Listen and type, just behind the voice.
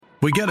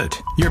We get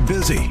it. You're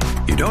busy.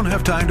 You don't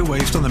have time to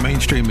waste on the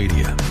mainstream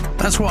media.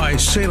 That's why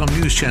Salem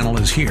News Channel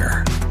is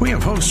here. We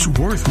have hosts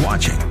worth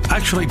watching,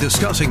 actually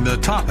discussing the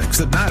topics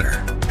that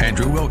matter.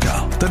 Andrew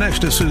Wilkow,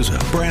 Dinesh D'Souza,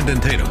 Brandon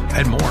Tatum,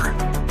 and more.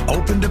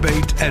 Open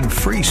debate and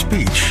free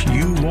speech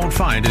you won't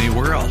find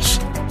anywhere else.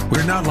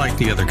 We're not like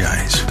the other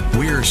guys.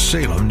 We're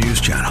Salem News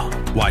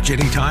Channel. Watch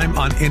anytime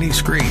on any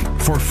screen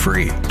for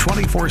free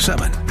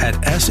 24/7 at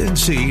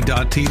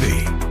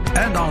snc.tv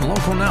and on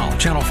Local Now,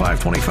 Channel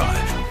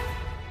 525.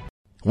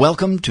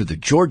 Welcome to the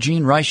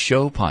Georgene Rice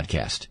Show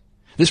podcast.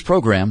 This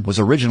program was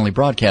originally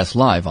broadcast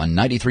live on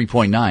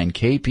 93.9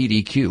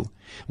 KPDQ.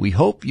 We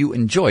hope you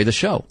enjoy the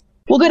show.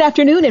 Well, good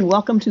afternoon and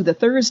welcome to the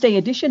Thursday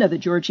edition of the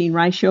Georgene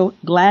Rice Show.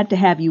 Glad to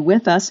have you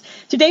with us.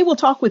 Today we'll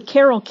talk with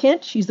Carol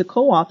Kent. She's the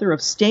co-author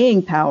of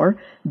Staying Power,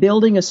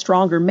 Building a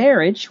Stronger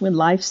Marriage When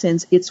Life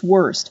Sends Its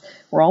Worst.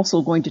 We're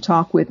also going to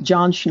talk with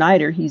John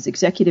Schneider. He's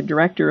Executive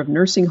Director of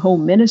Nursing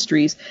Home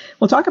Ministries.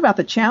 We'll talk about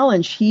the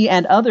challenge he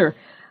and other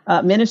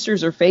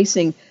ministers are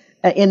facing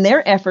in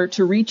their effort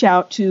to reach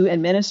out to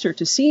and minister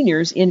to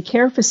seniors in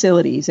care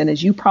facilities. And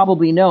as you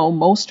probably know,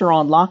 most are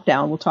on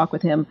lockdown. We'll talk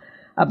with him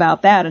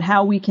about that and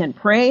how we can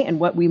pray and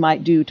what we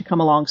might do to come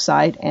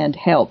alongside and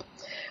help.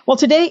 Well,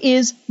 today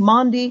is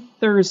Maundy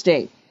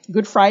Thursday.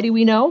 Good Friday,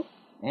 we know,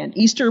 and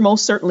Easter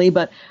most certainly.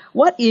 But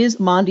what is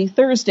Maundy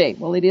Thursday?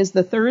 Well, it is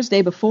the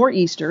Thursday before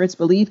Easter. It's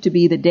believed to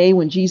be the day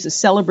when Jesus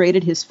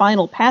celebrated his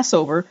final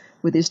Passover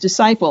with his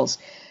disciples.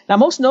 Now,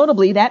 most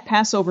notably, that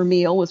Passover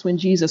meal was when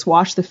Jesus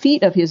washed the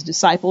feet of his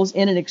disciples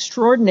in an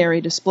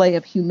extraordinary display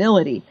of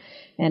humility.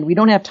 And we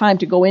don't have time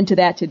to go into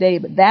that today,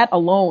 but that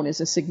alone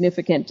is a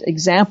significant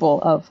example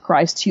of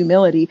Christ's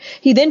humility.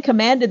 He then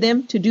commanded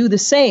them to do the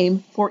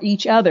same for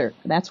each other.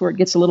 That's where it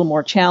gets a little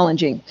more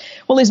challenging.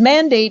 Well, his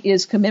mandate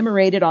is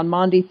commemorated on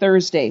Maundy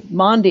Thursday.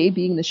 Maundy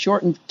being the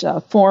shortened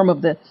form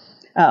of the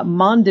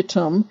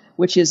mandatum,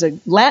 which is a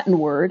Latin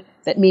word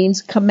that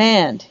means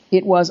command.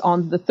 It was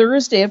on the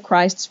Thursday of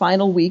Christ's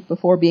final week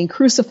before being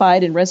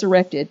crucified and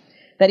resurrected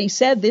that he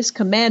said this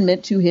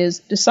commandment to his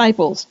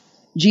disciples.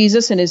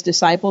 Jesus and his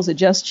disciples had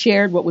just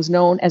shared what was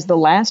known as the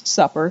Last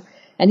Supper,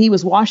 and he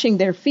was washing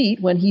their feet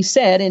when he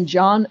said in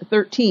John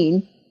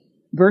 13,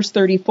 verse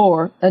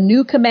 34, "A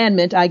new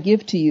commandment I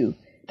give to you,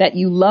 that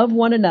you love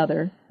one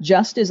another,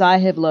 just as I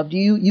have loved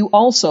you, you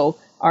also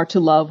are to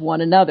love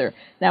one another."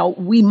 Now,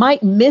 we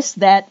might miss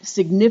that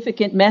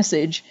significant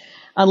message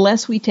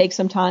unless we take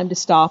some time to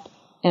stop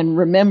and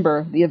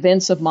remember the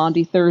events of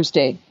Maundy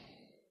Thursday.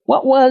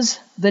 What was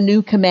the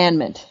new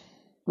commandment?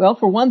 Well,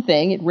 for one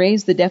thing, it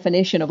raised the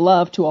definition of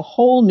love to a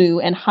whole new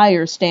and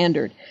higher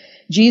standard.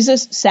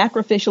 Jesus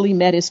sacrificially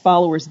met his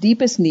followers'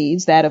 deepest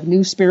needs, that of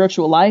new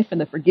spiritual life and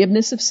the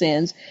forgiveness of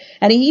sins,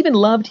 and he even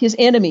loved his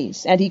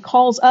enemies, and he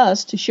calls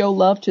us to show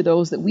love to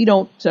those that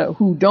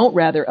who don't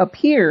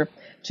appear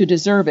to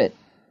deserve it.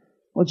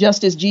 Well,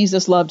 just as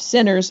Jesus loved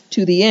sinners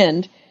to the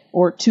end,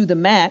 or to the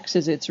max,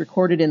 as it's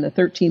recorded in the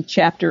 13th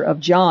chapter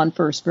of John,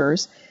 first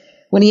verse,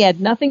 when he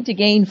had nothing to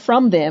gain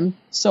from them,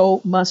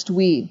 so must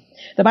we.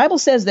 The Bible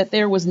says that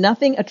there was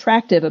nothing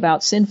attractive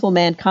about sinful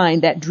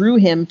mankind that drew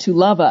him to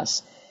love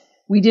us.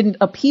 We didn't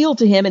appeal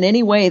to him in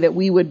any way that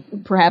we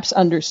would perhaps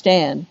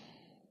understand.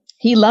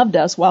 He loved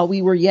us while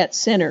we were yet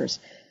sinners.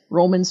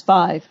 Romans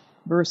 5,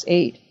 verse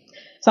 8.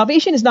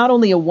 Salvation is not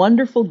only a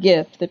wonderful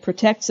gift that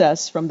protects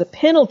us from the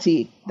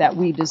penalty that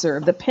we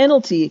deserve, the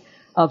penalty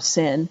of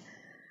sin.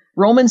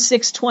 Romans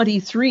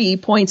 6:23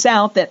 points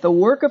out that the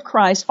work of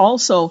Christ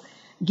also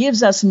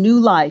gives us new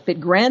life.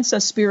 It grants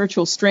us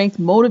spiritual strength,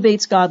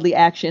 motivates godly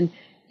action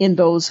in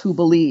those who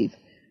believe.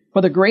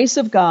 For the grace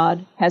of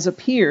God has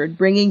appeared,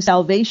 bringing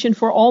salvation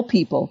for all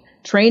people,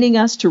 training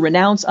us to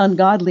renounce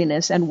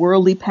ungodliness and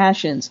worldly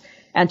passions,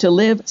 and to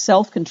live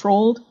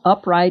self-controlled,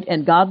 upright,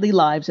 and godly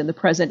lives in the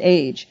present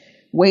age,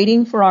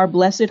 waiting for our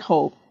blessed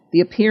hope,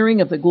 the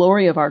appearing of the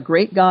glory of our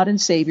great God and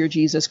Savior,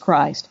 Jesus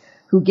Christ,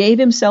 who gave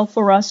himself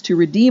for us to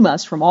redeem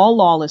us from all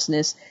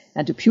lawlessness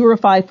and to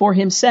purify for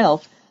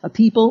himself a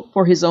people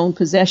for his own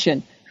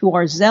possession, who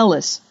are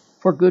zealous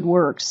for good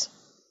works.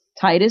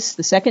 Titus,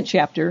 the 2nd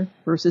chapter,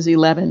 verses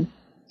 11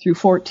 through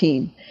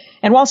 14.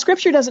 And while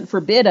Scripture doesn't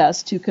forbid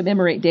us to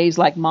commemorate days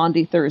like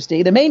Maundy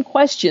Thursday, the main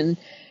question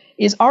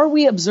is, are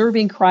we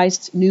observing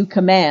Christ's new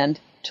command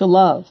to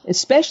love,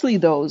 especially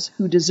those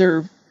who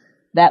deserve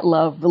that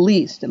love the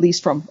least, at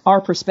least from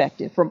our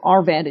perspective, from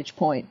our vantage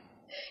point?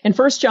 In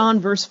 1 John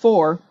verse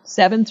 4,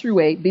 7 through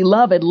 8,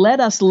 "Beloved, let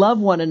us love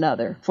one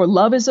another, for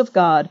love is of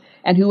God,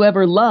 and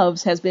whoever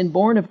loves has been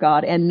born of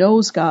God and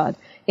knows God.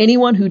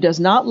 Anyone who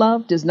does not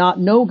love does not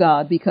know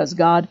God, because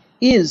God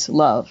is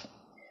love."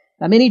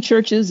 Now, many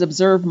churches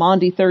observe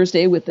Maundy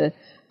Thursday with the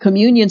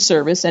communion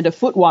service and a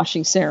foot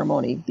washing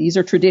ceremony. These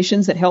are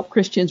traditions that help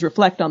Christians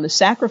reflect on the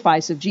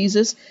sacrifice of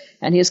Jesus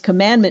and his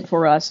commandment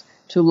for us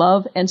to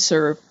love and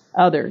serve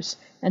others.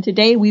 And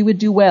today we would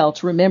do well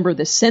to remember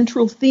the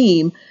central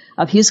theme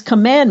of his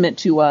commandment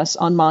to us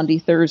on Maundy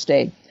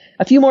Thursday.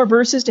 A few more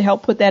verses to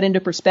help put that into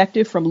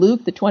perspective from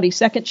Luke, the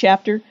 22nd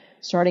chapter,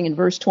 starting in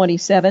verse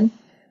 27.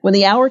 When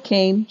the hour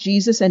came,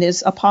 Jesus and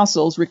his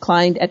apostles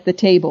reclined at the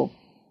table.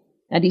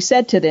 And he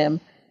said to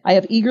them, I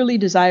have eagerly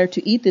desired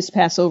to eat this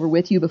Passover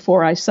with you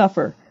before I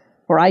suffer.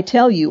 For I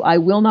tell you, I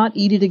will not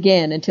eat it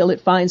again until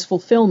it finds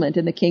fulfillment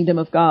in the kingdom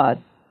of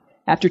God.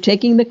 After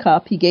taking the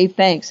cup, he gave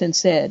thanks and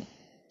said,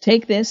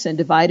 Take this and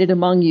divide it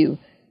among you.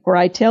 For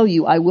I tell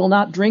you, I will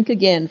not drink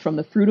again from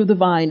the fruit of the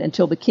vine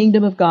until the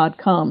kingdom of God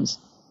comes.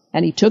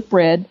 And he took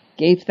bread,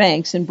 gave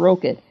thanks, and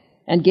broke it,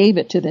 and gave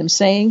it to them,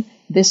 saying,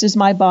 This is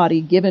my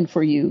body given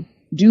for you.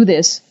 Do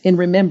this in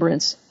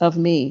remembrance of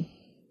me.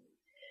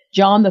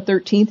 John, the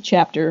 13th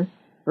chapter,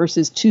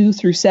 verses 2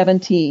 through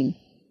 17.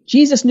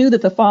 Jesus knew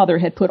that the Father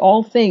had put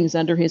all things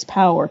under his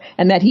power,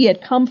 and that he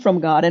had come from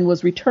God and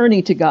was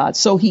returning to God.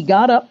 So he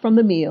got up from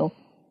the meal,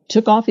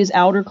 took off his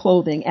outer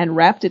clothing, and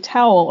wrapped a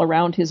towel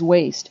around his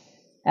waist.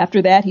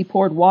 After that, he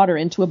poured water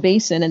into a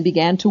basin and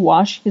began to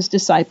wash his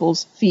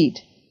disciples'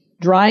 feet,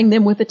 drying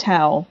them with a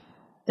towel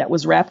that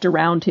was wrapped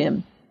around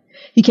him.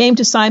 He came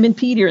to Simon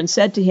Peter and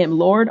said to him,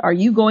 Lord, are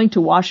you going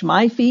to wash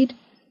my feet?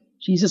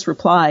 Jesus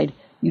replied,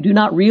 You do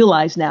not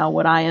realize now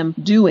what I am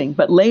doing,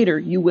 but later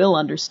you will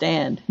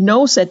understand.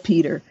 No, said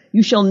Peter,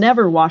 you shall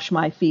never wash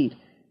my feet.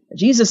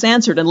 Jesus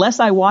answered,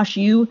 Unless I wash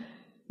you,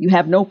 you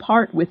have no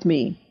part with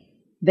me.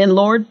 Then,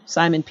 Lord,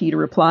 Simon Peter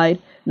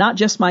replied, Not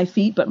just my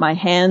feet, but my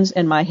hands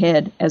and my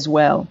head as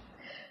well.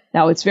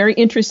 Now, it's very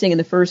interesting in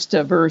the first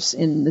verse,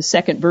 in the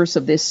second verse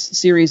of this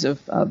series of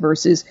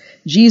verses,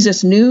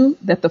 Jesus knew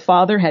that the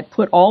Father had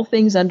put all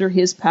things under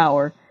his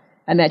power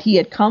and that he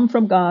had come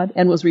from God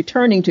and was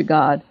returning to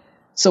God.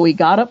 So he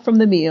got up from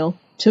the meal,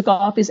 took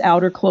off his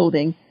outer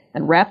clothing,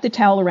 and wrapped the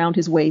towel around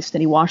his waist,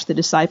 and he washed the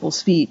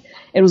disciples' feet.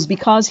 It was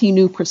because he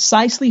knew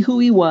precisely who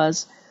he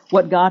was,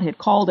 what God had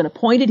called and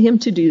appointed him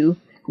to do,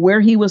 where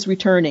he was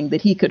returning,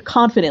 that he could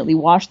confidently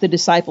wash the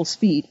disciples'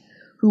 feet,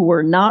 who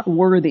were not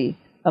worthy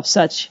of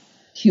such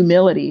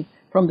humility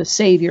from the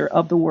Savior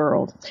of the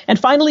world. And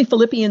finally,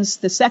 Philippians,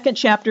 the 2nd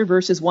chapter,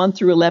 verses 1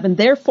 through 11.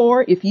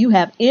 Therefore, if you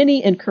have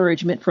any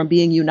encouragement from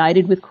being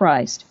united with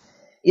Christ,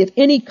 if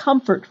any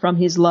comfort from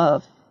his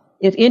love,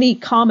 if any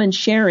common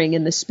sharing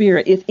in the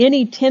Spirit, if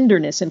any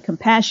tenderness and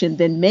compassion,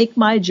 then make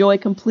my joy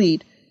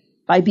complete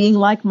by being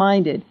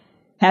like-minded,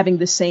 having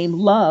the same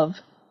love,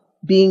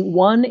 being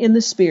one in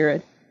the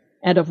Spirit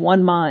and of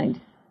one mind.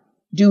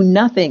 Do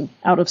nothing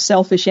out of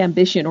selfish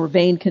ambition or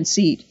vain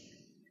conceit.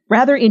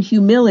 Rather, in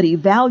humility,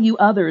 value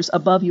others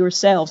above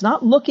yourselves,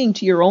 not looking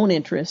to your own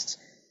interests,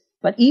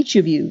 but each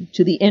of you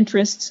to the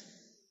interests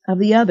of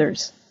the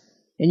others.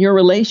 In your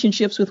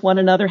relationships with one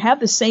another, have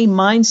the same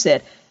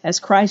mindset as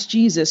Christ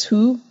Jesus,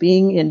 who,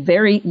 being in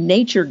very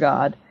nature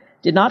God,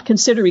 did not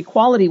consider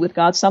equality with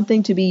God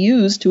something to be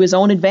used to his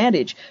own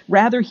advantage.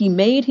 Rather, he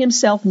made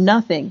himself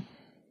nothing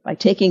by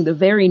taking the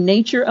very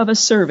nature of a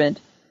servant,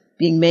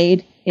 being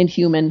made in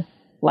human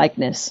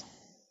likeness.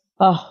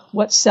 Oh,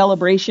 what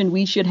celebration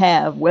we should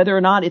have, whether or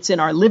not it's in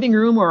our living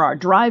room or our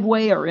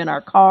driveway or in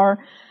our car.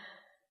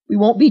 We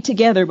won't be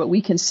together, but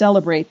we can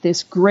celebrate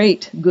this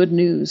great good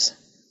news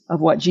of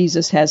what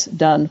Jesus has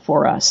done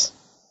for us.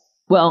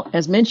 Well,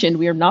 as mentioned,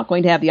 we are not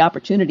going to have the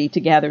opportunity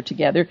to gather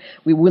together.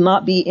 We will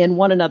not be in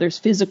one another's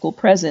physical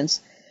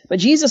presence. But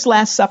Jesus'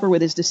 Last Supper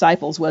with his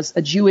disciples was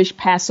a Jewish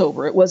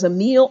Passover. It was a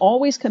meal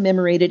always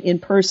commemorated in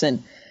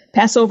person.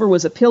 Passover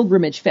was a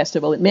pilgrimage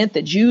festival. It meant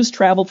that Jews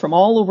traveled from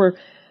all over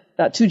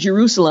to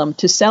Jerusalem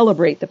to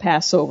celebrate the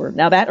Passover.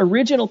 Now, that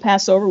original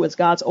Passover was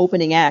God's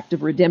opening act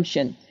of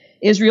redemption.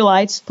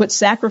 Israelites put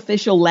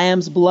sacrificial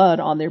lamb's blood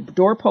on their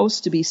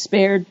doorposts to be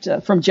spared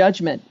from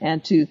judgment,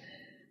 and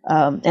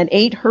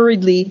ate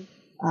hurriedly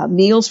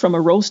meals from the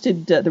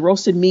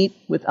roasted meat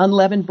with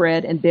unleavened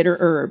bread and bitter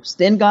herbs.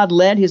 Then God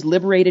led his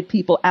liberated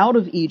people out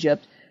of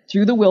Egypt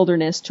through the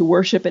wilderness to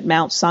worship at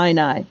Mount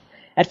Sinai.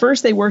 At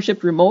first they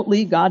worshipped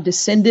remotely. God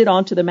descended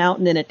onto the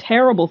mountain in a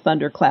terrible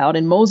thundercloud,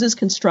 and Moses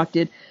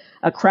constructed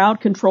a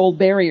crowd-controlled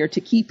barrier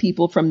to keep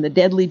people from the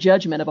deadly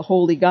judgment of a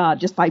holy God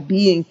just by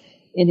being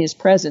in his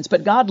presence.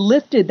 But God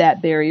lifted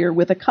that barrier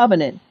with a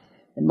covenant,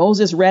 and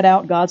Moses read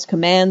out God's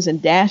commands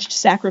and dashed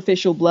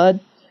sacrificial blood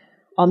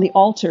on the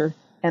altar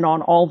and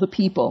on all the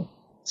people,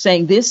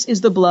 saying, "This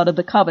is the blood of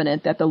the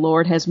covenant that the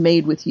Lord has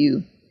made with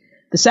you."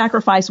 The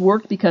sacrifice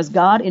worked because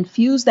God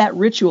infused that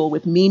ritual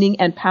with meaning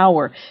and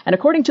power. And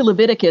according to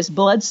Leviticus,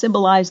 blood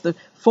symbolized the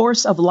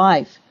force of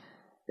life.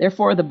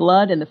 Therefore, the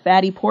blood and the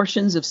fatty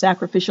portions of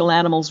sacrificial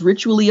animals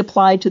ritually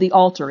applied to the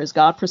altar as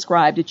God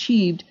prescribed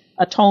achieved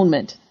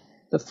atonement.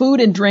 The food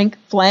and drink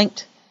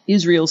flanked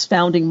Israel's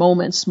founding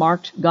moments,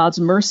 marked God's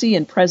mercy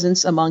and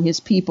presence among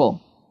his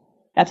people.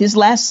 At his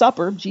Last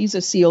Supper,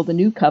 Jesus sealed the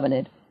new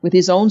covenant with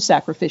his own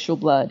sacrificial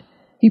blood.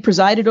 He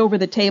presided over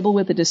the table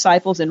with the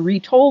disciples and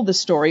retold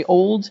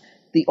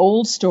the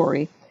old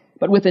story,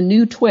 but with a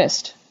new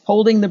twist.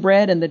 Holding the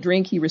bread and the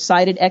drink, he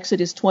recited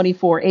Exodus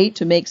 24:8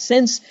 to make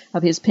sense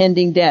of his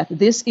pending death.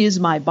 "This is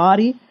my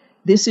body.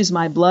 This is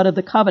my blood of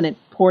the covenant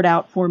poured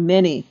out for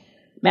many."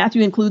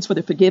 Matthew includes for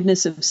the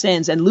forgiveness of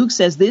sins, and Luke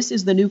says, "This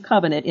is the new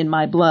covenant in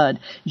my blood."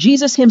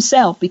 Jesus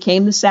himself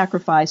became the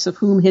sacrifice of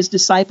whom his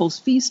disciples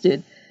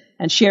feasted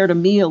and shared a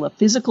meal of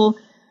physical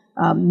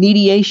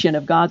mediation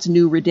of God's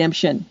new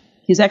redemption.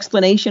 His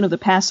explanation of the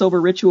Passover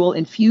ritual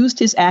infused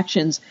his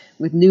actions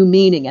with new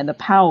meaning and the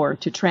power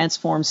to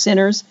transform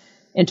sinners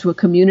into a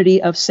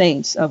community of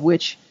saints, of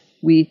which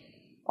we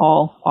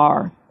all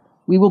are.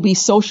 We will be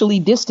socially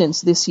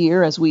distanced this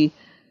year as we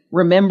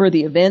remember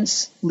the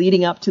events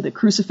leading up to the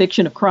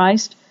crucifixion of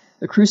Christ,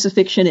 the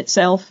crucifixion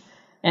itself,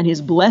 and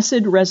his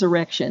blessed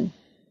resurrection.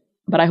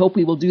 But I hope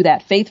we will do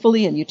that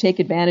faithfully, and you take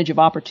advantage of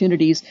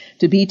opportunities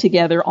to be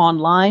together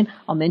online.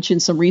 I'll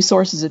mention some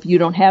resources if you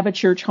don't have a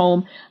church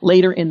home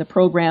later in the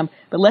program.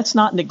 But let's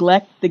not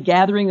neglect the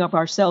gathering of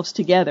ourselves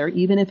together,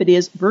 even if it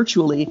is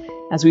virtually,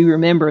 as we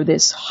remember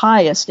this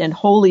highest and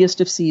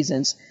holiest of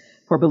seasons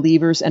for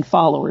believers and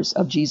followers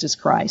of Jesus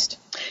Christ.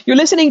 You're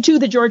listening to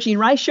The Georgene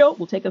Rice Show.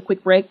 We'll take a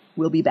quick break.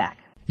 We'll be back.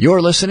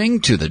 You're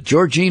listening to the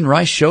Georgene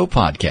Rice Show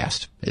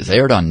podcast. It's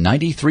aired on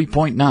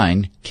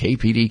 93.9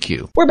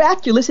 KPDQ. We're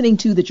back. You're listening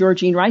to the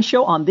Georgene Rice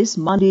Show on this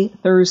Monday,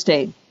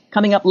 Thursday.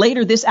 Coming up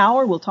later this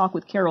hour, we'll talk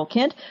with Carol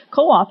Kent,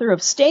 co-author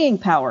of Staying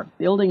Power,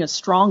 Building a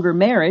Stronger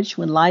Marriage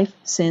When Life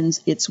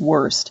Sends Its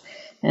Worst.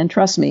 And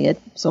trust me,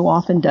 it so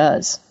often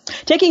does.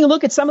 Taking a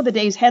look at some of the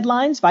day's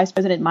headlines, Vice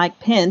President Mike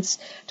Pence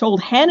told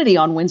Hannity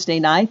on Wednesday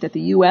night that the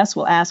U.S.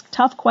 will ask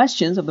tough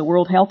questions of the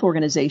World Health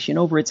Organization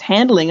over its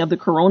handling of the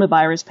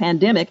coronavirus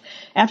pandemic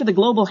after the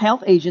Global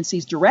Health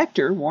Agency's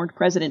director warned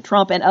President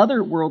Trump and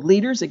other world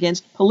leaders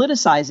against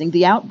politicizing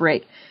the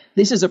outbreak.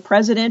 This is a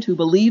president who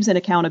believes in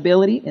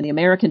accountability, and the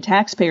American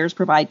taxpayers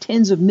provide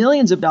tens of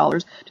millions of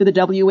dollars to the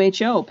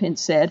WHO, Pence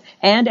said.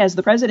 And as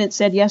the president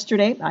said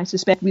yesterday, I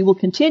suspect we will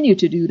continue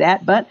to do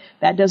that, but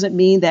that doesn't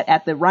mean that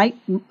at the right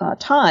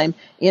time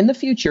in the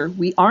future,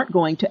 we aren't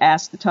going to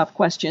ask the tough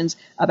questions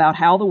about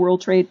how the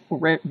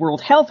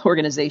World Health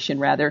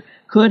Organization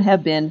could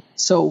have been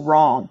so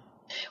wrong.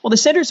 Well, the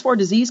Centers for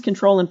Disease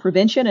Control and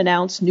Prevention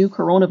announced new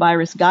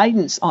coronavirus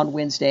guidance on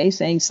Wednesday,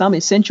 saying some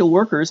essential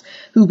workers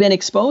who've been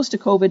exposed to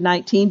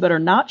COVID-19 but are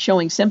not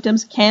showing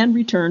symptoms can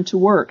return to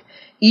work.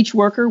 Each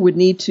worker would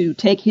need to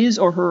take his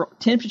or her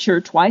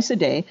temperature twice a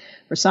day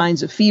for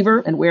signs of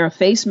fever and wear a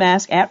face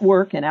mask at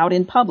work and out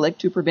in public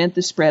to prevent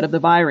the spread of the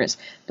virus.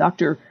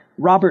 Dr.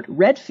 Robert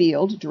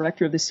Redfield,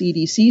 director of the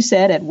CDC,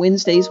 said at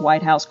Wednesday's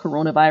White House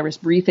coronavirus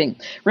briefing.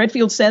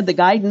 Redfield said the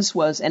guidance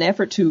was an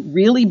effort to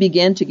really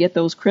begin to get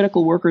those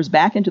critical workers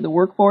back into the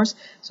workforce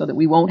so that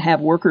we won't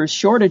have workers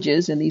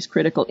shortages in these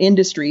critical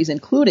industries,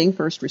 including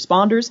first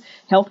responders,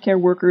 healthcare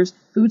workers,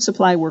 food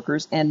supply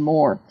workers, and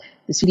more.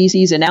 The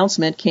CDC's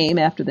announcement came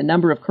after the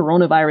number of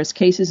coronavirus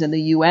cases in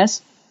the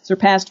U.S.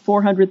 surpassed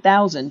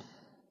 400,000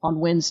 on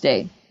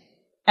Wednesday.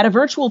 At a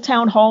virtual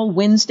town hall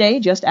Wednesday,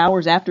 just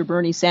hours after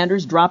Bernie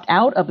Sanders dropped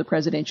out of the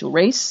presidential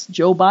race,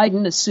 Joe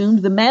Biden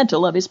assumed the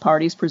mantle of his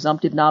party's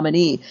presumptive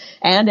nominee.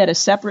 And at a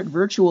separate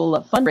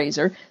virtual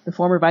fundraiser, the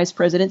former vice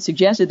president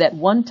suggested that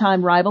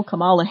one-time rival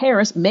Kamala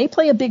Harris may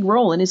play a big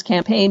role in his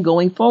campaign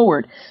going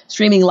forward.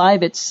 Streaming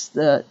live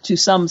to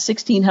some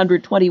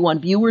 1,621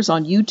 viewers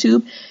on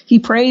YouTube, he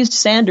praised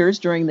Sanders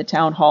during the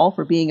town hall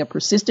for being a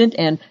persistent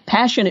and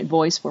passionate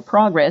voice for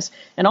progress,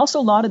 and also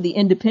lauded the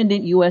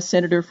independent U.S.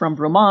 senator from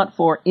Vermont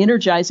for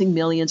energizing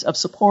millions of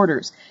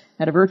supporters.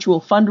 At a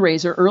virtual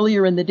fundraiser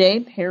earlier in the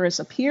day, Harris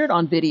appeared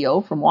on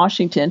video from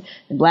Washington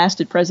and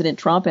blasted President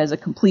Trump as a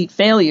complete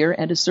failure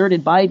and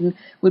asserted Biden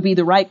would be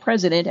the right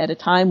president at a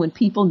time when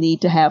people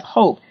need to have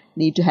hope,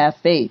 need to have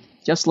faith.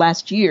 Just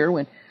last year,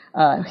 when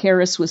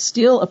Harris was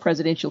still a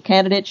presidential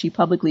candidate, she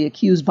publicly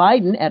accused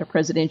Biden at a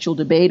presidential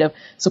debate of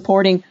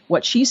supporting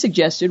what she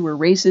suggested were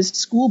racist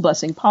school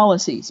busing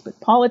policies. But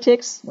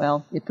politics,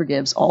 well, it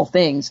forgives all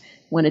things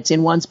when it's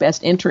in one's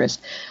best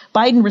interest.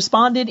 Biden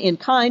responded in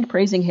kind,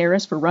 praising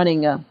Harris for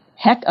running a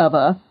heck of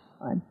a,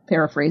 I'm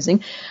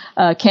paraphrasing,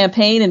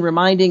 campaign and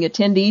reminding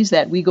attendees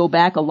that we go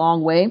back a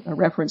long way, a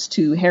reference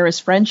to Harris'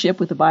 friendship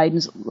with the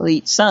Biden's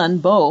late son,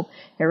 Beau.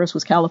 Harris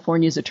was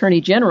California's attorney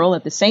general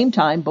at the same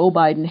time Beau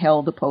Biden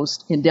held the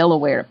post in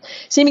Delaware.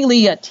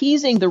 Seemingly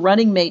teasing the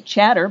running mate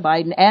chatter,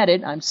 Biden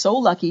added, "I'm so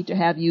lucky to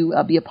have you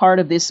be a part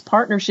of this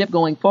partnership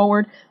going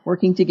forward.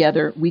 Working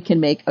together, we can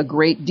make a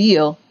great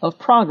deal of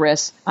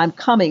progress. I'm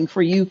coming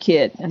for you,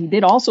 kid." And he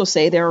did also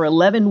say there are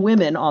 11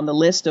 women on the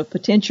list of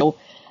potential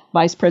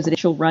vice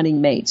presidential running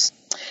mates.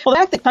 Well, the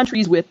fact that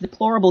countries with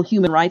deplorable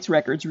human rights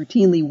records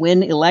routinely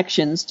win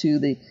elections to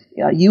the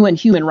UN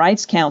Human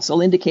Rights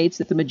Council indicates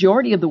that the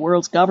majority of the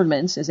world's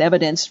governments, as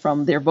evidenced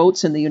from their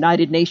votes in the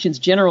United Nations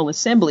General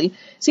Assembly,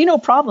 see no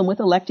problem with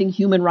electing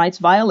human rights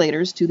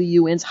violators to the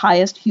UN's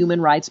highest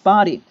human rights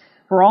body.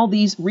 For all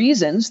these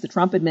reasons, the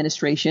Trump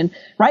administration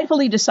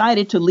rightfully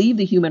decided to leave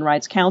the Human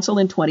Rights Council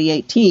in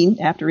 2018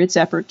 after its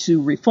effort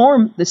to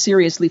reform the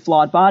seriously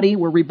flawed body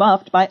were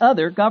rebuffed by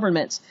other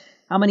governments.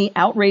 How many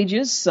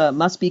outrages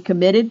must be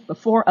committed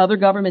before other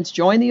governments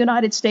join the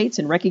United States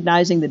in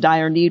recognizing the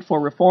dire need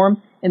for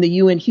reform in the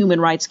UN Human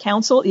Rights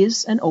Council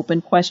is an open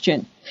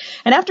question.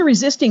 And after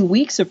resisting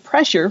weeks of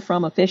pressure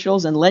from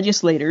officials and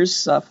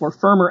legislators for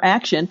firmer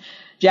action,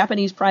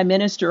 Japanese Prime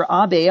Minister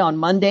Abe on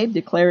Monday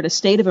declared a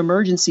state of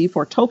emergency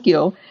for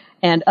Tokyo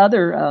and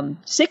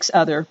 6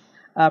 other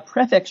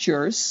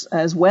prefectures,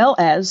 as well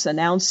as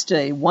announced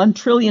a $1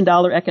 trillion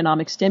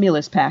economic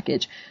stimulus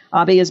package.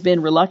 Abe has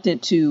been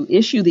reluctant to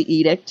issue the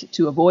edict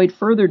to avoid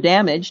further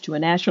damage to a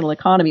national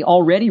economy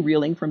already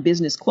reeling from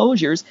business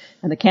closures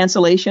and the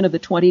cancellation of the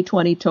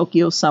 2020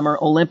 Tokyo Summer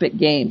Olympic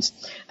Games.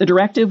 The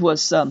directive will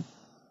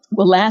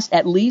last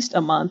at least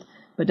a month,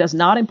 but does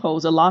not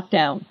impose a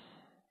lockdown.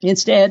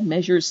 Instead,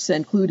 measures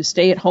include a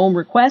stay-at-home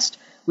request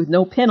with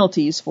no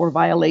penalties for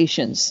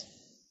violations.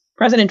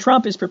 President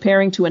Trump is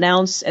preparing to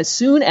announce as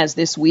soon as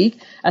this week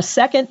a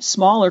second,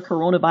 smaller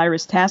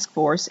coronavirus task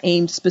force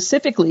aimed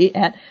specifically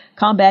at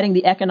combating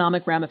the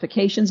economic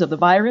ramifications of the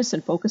virus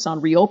and focus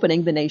on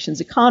reopening the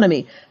nation's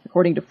economy.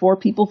 According to 4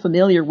 people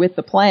familiar with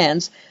the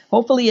plans,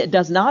 hopefully it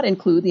does not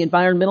include the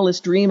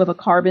environmentalist dream of a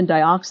carbon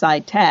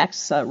dioxide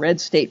tax,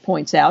 Red State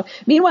points out.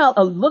 Meanwhile,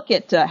 a look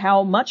at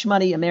how much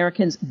money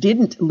Americans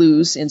didn't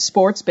lose in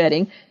sports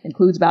betting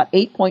includes about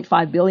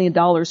 $8.5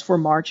 billion for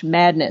March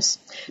Madness.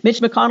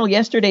 Mitch McConnell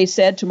yesterday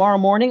said, tomorrow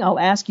morning I'll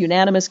ask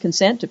unanimous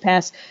consent to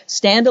pass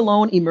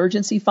standalone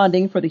emergency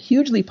funding for the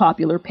hugely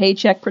popular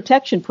Paycheck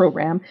Protection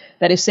Program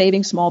that is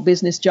saving small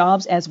business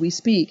jobs as we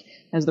speak.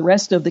 As the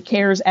rest of the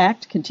CARES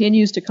Act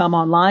continues to come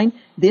online,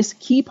 this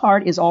key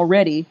part is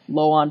already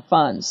low on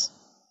funds.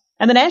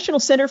 And the National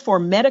Center for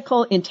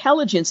Medical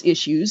Intelligence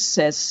Issues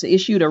has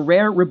issued a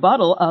rare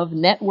rebuttal of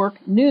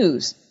network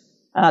news.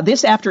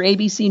 This after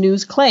ABC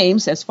News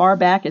claims as far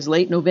back as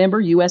late November,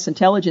 U.S.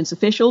 intelligence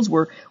officials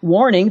were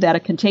warning that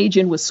a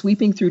contagion was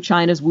sweeping through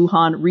China's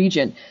Wuhan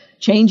region,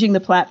 changing the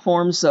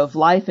platforms of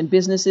life and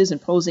businesses and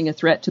posing a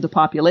threat to the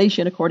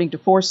population, according to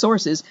 4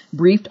 sources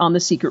briefed on the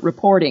secret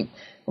reporting.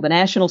 Well, the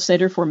National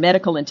Center for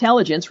Medical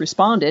Intelligence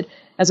responded,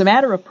 as a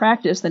matter of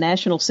practice, the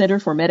National Center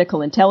for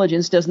Medical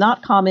Intelligence does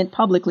not comment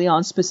publicly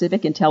on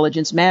specific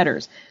intelligence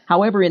matters.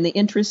 However, in the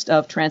interest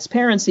of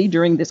transparency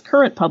during this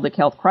current public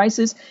health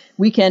crisis,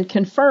 we can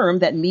confirm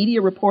that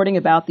media reporting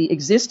about the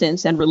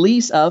existence and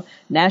release of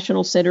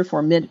National Center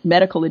for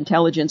Medical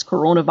Intelligence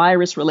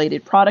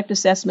coronavirus-related product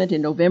assessment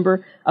in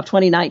November of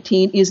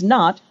 2019 is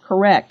not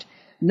correct.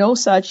 No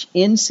such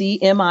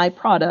NCMI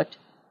product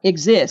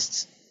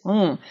exists.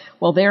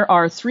 Well, there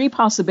are 3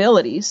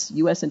 possibilities.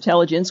 U.S.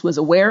 intelligence was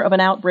aware of an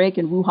outbreak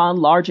in Wuhan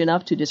large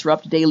enough to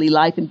disrupt daily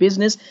life and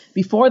business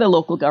before the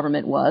local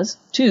government was.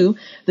 2,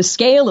 the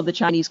scale of the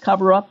Chinese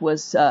cover-up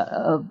was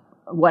of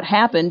what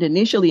happened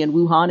initially in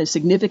Wuhan is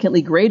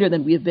significantly greater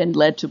than we have been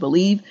led to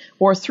believe.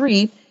 Or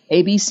 3,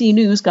 ABC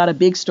News got a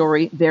big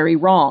story very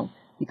wrong.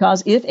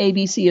 Because if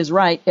ABC is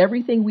right,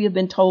 everything we have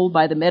been told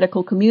by the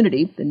medical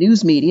community, the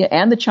news media,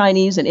 and the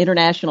Chinese and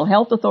international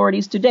health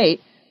authorities to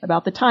date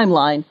about the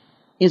timeline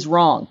is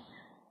wrong.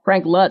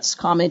 Frank Lutz,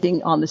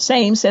 commenting on the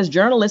same, says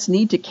journalists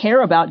need to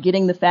care about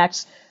getting the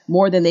facts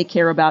more than they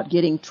care about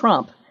getting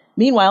Trump.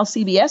 Meanwhile,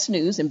 CBS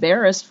News,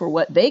 embarrassed for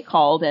what they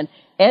called an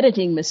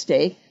editing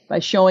mistake by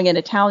showing an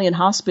Italian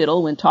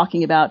hospital when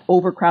talking about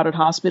overcrowded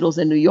hospitals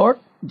in New York,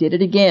 did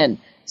it again.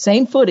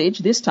 Same footage,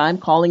 this time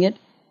calling it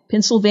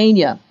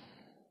Pennsylvania.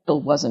 It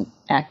wasn't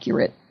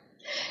accurate.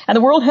 And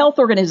the World Health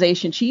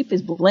Organization chief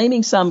is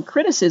blaming some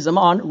criticism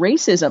on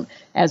racism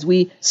as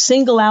we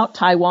single out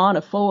Taiwan,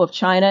 a foe of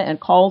China, and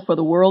call for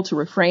the world to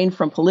refrain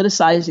from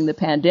politicizing the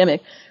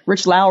pandemic.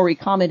 Rich Lowry,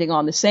 commenting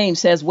on the same,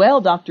 says, well,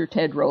 Dr.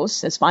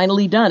 Tedros has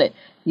finally done it.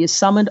 He has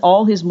summoned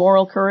all his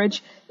moral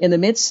courage in the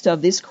midst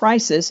of this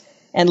crisis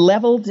and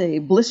leveled a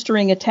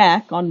blistering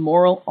attack on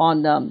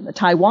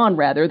Taiwan,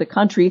 the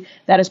country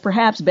that has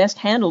perhaps best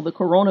handled the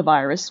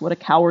coronavirus. What a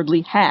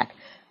cowardly hack.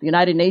 The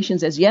United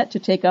Nations has yet to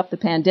take up the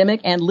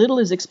pandemic, and little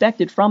is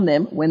expected from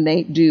them when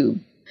they do.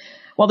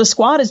 While the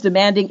squad is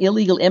demanding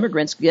illegal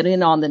immigrants get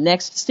in on the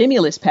next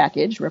stimulus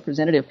package,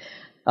 Representative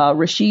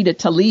Rashida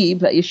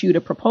Tlaib issued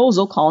a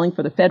proposal calling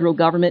for the federal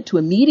government to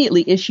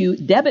immediately issue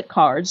debit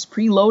cards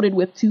preloaded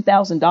with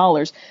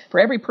 $2,000 for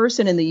every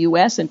person in the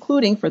U.S.,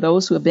 including for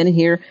those who have been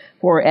here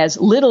for as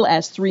little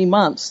as 3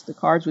 months. The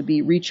cards would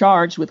be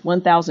recharged with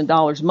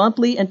 $1,000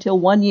 monthly until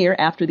 1 year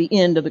after the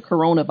end of the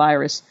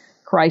coronavirus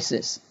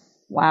crisis.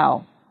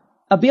 Wow.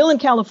 A bill in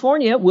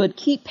California would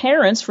keep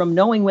parents from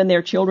knowing when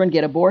their children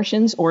get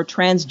abortions or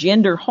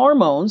transgender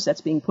hormones. That's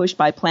being pushed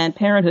by Planned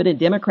Parenthood and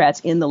Democrats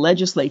in the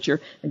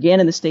legislature, again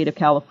in the state of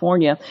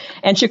California.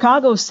 And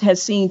Chicago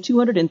has seen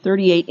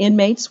 238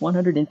 inmates,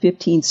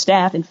 115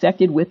 staff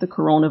infected with the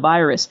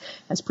coronavirus,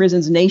 as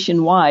prisons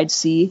nationwide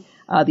see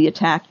the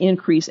attack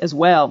increase as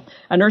well.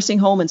 A nursing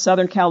home in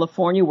Southern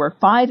California where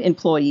 5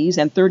 employees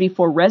and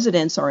 34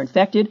 residents are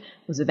infected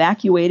was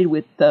evacuated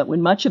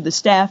when much of the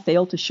staff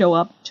failed to show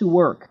up to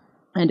work.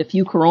 And a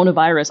few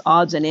coronavirus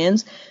odds and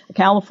ends. A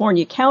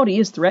California county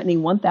is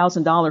threatening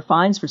 $1,000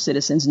 fines for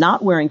citizens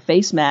not wearing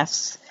face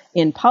masks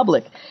in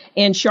public.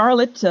 In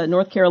Charlotte,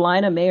 North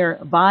Carolina, Mayor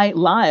Vi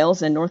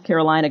Lyles and North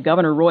Carolina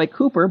Governor Roy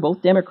Cooper,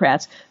 both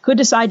Democrats, could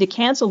decide to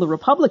cancel the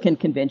Republican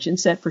convention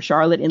set for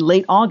Charlotte in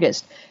late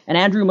August. And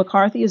Andrew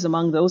McCarthy is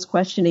among those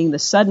questioning the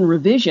sudden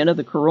revision of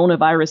the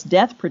coronavirus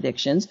death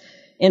predictions.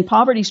 In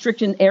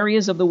poverty-stricken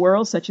areas of the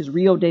world, such as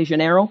Rio de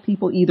Janeiro,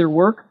 people either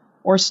work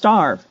or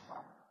starve.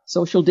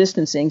 Social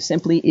distancing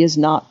simply is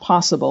not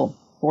possible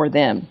for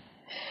them.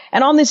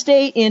 And on this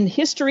day in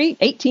history,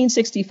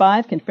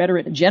 1865,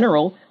 Confederate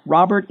General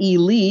Robert E.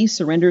 Lee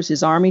surrenders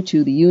his army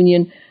to the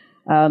Union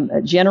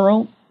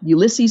General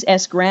Ulysses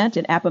S. Grant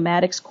in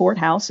Appomattox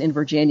Courthouse in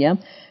Virginia.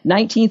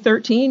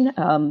 1913,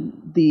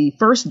 the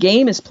first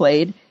game is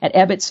played at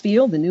Ebbets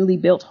Field, the newly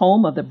built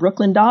home of the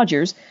Brooklyn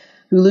Dodgers,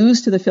 who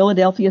lose to the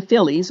Philadelphia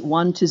Phillies 1-0.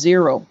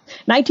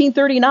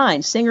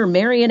 1939, singer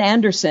Marian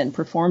Anderson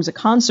performs a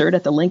concert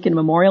at the Lincoln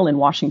Memorial in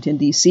Washington,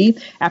 D.C.,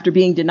 after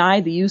being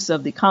denied the use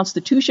of the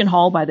Constitution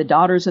Hall by the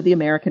Daughters of the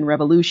American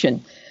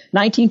Revolution.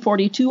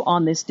 1942,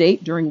 on this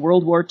date, during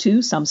World War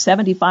II, some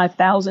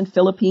 75,000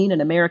 Philippine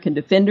and American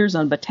defenders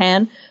on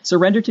Bataan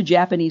surrendered to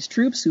Japanese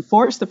troops who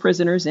forced the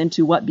prisoners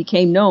into what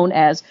became known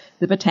as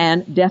the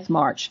Bataan Death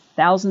March.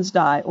 Thousands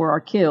die or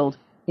are killed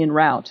en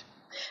route.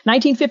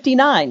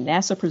 1959,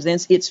 NASA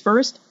presents its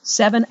first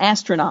 7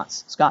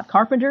 astronauts: Scott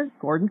Carpenter,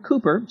 Gordon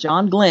Cooper,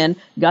 John Glenn,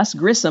 Gus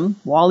Grissom,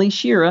 Wally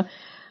Schirra,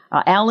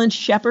 Alan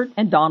Shepard,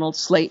 and Donald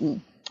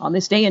Slayton. On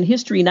this day in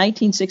history,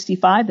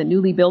 1965, the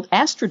newly built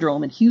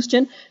Astrodome in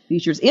Houston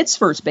features its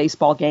first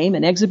baseball game,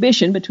 an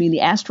exhibition between the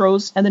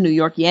Astros and the New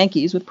York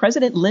Yankees, with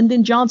President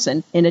Lyndon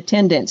Johnson in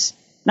attendance.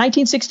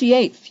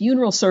 1968,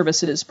 funeral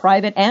services,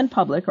 private and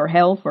public, are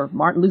held for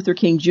Martin Luther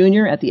King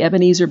Jr. at the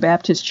Ebenezer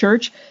Baptist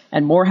Church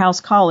and Morehouse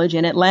College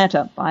in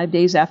Atlanta, 5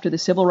 days after the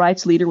civil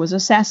rights leader was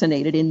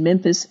assassinated in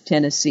Memphis,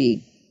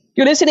 Tennessee.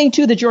 You're listening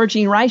to The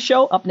Georgene Rice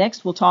Show. Up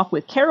next, we'll talk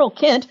with Carol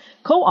Kent,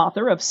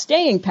 co-author of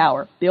Staying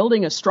Power,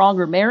 Building a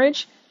Stronger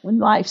Marriage When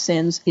Life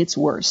Sends Its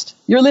Worst.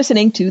 You're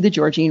listening to The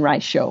Georgene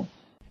Rice Show.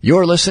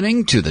 You're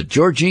listening to The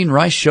Georgene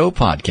Rice Show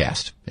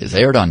podcast. It's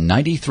aired on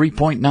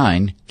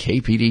 93.9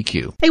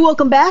 KPDQ. Hey,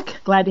 welcome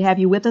back. Glad to have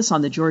you with us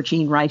on The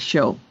Georgene Rice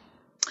Show.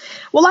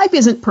 Well, life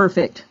isn't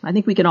perfect. I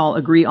think we can all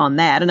agree on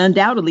that. And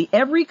undoubtedly,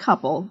 every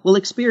couple will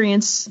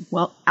experience,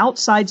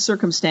 outside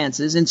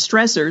circumstances and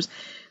stressors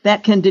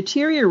that can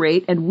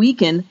deteriorate and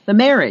weaken the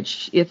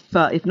marriage, if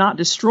not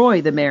destroy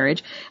the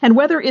marriage. And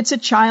whether it's a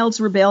child's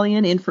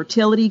rebellion,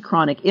 infertility,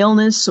 chronic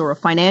illness, or a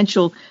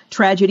financial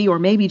tragedy, or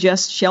maybe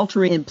just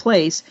sheltering in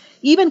place,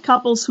 even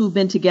couples who've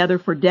been together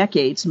for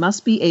decades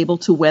must be able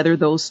to weather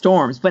those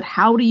storms. But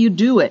how do you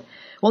do it?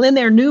 Well, in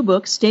their new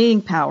book,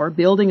 Staying Power,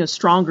 Building a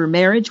Stronger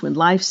Marriage When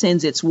Life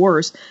Sends Its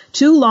Worst,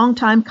 2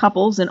 longtime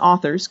couples and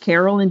authors,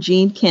 Carol and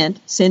Jean Kent,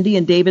 Cindy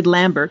and David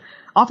Lambert,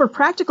 offer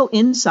practical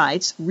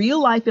insights,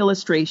 real-life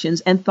illustrations,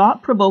 and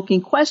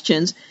thought-provoking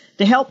questions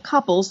to help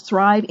couples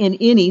thrive in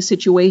any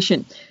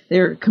situation.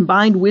 Their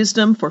combined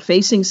wisdom for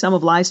facing some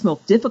of life's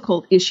most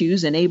difficult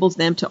issues enables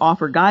them to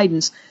offer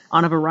guidance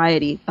on a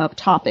variety of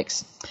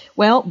topics.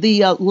 Well,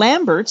 the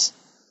Lamberts,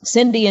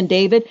 Cindy and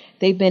David,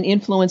 they've been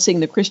influencing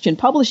the Christian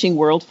publishing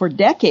world for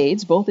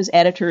decades, both as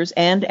editors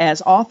and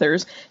as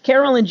authors.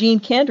 Carol and Jean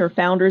Kent are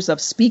founders of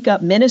Speak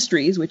Up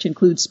Ministries, which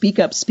includes Speak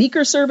Up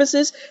Speaker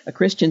Services, a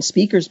Christian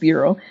speakers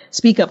bureau,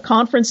 Speak Up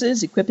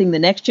Conferences, equipping the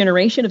next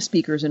generation of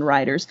speakers and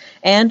writers,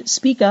 and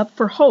Speak Up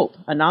for Hope,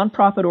 a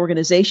nonprofit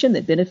organization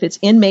that benefits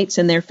inmates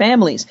and their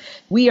families.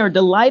 We are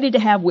delighted to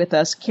have with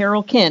us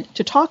Carol Kent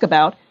to talk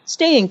about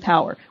Staying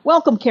Power.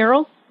 Welcome,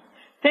 Carol.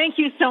 Thank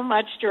you so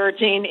much,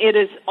 Georgene. It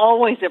is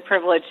always a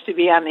privilege to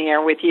be on the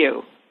air with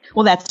you.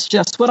 Well, that's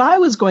just what I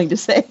was going to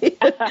say.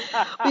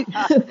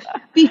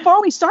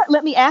 Before we start,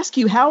 let me ask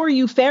you, how are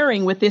you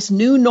faring with this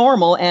new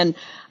normal and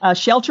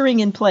sheltering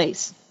in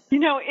place? You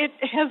know, it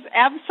has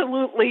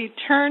absolutely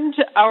turned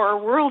our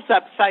worlds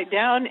upside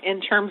down in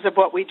terms of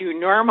what we do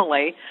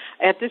normally.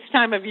 At this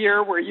time of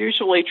year, we're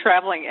usually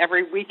traveling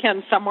every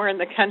weekend somewhere in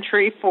the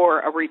country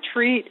for a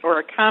retreat or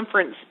a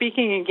conference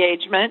speaking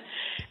engagement.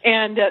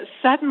 And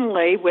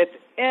suddenly, with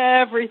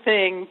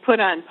everything put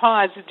on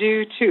pause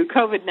due to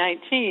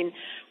COVID-19,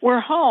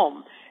 we're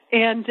home.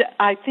 And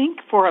I think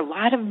for a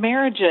lot of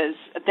marriages,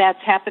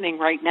 that's happening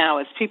right now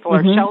as people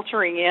are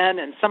sheltering in,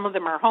 and some of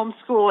them are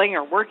homeschooling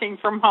or working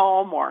from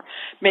home or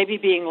maybe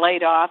being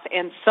laid off.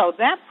 And so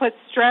that puts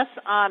stress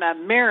on a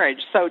marriage.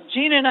 So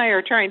Jean and I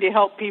are trying to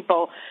help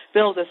people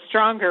build a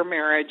stronger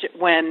marriage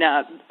when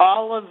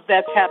all of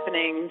that's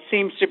happening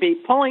seems to be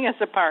pulling us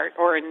apart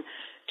or in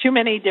too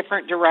many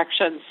different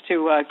directions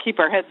to keep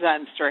our heads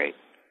on straight.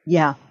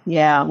 Yeah.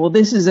 Well,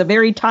 this is a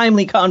very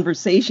timely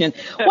conversation.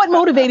 What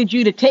motivated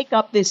you to take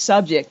up this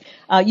subject?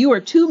 You are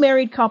 2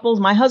 married couples.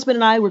 My husband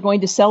and I were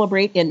going to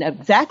celebrate in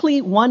exactly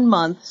 1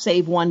 month,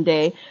 save one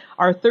day,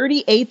 our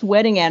 38th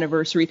wedding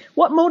anniversary.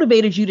 What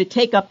motivated you to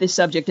take up this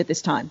subject at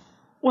this time?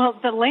 Well,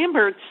 the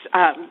Lamberts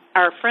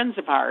are friends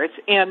of ours,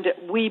 and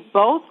we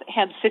both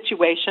had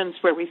situations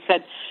where we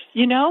said,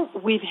 you know,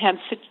 we've had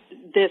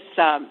this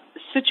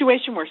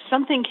situation where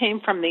something came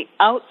from the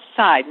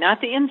outside, not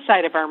the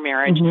inside of our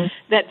marriage,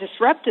 that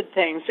disrupted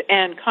things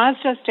and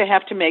caused us to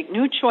have to make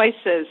new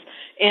choices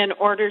in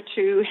order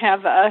to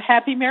have a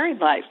happy married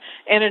life.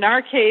 And in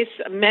our case,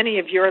 many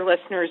of your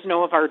listeners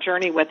know of our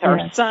journey with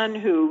our son,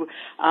 who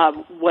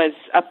was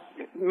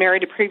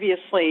married a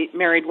previously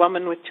married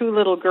woman with 2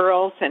 little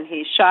girls, and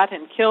he shot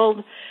and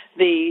killed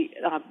the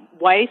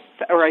wife,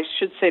 or I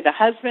should say the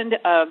husband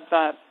of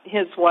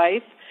his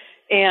wife.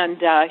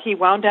 And he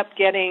wound up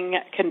getting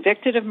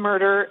convicted of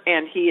murder,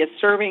 and he is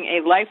serving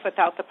a life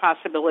without the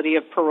possibility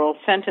of parole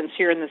sentence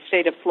here in the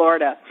state of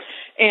Florida.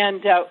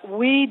 And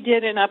we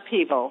did an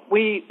upheaval.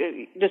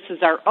 This is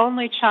our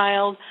only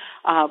child.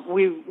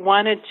 We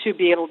wanted to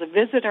be able to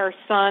visit our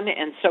son,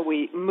 and so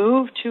we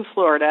moved to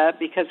Florida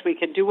because we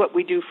could do what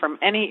we do from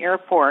any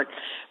airport.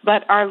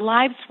 But our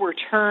lives were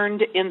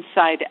turned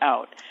inside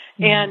out.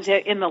 And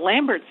in the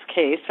Lambert's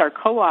case, our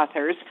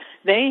co-authors,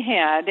 they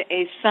had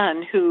a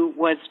son who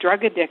was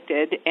drug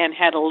addicted and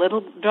had a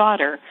little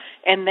daughter,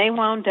 and they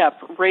wound up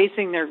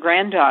raising their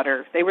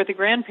granddaughter. They were the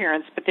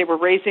grandparents, but they were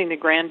raising the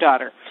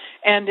granddaughter.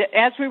 And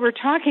as we were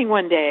talking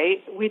one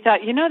day, we thought,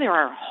 there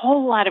are a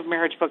whole lot of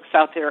marriage books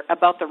out there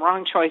about the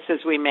wrong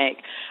choices we make.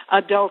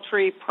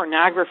 Adultery,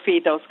 pornography,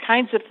 those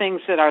kinds of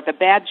things that are the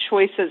bad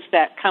choices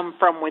that come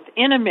from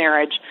within a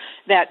marriage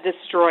that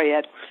destroy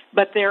it.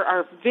 But there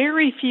are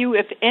very few,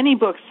 if any,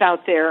 books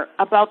out there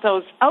about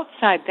those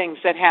outside things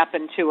that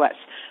happen to us,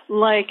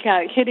 like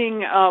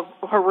hitting a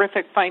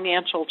horrific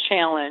financial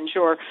challenge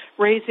or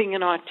raising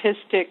an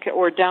autistic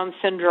or Down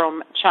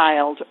syndrome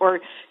child, or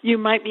you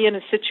might be in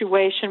a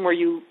situation where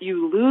you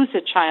lose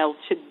a child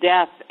to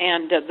death,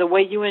 and the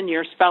way you and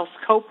your spouse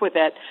cope with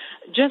it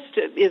just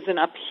is an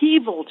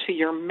upheaval to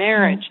your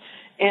marriage.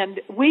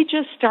 And we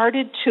just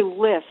started to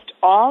list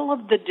all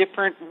of the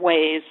different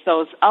ways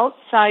those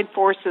outside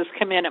forces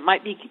come in. It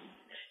might be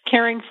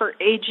caring for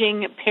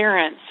aging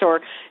parents, or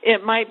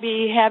it might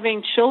be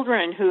having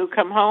children who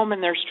come home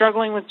and they're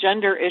struggling with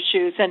gender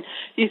issues. And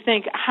you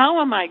think, how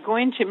am I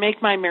going to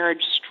make my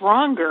marriage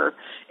stronger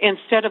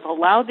instead of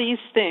allowing these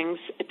things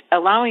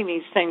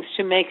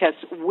to make us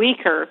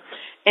weaker?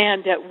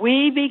 And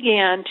we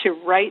began to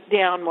write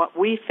down what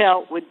we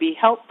felt would be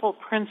helpful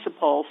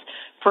principles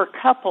for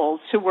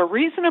couples who were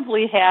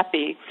reasonably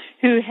happy,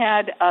 who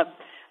had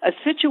a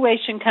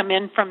situation come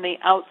in from the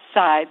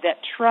outside that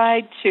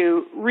tried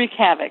to wreak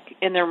havoc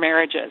in their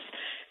marriages.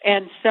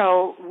 And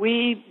so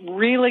we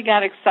really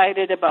got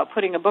excited about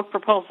putting a book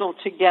proposal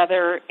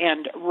together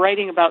and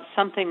writing about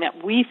something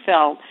that we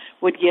felt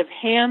would give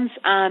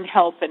hands-on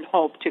help and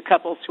hope to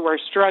couples who are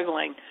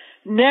struggling,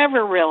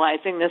 never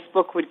realizing this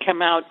book would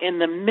come out in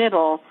the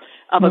middle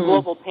of a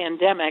global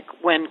pandemic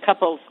when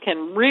couples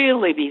can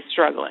really be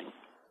struggling.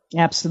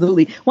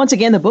 Absolutely. Once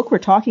again, the book we're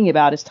talking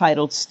about is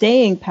titled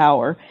Staying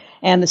Power,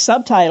 and the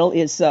subtitle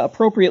is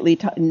appropriately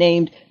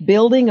named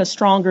Building a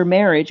Stronger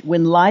Marriage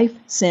When Life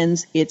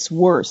Sends Its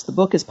Worst. The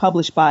book is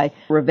published by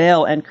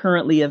Revell and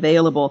currently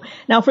available.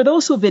 Now, for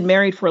those who have been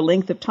married for a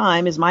length of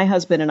time, as my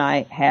husband and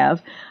I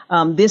have,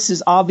 this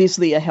is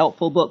obviously a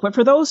helpful book. But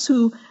for those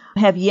who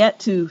have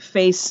yet to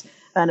face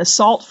an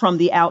assault from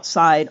the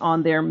outside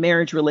on their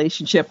marriage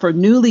relationship, for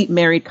newly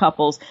married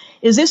couples,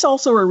 is this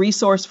also a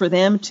resource for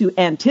them to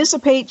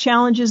anticipate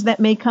challenges that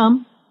may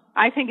come?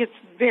 I think it's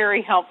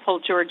very helpful,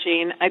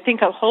 Georgine. I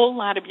think a whole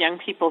lot of young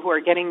people who are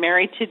getting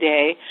married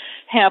today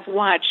have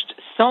watched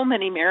so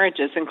many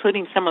marriages,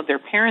 including some of their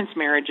parents'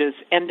 marriages,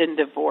 end in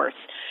divorce.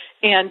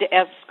 And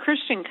as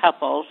Christian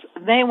couples,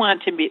 they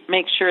want to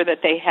make sure that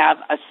they have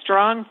a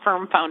strong,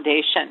 firm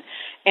foundation.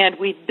 And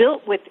we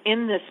built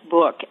within this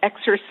book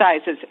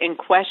exercises and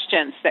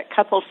questions that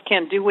couples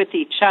can do with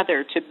each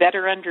other to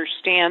better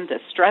understand the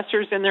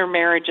stressors in their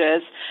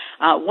marriages.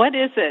 What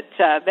is it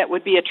that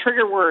would be a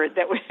trigger word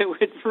that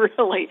would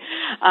really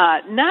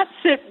not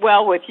sit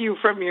well with you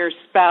from your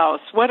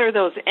spouse? What are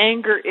those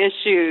anger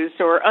issues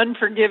or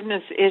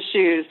unforgiveness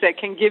issues that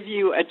can give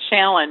you a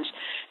challenge?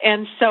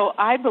 And so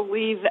I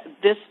believe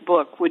this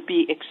book would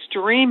be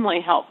extremely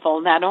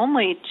helpful, not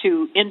only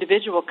to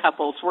individual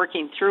couples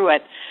working through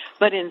it,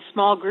 but in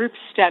small group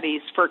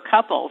studies for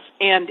couples.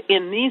 And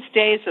in these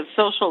days of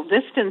social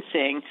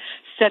distancing,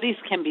 studies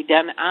can be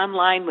done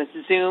online with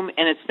Zoom,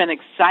 and it's been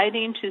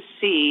exciting to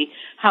see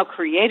how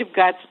creative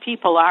God's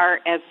people are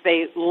as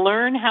they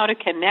learn how to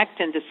connect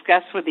and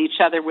discuss with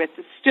each other with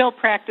still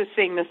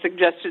practicing the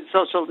suggested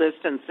social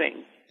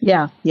distancing.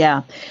 Yeah.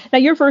 Now,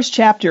 your first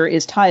chapter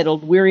is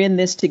titled, We're in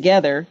This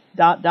Together, ...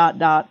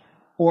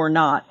 or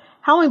not.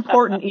 How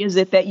important is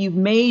it that you've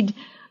made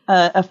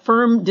a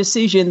firm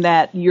decision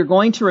that you're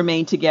going to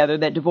remain together,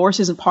 that divorce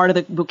isn't part of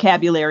the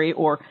vocabulary,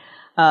 or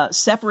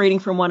separating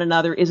from one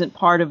another isn't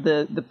part of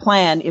the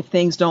plan if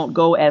things don't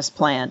go as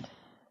planned?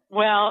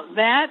 Well,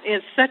 that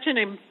is such an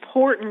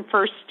important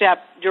first step,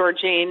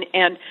 Georgine,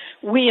 and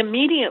we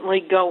immediately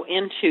go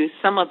into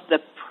some of the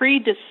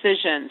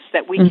pre-decisions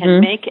that we can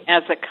make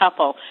as a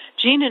couple.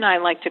 Jean and I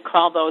like to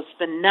call those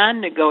the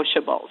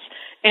non-negotiables.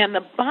 And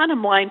the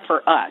bottom line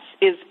for us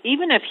is,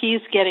 even if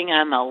he's getting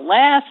on the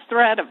last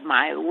thread of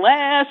my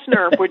last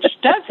nerve, which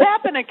does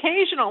happen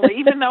occasionally,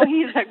 even though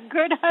he's a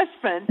good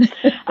husband,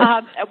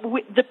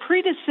 the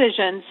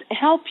pre-decisions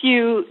help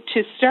you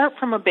to start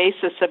from a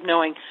basis of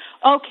knowing,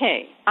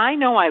 okay, I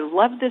know I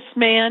love this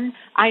man,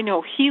 I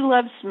know he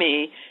loves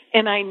me,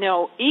 and I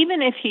know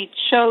even if he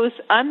chose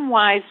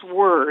unwise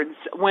words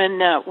when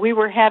we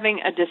were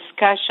having a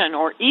discussion,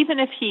 or even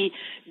if he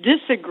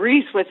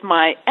disagrees with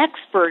my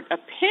expert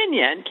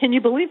opinion, can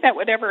you believe that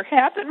would ever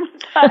happen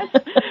with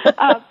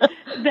us?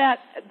 that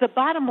the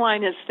bottom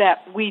line is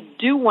that we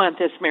do want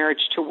this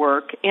marriage to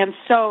work, and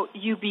so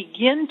you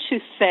begin to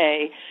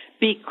say,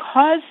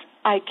 because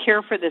I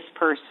care for this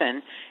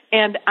person,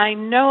 and I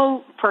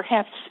know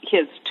perhaps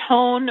his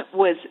tone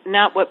was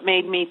not what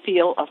made me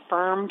feel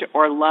affirmed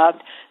or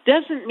loved,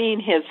 doesn't mean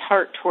his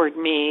heart toward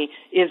me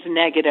is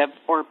negative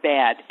or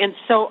bad. And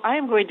so I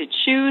am going to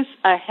choose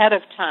ahead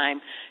of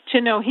time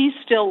to know he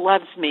still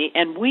loves me,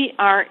 and we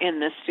are in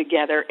this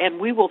together, and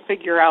we will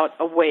figure out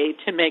a way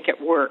to make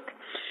it work.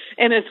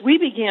 And as we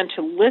began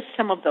to list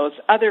some of those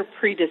other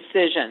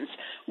predecisions,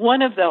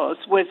 one of those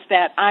was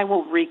that I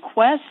will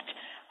request,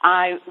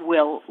 I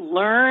will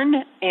learn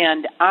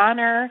and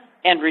honor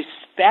and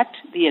respect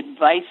the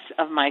advice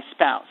of my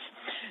spouse.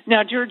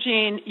 Now,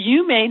 Georgene,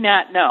 you may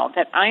not know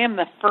that I am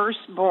the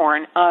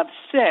firstborn of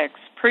 6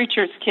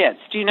 preacher's kids.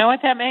 Do you know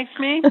what that makes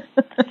me?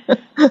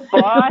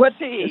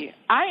 Bossy.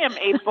 I am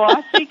a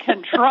bossy,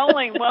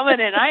 controlling woman,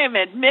 and I am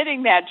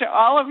admitting that to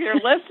all of your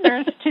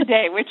listeners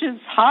today, which is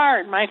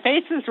hard. My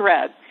face is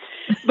red.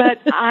 But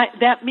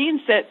that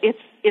means that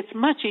it's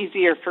much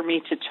easier for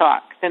me to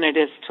talk than it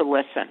is to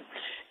listen.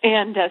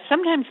 And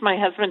sometimes my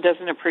husband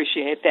doesn't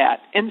appreciate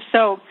that. And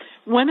so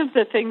one of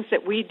the things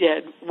that we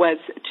did was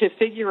to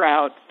figure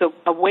out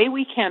a way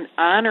we can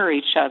honor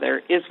each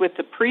other is with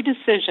the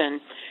predecision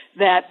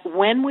that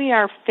when we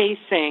are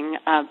facing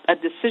a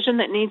decision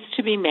that needs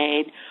to be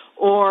made,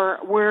 or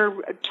we're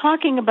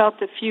talking about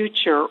the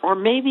future, or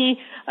maybe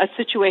a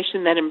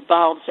situation that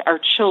involves our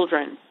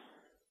children,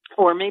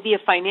 or maybe a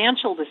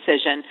financial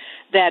decision,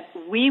 that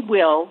we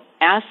will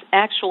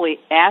actually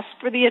ask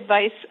for the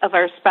advice of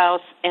our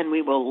spouse, and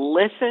we will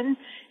listen,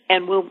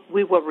 and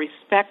we will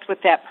respect what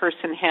that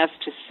person has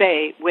to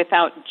say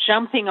without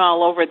jumping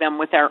all over them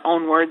with our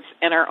own words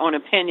and our own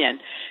opinion.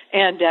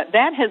 And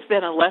that has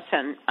been a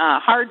lesson, a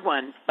hard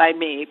one by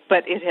me,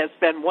 but it has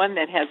been one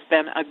that has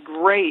been a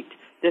great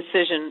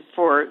decision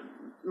for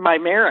my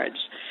marriage.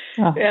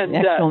 Oh,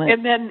 excellent.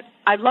 And then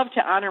I love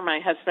to honor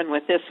my husband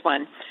with this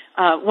one.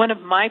 One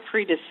of my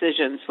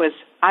predecisions was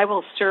I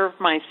will serve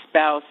my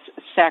spouse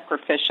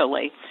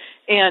sacrificially.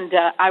 And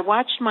I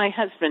watched my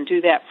husband do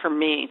that for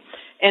me.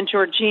 And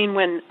Georgene,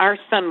 when our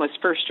son was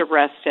first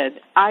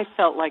arrested, I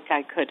felt like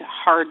I could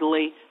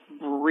hardly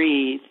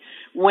breathe.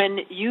 When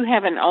you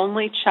have an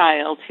only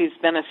child who's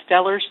been a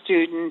stellar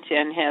student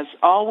and has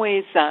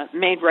always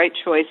made right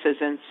choices,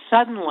 and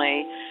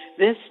suddenly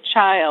this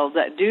child,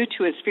 due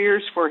to his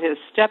fears for his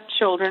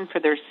stepchildren, for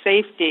their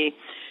safety,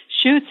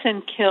 shoots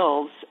and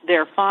kills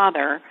their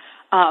father,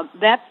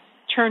 that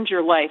turned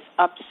your life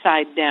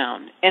upside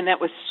down. And that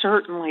was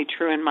certainly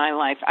true in my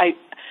life.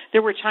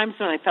 There were times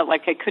when I felt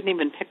like I couldn't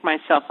even pick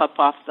myself up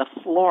off the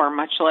floor,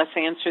 much less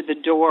answer the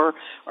door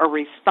or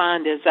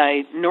respond as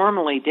I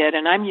normally did.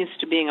 And I'm used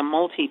to being a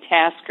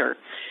multitasker.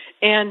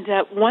 And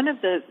one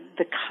of the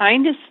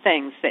kindest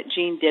things that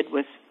Gene did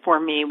for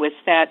me was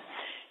that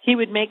he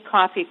would make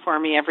coffee for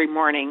me every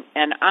morning.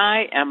 And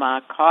I am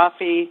a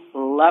coffee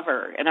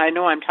lover. And I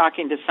know I'm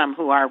talking to some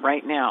who are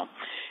right now.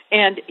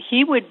 And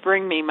he would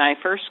bring me my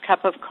first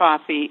cup of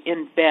coffee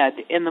in bed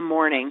in the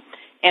morning.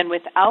 And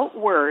without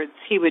words,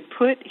 he would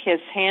put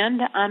his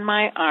hand on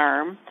my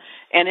arm,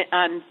 and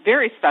on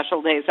very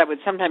special days, I would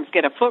sometimes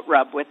get a foot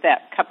rub with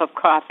that cup of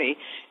coffee.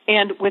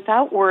 And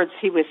without words,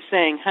 he was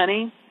saying,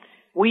 honey,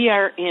 we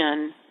are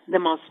in the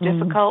most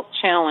difficult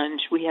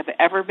challenge we have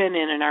ever been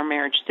in our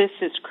marriage. This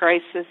is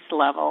crisis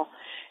level,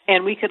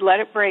 and we could let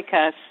it break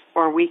us,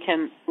 or we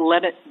can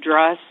let it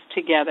draw us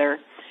together.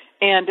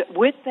 And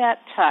with that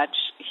touch,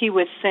 he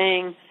was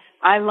saying,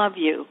 I love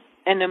you.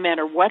 And no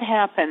matter what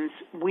happens,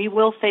 we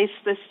will face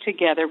this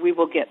together. We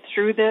will get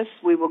through this.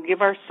 We will give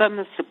our son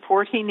the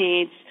support he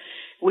needs.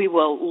 We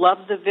will love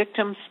the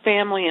victim's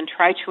family and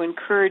try to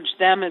encourage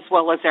them as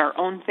well as our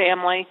own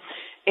family.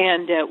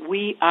 And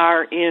we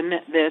are in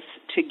this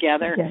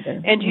together.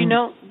 And you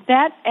know,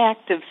 that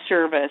act of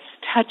service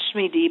touched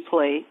me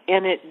deeply,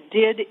 and it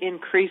did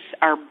increase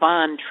our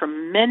bond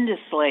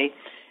tremendously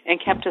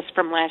and kept us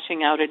from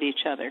lashing out at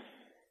each other.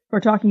 We're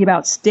talking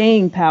about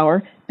staying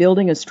power,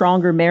 building a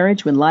stronger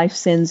marriage when life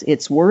sends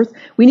its worth.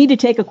 We need to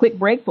take a quick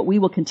break, but we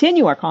will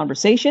continue our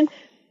conversation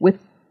with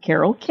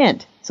Carol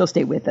Kent. So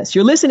stay with us.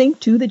 You're listening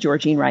to The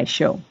Georgene Rice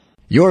Show.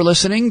 You're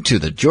listening to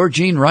The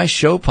Georgene Rice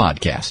Show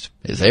podcast.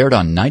 It's aired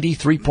on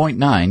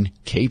 93.9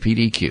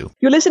 KPDQ.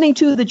 You're listening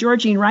to The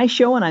Georgene Rice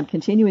Show, and I'm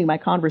continuing my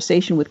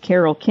conversation with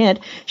Carol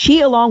Kent.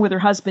 She, along with her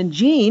husband,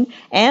 Gene,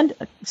 and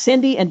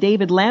Cindy and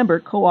David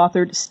Lambert,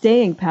 co-authored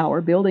Staying Power,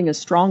 Building a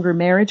Stronger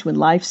Marriage When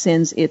Life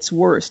Sends Its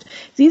Worst.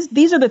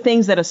 These are the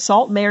things that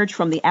assault marriage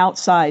from the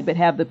outside, but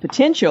have the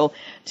potential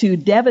to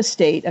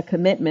devastate a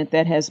commitment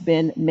that has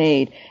been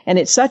made. And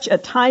it's such a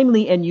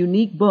timely and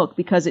unique book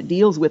because it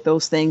deals with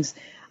those things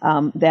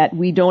that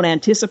we don't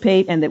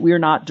anticipate and that we're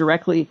not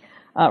directly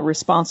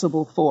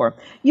responsible for.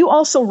 You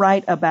also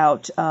write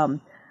about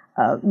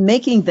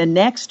making the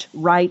next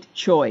right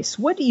choice.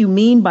 What do you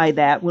mean by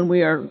that when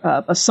we are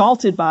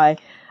assaulted by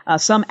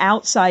some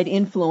outside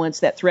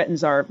influence that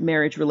threatens our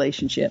marriage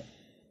relationship?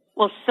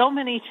 Well, so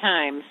many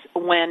times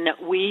when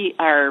we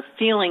are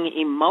feeling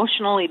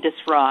emotionally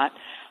distraught,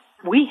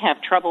 we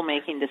have trouble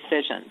making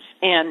decisions.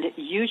 And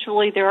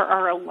usually there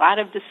are a lot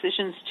of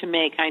decisions to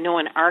make. I know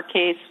in our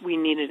case, we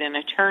needed an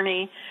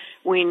attorney.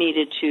 We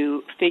needed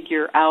to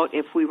figure out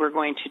if we were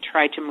going to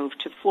try to move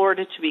to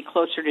Florida to be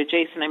closer to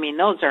Jason. I mean,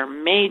 those are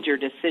major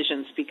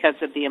decisions because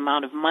of the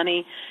amount of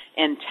money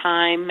and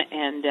time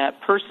and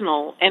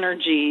personal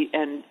energy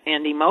and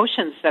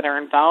emotions that are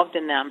involved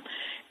in them.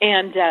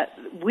 And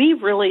we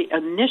really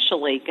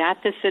initially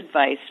got this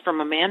advice from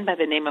a man by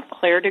the name of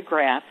Claire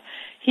DeGraff.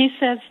 He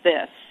says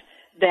this,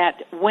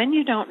 that when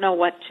you don't know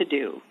what to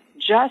do,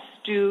 just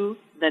do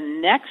the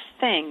next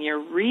thing you're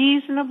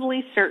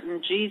reasonably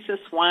certain Jesus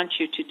wants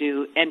you to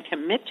do and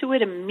commit to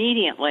it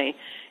immediately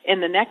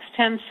in the next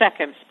 10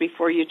 seconds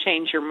before you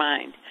change your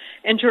mind.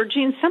 And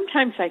Georgine,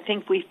 sometimes I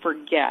think we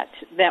forget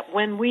that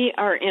when we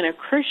are in a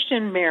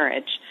Christian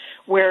marriage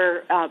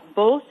where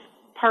both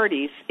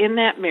parties in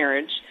that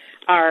marriage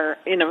are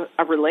in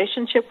a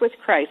relationship with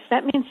Christ,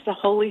 that means the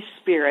Holy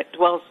Spirit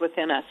dwells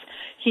within us.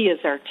 He is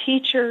our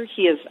teacher.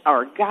 He is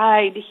our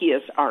guide. He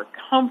is our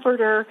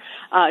comforter.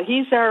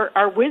 He's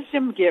our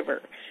wisdom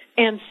giver.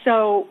 And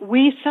so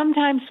we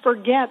sometimes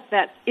forget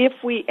that if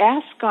we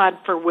ask God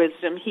for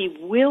wisdom, He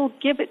will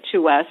give it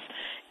to us.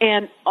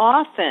 And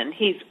often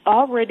He's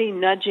already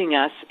nudging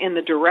us in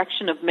the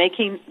direction of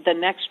making the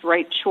next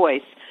right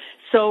choice.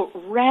 So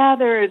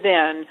rather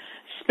than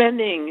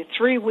spending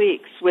 3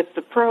 weeks with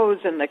the pros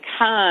and the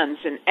cons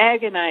and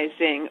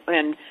agonizing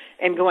and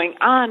going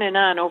on and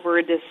on over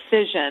a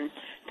decision,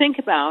 think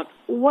about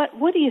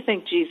what do you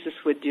think Jesus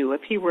would do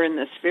if He were in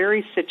this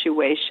very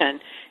situation,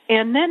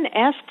 and then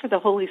ask for the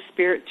Holy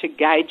Spirit to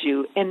guide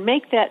you and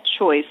make that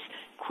choice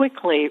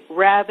quickly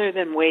rather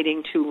than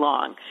waiting too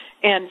long.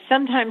 And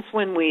sometimes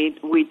when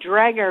we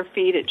drag our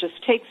feet, it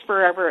just takes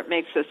forever. It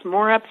makes us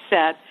more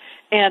upset.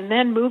 And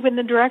then move in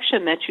the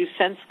direction that you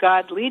sense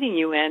God leading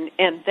you in.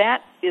 And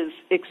that is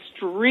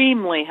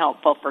extremely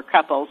helpful for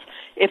couples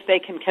if they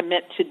can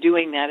commit to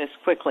doing that as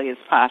quickly as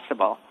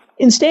possible.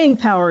 In Staying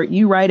Power,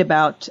 you write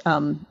about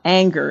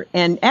anger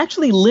and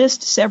actually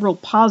list several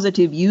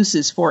positive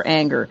uses for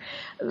anger.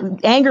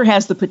 Anger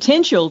has the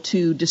potential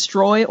to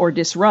destroy or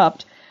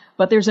disrupt,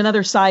 but there's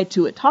another side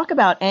to it. Talk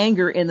about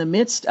anger in the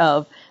midst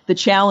of the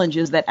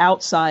challenges that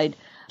outside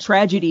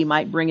tragedy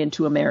might bring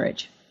into a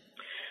marriage.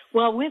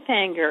 Well, with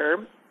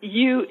anger,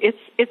 it's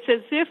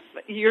as if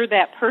you're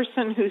that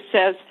person who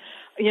says,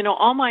 you know,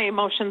 all my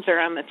emotions are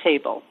on the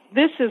table.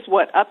 This is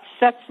what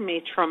upsets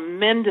me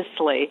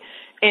tremendously,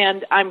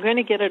 and I'm going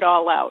to get it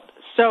all out.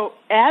 So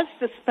as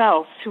the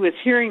spouse who is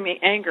hearing the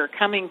anger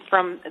coming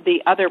from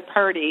the other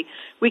party,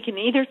 we can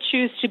either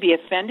choose to be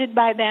offended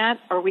by that,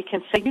 or we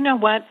can say, you know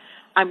what,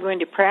 I'm going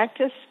to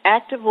practice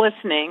active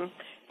listening,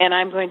 and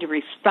I'm going to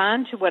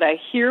respond to what I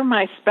hear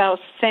my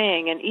spouse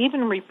saying and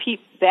even repeat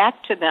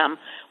back to them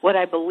what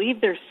I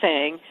believe they're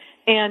saying.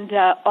 And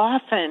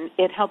often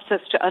it helps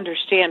us to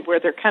understand where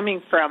they're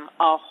coming from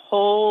a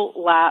whole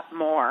lot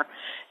more.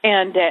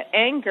 And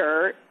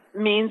anger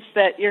means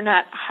that you're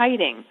not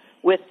hiding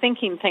with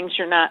thinking things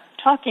you're not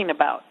talking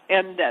about.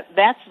 And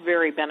that's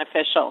very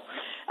beneficial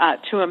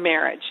to a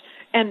marriage.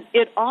 And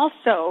it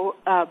also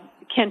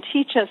can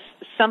teach us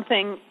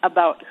something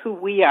about who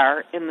we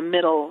are in the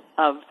middle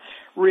of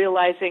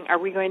realizing, are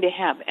we going to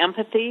have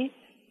empathy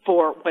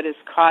for what is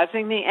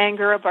causing the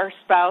anger of our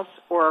spouse,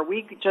 or are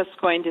we just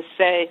going to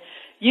say,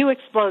 you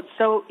explode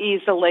so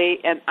easily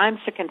and I'm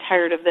sick and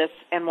tired of this,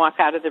 and walk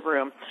out of the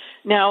room?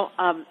 Now,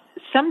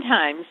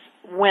 sometimes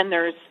when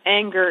there's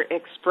anger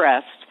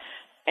expressed,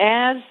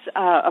 as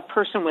a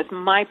person with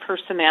my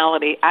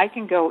personality, I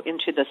can go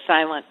into the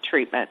silent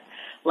treatment.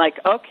 Like,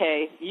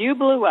 okay, you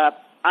blew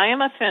up, I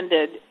am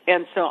offended,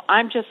 and so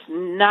I'm just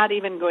not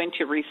even going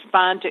to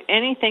respond to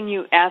anything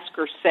you ask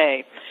or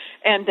say.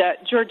 And,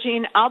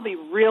 Georgine, I'll be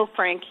real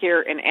frank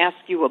here and ask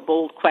you a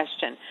bold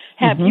question.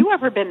 Have you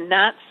ever been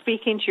not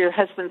speaking to your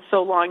husband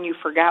so long you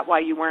forgot why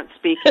you weren't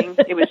speaking?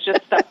 It was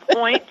just the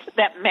point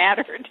that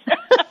mattered.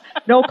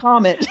 No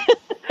comment.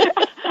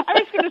 I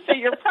was going to say,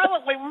 you're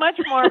probably much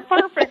more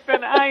perfect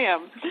than I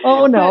am.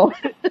 Oh, no.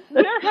 But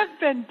there have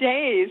been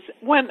days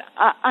when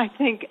I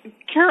think,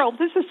 Carol,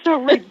 this is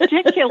so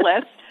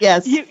ridiculous.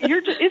 Yes.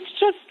 It's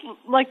just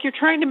like you're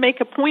trying to make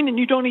a point and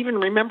you don't even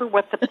remember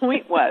what the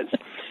point was.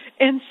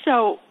 And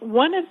so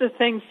one of the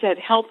things that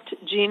helped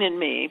Jean and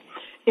me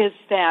is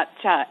that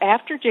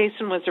after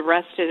Jason was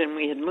arrested and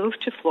we had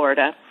moved to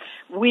Florida,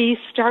 we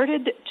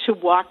started to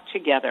walk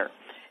together.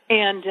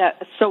 And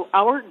so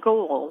our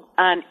goal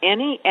on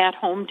any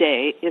at-home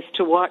day is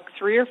to walk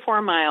 3 or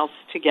 4 miles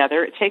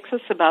together. It takes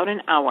us about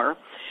an hour.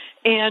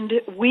 And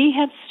we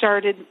have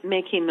started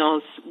making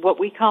those what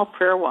we call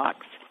prayer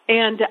walks.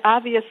 And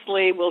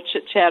obviously we'll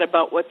chit-chat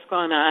about what's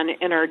going on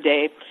in our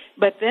day,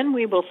 but then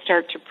we will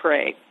start to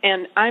pray.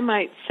 And I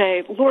might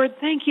say, Lord,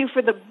 thank you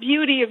for the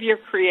beauty of your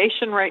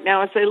creation right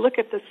now. As I look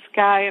at the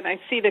sky and I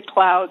see the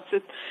clouds,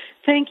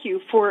 Thank you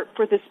for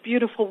this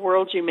beautiful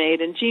world you made.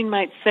 And Jean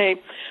might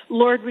say,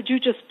 Lord, would you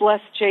just bless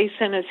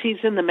Jason as he's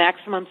in the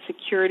maximum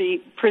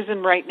security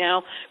prison right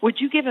now? Would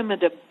you give him a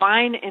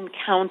divine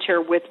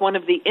encounter with one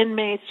of the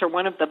inmates or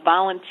one of the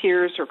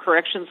volunteers or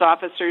corrections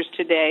officers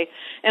today?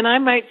 And I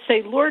might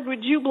say, Lord,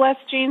 would you bless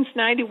Jean's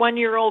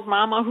 91-year-old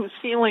mama who's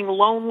feeling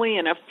lonely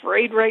and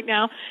afraid right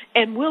now?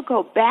 And we'll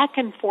go back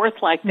and forth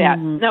like that.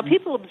 Mm-hmm. Now,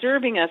 people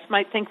observing us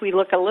might think we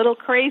look a little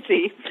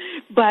crazy,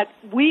 but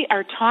we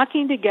are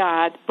talking to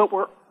God, but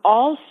we're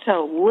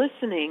also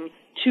listening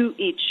to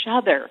each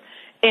other.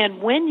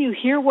 And when you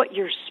hear what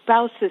your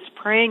spouse is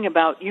praying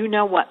about, you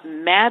know what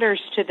matters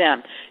to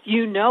them.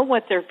 You know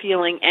what they're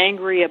feeling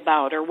angry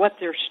about or what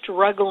they're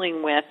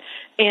struggling with.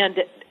 And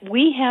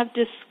we have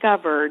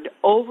discovered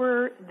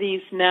over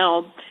these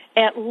now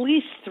at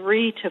least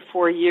 3 to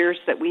 4 years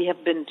that we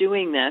have been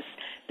doing this,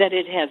 that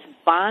it has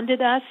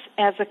bonded us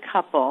as a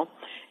couple.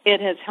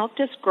 It has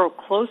helped us grow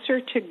closer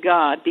to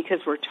God because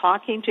we're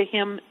talking to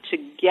Him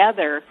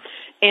together,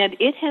 and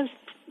it has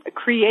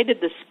created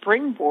the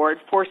springboard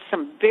for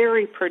some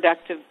very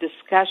productive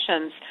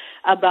discussions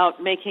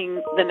about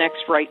making the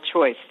next right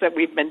choice that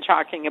we've been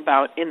talking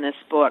about in this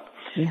book.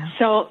 Yeah.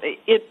 So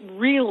it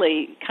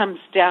really comes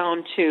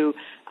down to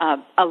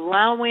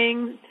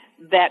allowing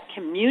that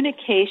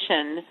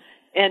communication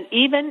and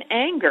even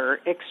anger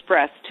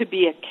expressed to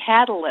be a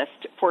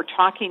catalyst for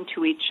talking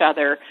to each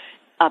other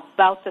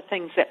about the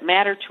things that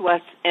matter to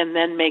us, and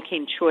then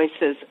making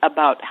choices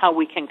about how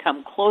we can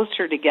come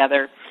closer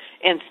together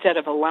instead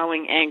of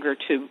allowing anger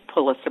to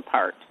pull us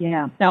apart.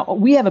 Yeah. Now,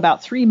 we have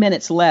about 3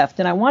 minutes left,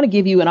 and I want to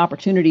give you an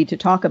opportunity to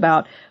talk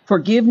about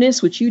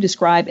forgiveness, which you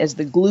describe as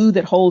the glue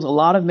that holds a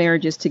lot of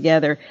marriages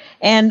together,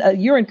 and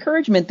your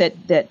encouragement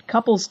that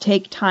couples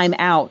take time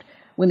out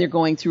when they're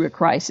going through a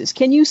crisis.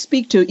 Can you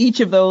speak to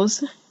each of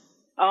those?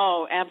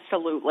 Oh,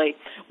 absolutely.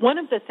 One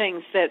of the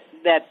things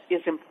that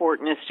is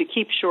important is to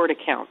keep short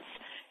accounts.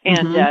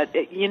 And,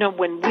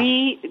 when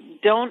we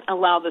don't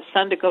allow the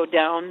sun to go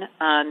down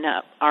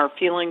on our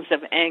feelings of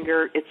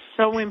anger, it's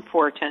so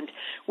important.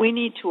 We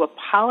need to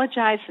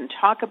apologize and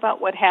talk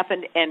about what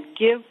happened and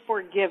give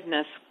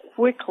forgiveness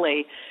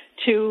quickly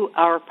to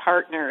our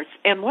partners.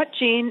 And what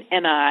Jean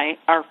and I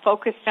are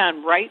focused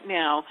on right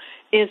now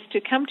is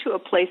to come to a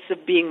place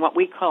of being what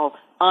we call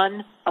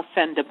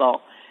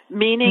unoffendable.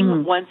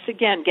 Meaning, once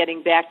again,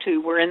 getting back to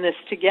we're in this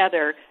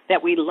together,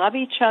 that we love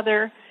each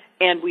other,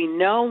 and we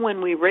know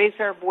when we raise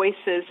our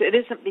voices, it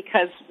isn't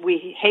because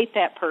we hate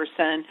that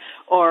person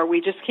or we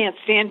just can't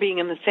stand being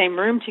in the same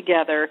room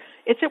together.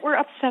 It's that we're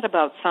upset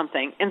about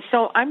something. And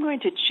so I'm going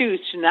to choose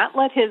to not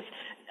let his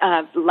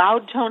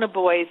loud tone of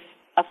voice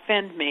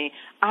offend me.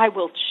 I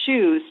will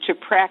choose to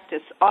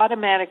practice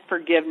automatic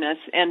forgiveness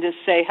and to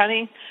say,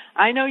 honey,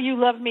 I know you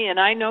love me and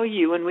I know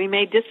you, and we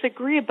may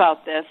disagree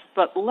about this,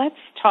 but let's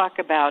talk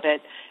about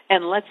it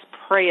and let's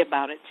pray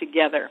about it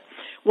together.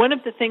 One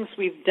of the things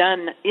we've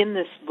done in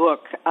this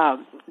book,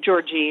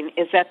 Georgine,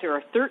 is that there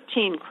are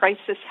 13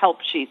 crisis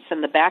help sheets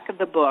in the back of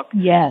the book.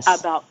 Yes.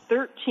 About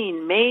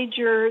 13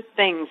 major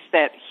things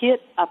that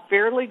hit a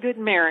fairly good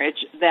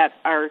marriage that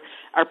are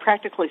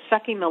practically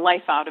sucking the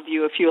life out of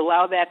you if you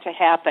allow that to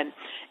happen.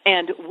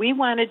 And we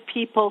wanted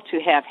people to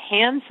have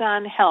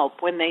hands-on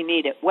help when they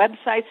need it,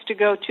 websites to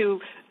go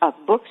to,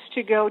 books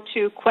to go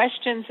to,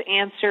 questions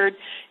answered.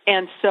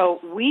 And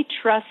so we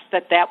trust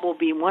that will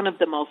be one of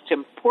the most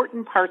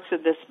important parts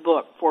of this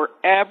book for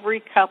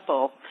every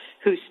couple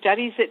who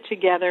studies it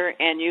together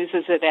and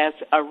uses it as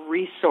a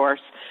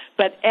resource.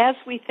 But as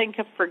we think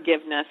of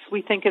forgiveness,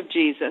 we think of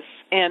Jesus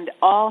and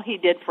all He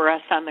did for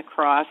us on the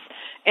cross.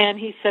 And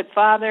He said,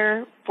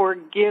 Father,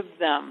 forgive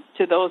them,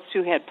 to those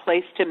who had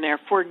placed Him there.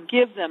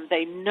 Forgive them.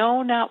 They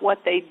know not what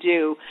they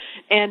do.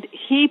 And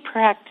He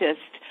practiced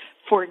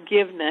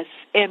forgiveness,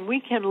 and we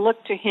can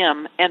look to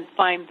Him and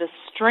find the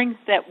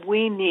strength that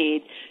we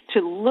need to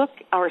look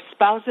our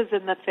spouses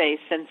in the face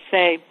and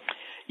say,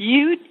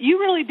 you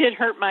really did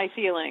hurt my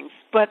feelings,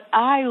 but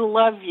I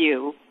love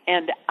you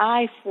and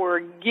I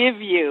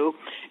forgive you,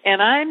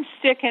 and I'm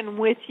sticking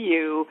with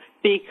you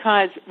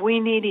because we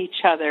need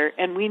each other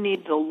and we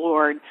need the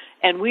Lord,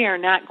 and we are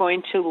not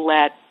going to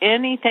let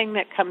anything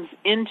that comes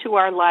into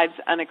our lives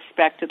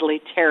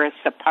unexpectedly tear us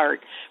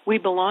apart. We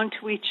belong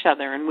to each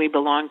other and we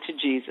belong to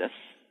Jesus.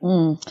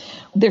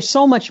 There's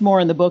so much more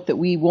in the book that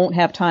we won't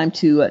have time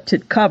to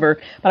cover,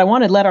 but I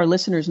want to let our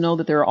listeners know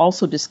that there are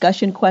also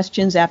discussion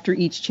questions after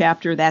each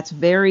chapter. That's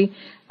very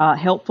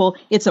helpful.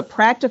 It's a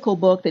practical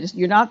book that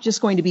you're not just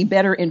going to be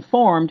better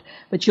informed,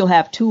 but you'll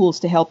have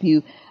tools to help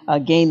you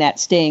gain that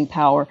staying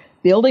power.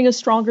 Building a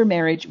Stronger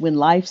Marriage When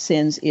Life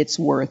Sends Its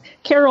Worth.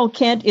 Carol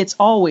Kent, it's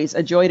always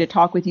a joy to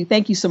talk with you.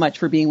 Thank you so much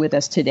for being with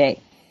us today.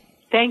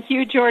 Thank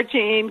you,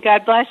 Georgine.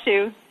 God bless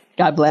you.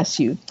 God bless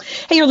you.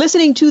 Hey, you're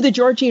listening to The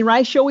Georgine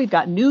Rice Show. We've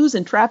got news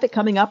and traffic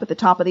coming up at the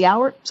top of the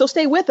hour, so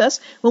stay with us.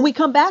 When we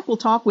come back, we'll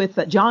talk with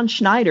John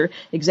Schneider,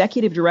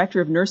 Executive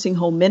Director of Nursing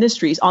Home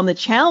Ministries, on the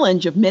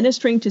challenge of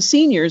ministering to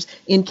seniors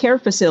in care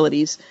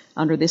facilities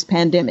under this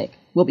pandemic.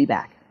 We'll be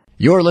back.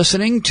 You're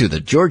listening to the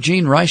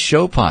Georgene Rice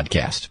Show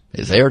podcast.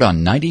 It's aired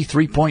on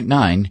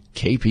 93.9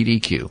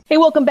 KPDQ. Hey,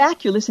 welcome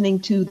back. You're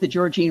listening to the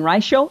Georgene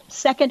Rice Show,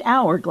 second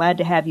hour. Glad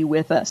to have you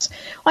with us.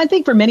 Well, I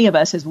think for many of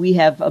us, as we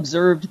have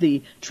observed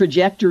the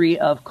trajectory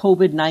of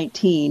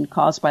COVID-19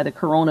 caused by the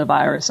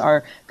coronavirus,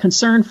 our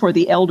concern for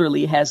the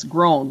elderly has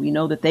grown. We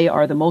know that they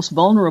are the most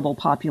vulnerable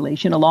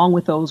population, along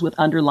with those with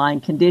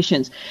underlying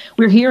conditions.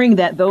 We're hearing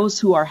that those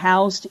who are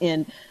housed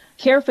in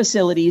care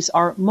facilities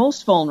are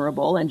most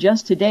vulnerable, and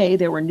just today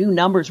there were new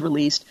numbers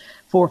released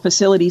for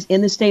facilities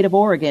in the state of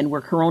Oregon where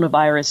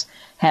coronavirus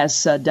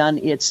has done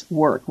its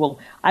work. Well,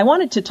 I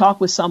wanted to talk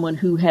with someone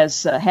who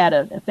has had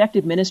an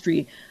effective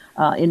ministry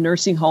in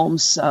nursing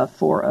homes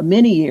for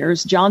many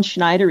years. John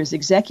Schneider is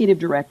Executive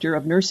Director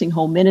of Nursing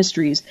Home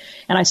Ministries,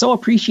 and I so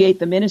appreciate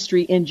the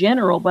ministry in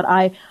general, but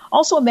I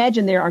also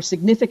imagine there are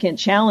significant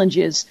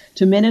challenges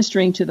to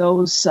ministering to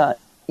those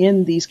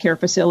in these care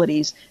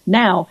facilities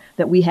now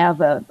that we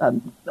have a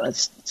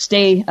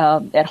stay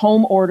at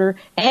home order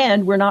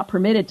and we're not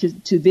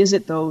permitted to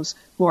visit those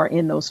who are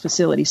in those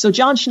facilities. So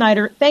John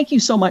Schneider, thank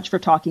you so much for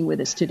talking with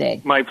us today.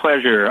 My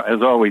pleasure,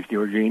 as always,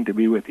 Georgene, to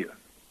be with you.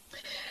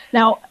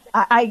 Now,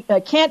 I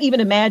can't even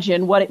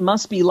imagine what it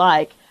must be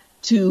like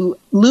to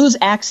lose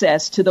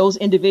access to those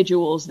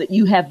individuals that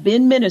you have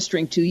been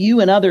ministering to, you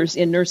and others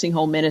in nursing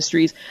home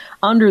ministries,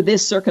 under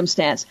this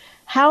circumstance.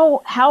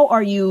 How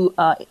are you,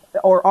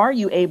 or are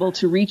you able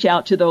to reach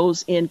out to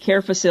those in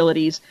care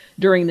facilities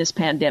during this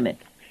pandemic?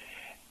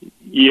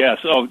 Yes.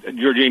 Oh,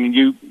 Georgene,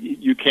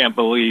 you can't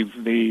believe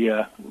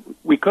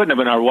we couldn't have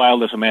in our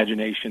wildest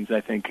imaginations,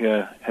 I think,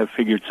 have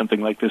figured something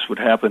like this would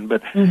happen.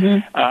 But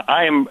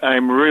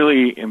I'm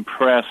really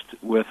impressed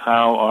with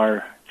how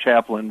our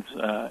chaplains,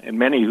 and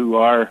many who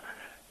are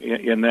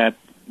in that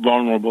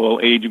vulnerable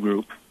age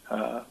group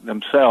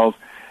themselves,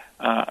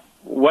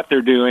 what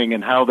they're doing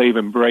and how they've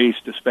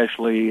embraced,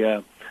 especially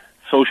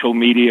social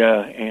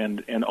media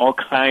and all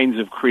kinds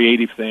of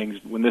creative things.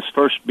 When this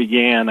first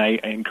began, I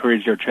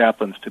encouraged our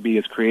chaplains to be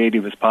as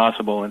creative as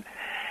possible,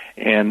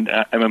 and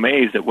I'm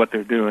amazed at what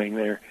they're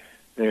doing.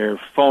 They're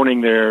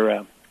phoning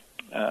their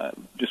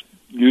just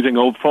using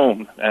old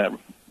phone,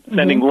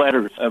 sending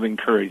letters of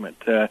encouragement,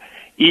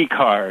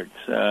 e-cards.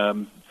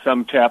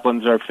 Some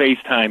chaplains are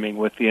FaceTiming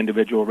with the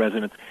individual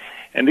residents,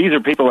 and these are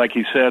people, like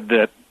you said,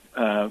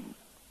 that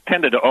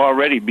tended to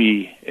already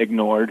be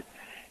ignored,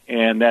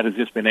 and that has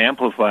just been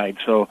amplified.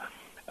 So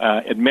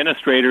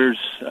administrators,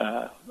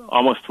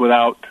 almost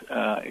without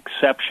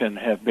exception,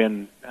 have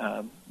been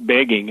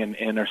begging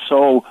and are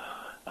so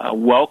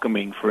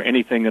welcoming for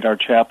anything that our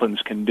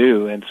chaplains can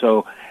do. And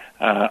so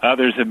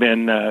others have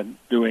been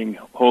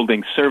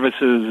holding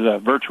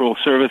services, virtual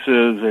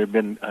services. There have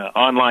been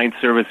online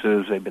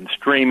services. They've been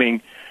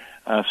streaming.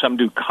 Some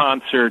do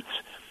concerts.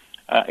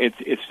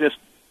 It's just,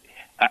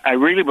 I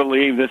really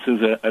believe this is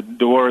a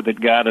door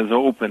that God has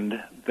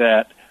opened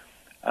that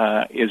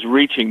is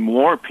reaching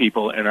more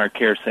people in our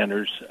care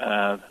centers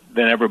than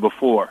ever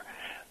before.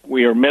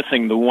 We are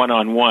missing the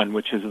one-on-one,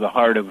 which is the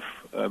heart of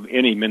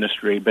any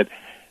ministry, but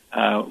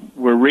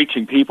we're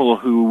reaching people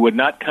who would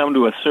not come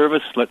to a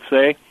service, let's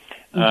say.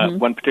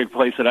 One particular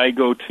place that I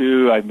go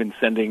to, I've been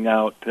sending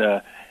out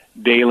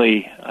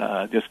daily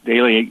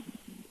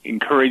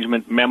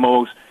encouragement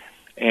memos,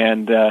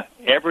 and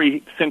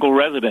every single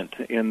resident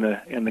in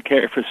the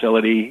care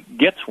facility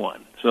gets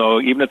one. So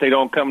even if they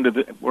don't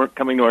weren't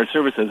coming to our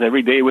services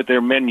every day with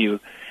their menu,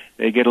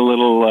 they get a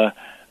little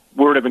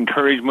word of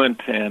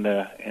encouragement and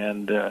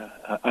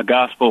a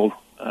gospel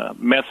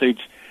message,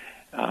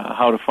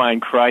 how to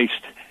find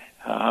Christ,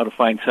 how to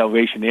find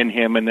salvation in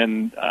Him, and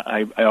then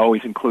I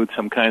always include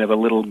some kind of a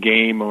little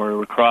game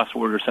or a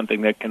crossword or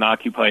something that can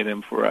occupy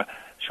them for a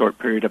short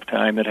period of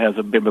time that has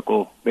a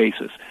biblical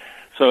basis.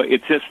 So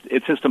it's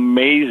just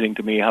amazing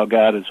to me how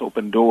God has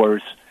opened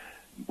doors.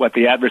 What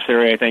the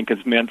adversary, I think,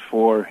 has meant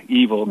for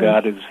evil,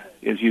 God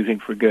is using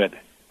for good.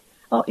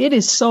 Well, it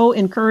is so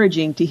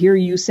encouraging to hear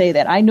you say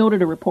that. I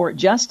noted a report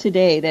just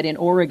today that in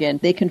Oregon,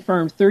 they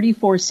confirmed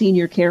 34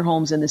 senior care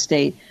homes in the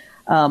state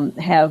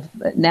have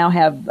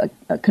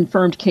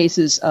confirmed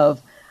cases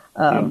of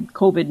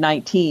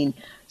COVID-19.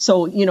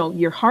 So,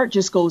 your heart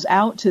just goes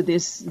out to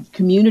this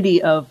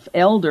community of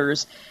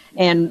elders.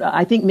 And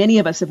I think many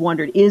of us have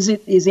wondered,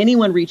 is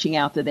anyone reaching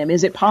out to them?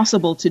 Is it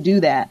possible to do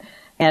that?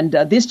 And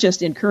this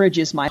just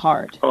encourages my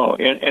heart. Oh,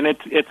 and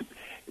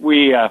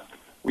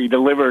we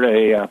delivered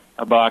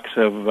a box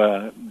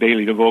of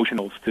daily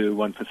devotionals to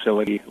one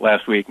facility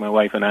last week, my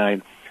wife and I.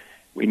 And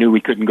we knew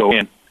we couldn't go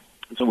in,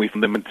 so we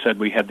found them and said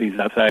we had these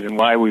outside. And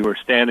while we were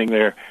standing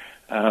there,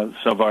 some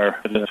of our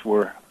residents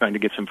were trying to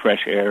get some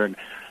fresh air, and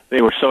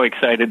they were so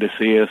excited to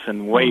see us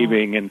and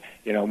waving, and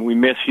we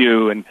miss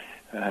you, and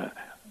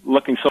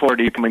looking forward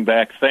to you coming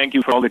back. Thank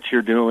you for all that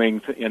you're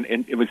doing. And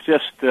it was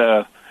just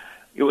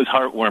it was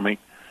heartwarming.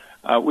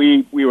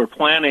 We were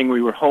planning,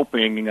 we were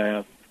hoping,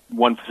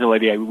 one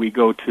facility we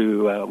go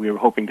to, we were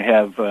hoping to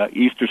have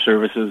Easter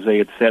services. They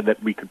had said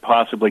that we could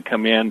possibly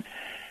come in,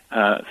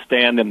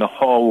 stand in the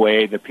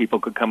hallway, that people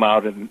could come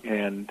out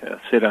and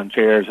sit on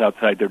chairs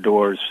outside their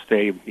doors,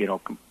 stay,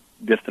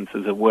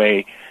 distances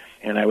away,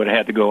 and I would have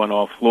had to go on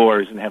all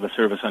floors and have a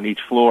service on each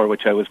floor,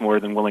 which I was more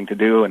than willing to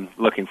do and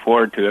looking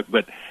forward to it.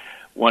 But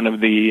one of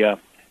the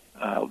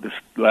this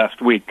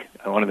last week,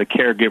 one of the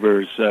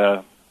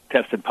caregivers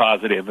tested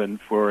positive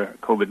and for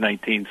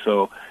COVID-19,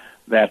 so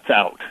that's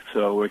out.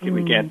 So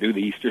we can't do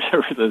the Easter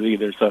services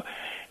either. So,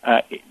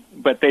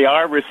 but they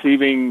are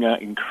receiving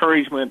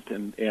encouragement,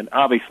 and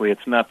obviously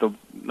it's not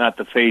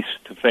the face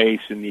to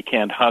face, and you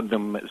can't hug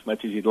them as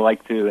much as you'd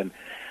like to,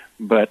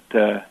 but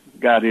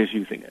God is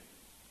using it.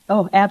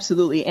 Oh,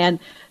 absolutely. And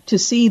to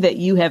see that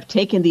you have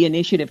taken the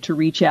initiative to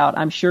reach out,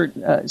 I'm sure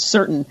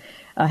certain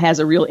has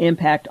a real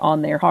impact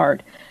on their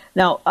heart.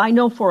 Now, I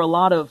know for a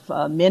lot of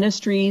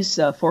ministries,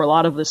 for a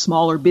lot of the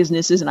smaller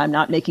businesses, and I'm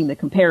not making the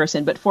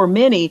comparison, but for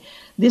many,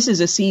 this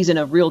is a season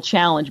of real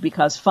challenge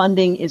because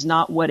funding is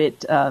not what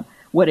it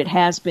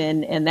has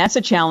been, and that's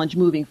a challenge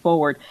moving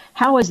forward.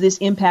 How has this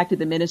impacted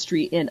the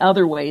ministry in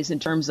other ways in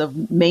terms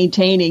of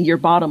maintaining your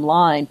bottom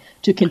line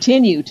to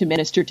continue to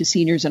minister to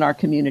seniors in our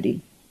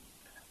community?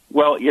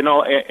 Well,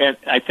 and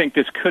I think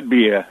this could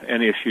be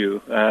an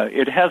issue.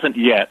 It hasn't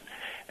yet,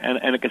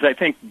 and because I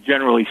think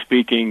generally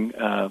speaking,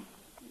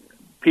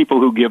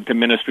 people who give to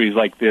ministries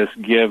like this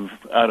give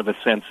out of a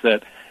sense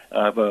that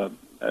of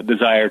a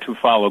desire to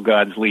follow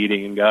God's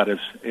leading, and God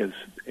is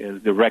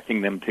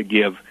directing them to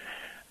give.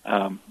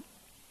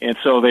 And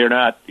so they're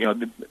not,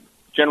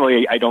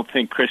 generally I don't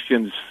think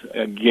Christians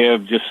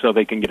give just so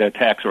they can get a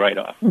tax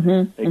write-off.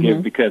 They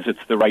give because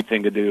it's the right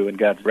thing to do, and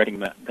God's directing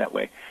that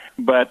way.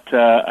 But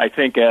I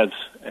think as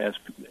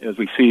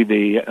we see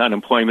the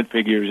unemployment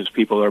figures, as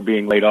people are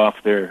being laid off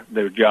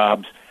their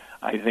jobs,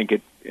 I think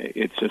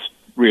it's just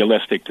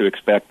realistic to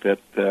expect that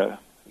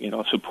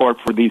support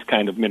for these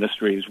kind of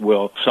ministries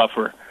will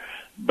suffer.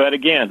 But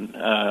again,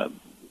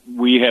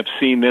 we have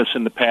seen this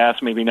in the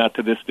past, maybe not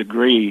to this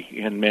degree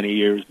in many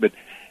years, but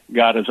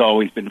God has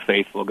always been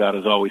faithful. God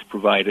has always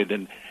provided,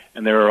 and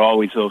there are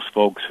always those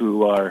folks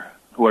who are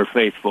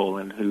faithful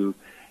and who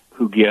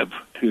give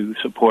to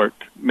support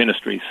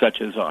ministries such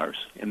as ours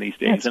in these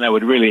days. Yes. And I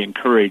would really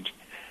encourage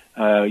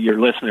your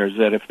listeners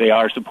that if they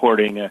are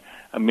supporting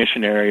a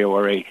missionary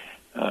or a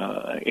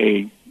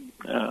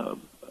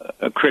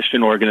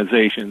Christian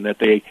organization, that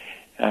they,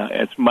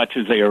 as much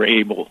as they are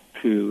able,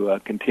 to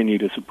continue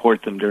to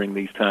support them during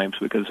these times,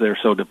 because they're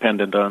so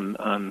dependent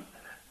on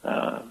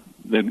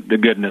the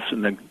goodness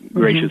and the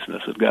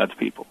graciousness of God's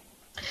people.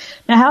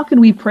 Now, how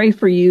can we pray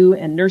for you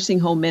and nursing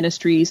home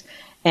ministries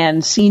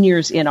and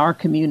seniors in our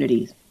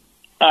communities?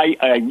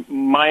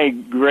 My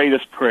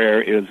greatest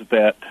prayer is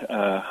that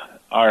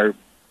our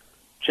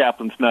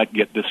chaplains not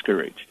get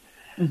discouraged.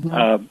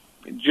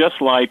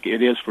 Just like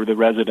it is for the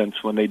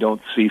residents when they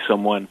don't see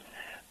someone.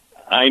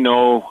 I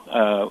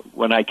know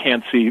when I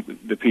can't see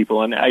the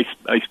people, and I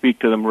speak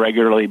to them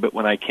regularly, but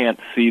when I can't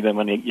see them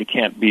and you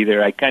can't be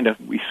there,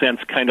 we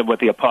sense kind of what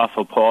the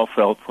Apostle Paul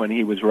felt when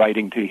he was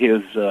writing to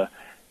his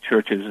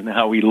churches, and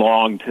how he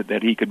longed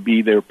that he could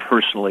be there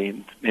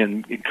personally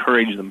and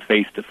encourage them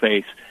face to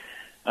face.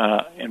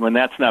 And when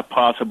that's not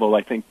possible,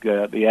 I think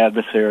the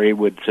adversary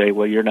would say,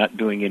 well, you're not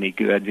doing any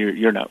good.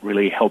 You're not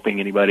really helping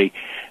anybody.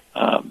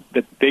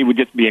 That they would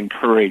just be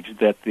encouraged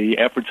that the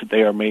efforts that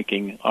they are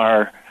making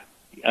are,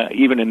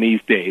 even in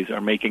these days,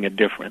 are making a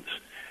difference.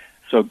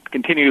 So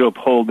continue to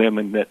uphold them,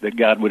 and that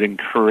God would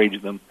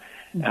encourage them,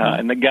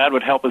 and that God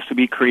would help us to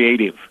be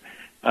creative.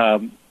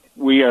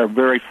 We are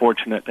very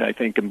fortunate, I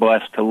think, and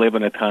blessed to live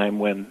in a time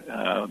when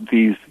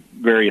these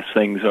various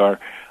things are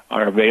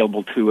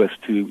available to us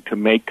to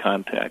make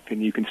contact,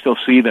 and you can still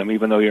see them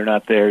even though you're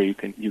not there. You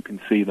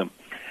can see them.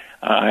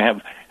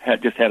 I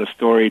just had a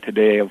story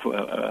today of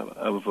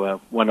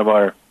one of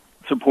our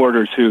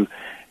supporters who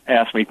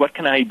asked me, "What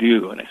can I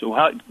do?" And I said,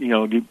 "Well,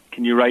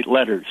 can you write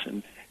letters?"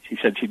 And she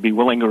said she'd be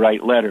willing to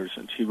write letters,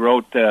 and she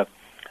wrote.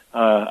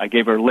 I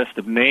gave her a list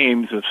of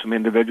names of some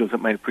individuals that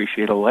might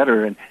appreciate a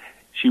letter, and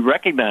she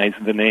recognized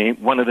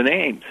one of the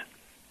names,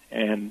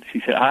 and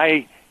she said,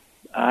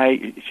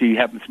 she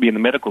happens to be in the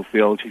medical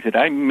field. She said,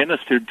 I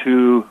ministered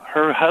to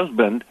her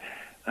husband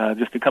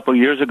just a couple of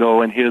years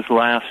ago in his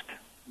last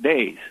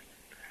days.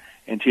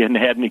 And she hadn't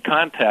had any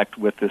contact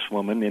with this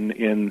woman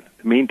in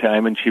the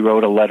meantime, and she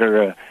wrote a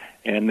letter,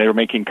 and they were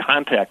making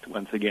contact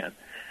once again.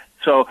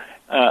 So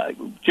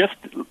just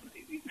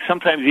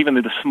sometimes even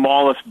the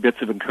smallest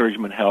bits of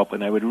encouragement help,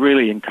 and I would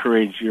really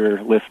encourage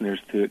your listeners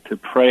to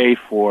pray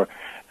for.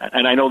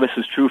 And I know this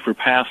is true for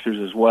pastors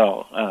as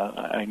well.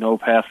 I know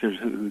pastors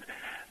whose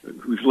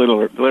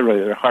literally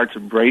their hearts are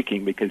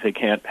breaking because they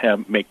can't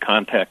make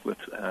contact with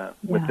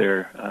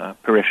their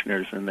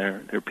parishioners and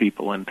their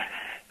people, and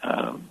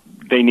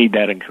they need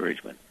that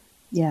encouragement.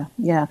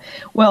 Yeah.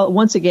 Well,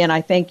 once again,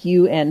 I thank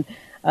you and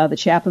the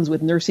chaplains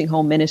with Nursing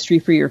Home Ministry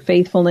for your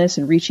faithfulness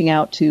and reaching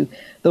out to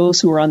those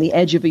who are on the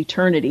edge of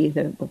eternity,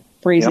 the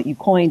phrase that you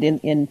coined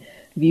in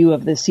view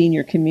of the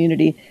senior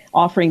community,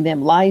 offering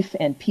them life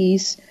and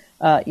peace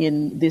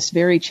in this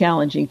very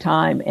challenging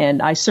time.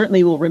 And I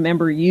certainly will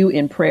remember you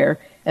in prayer,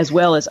 as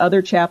well as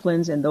other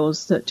chaplains and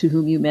those to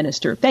whom you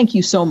minister. Thank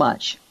you so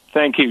much.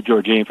 Thank you,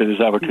 Georgene, for this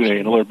opportunity,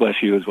 and the Lord bless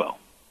you as well.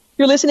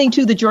 You're listening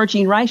to The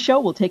Georgene Rice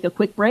Show. We'll take a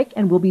quick break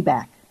and we'll be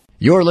back.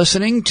 You're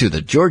listening to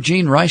the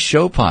Georgene Rice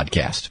Show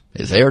podcast.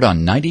 It's aired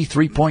on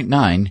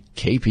 93.9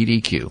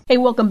 KPDQ. Hey,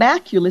 welcome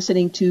back. You're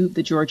listening to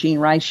the Georgene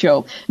Rice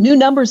Show. New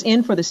numbers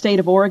in for the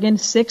state of Oregon,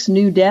 6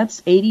 new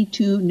deaths,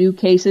 82 new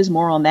cases.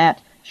 More on that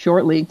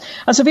shortly.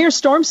 A severe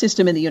storm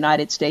system in the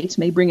United States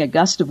may bring a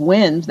gust of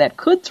wind that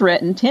could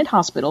threaten tent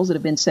hospitals that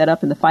have been set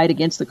up in the fight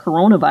against the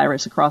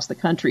coronavirus across the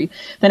country.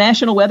 The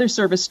National Weather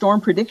Service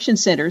Storm Prediction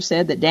Center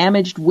said that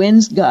damaged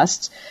winds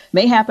gusts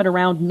may happen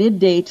around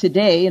midday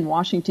today in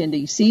Washington,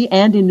 D.C.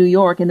 and in New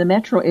York in the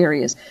metro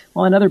areas,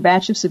 while another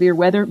batch of severe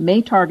weather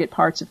may target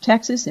parts of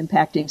Texas,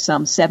 impacting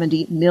some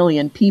 70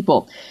 million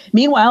people.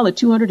 Meanwhile, a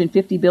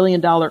 $250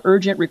 billion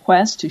urgent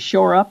request to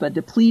shore up a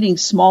depleting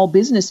small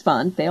business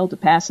fund failed to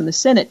pass in the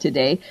Senate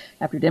today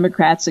after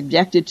Democrats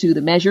objected to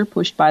the measure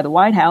pushed by the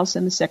White House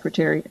and the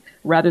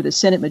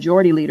Senate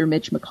Majority Leader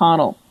Mitch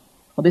McConnell.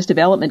 Well, this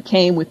development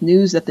came with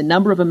news that the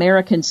number of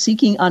Americans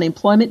seeking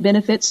unemployment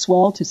benefits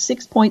swelled to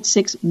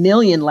 6.6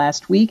 million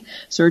last week,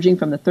 surging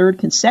from the third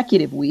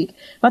consecutive week.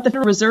 But the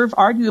Federal Reserve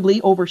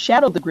arguably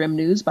overshadowed the grim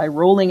news by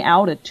rolling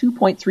out a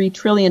 $2.3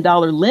 trillion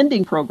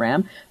lending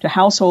program to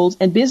households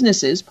and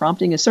businesses,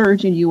 prompting a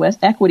surge in U.S.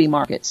 equity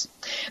markets.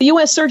 The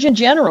U.S. Surgeon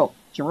General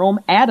Jerome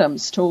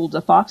Adams told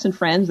Fox and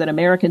Friends that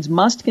Americans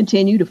must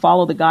continue to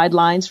follow the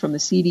guidelines from the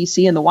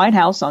CDC and the White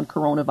House on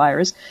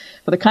coronavirus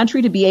for the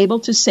country to be able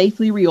to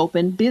safely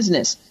reopen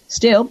business.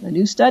 Still, a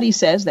new study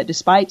says that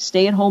despite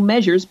stay-at-home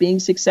measures being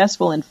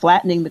successful in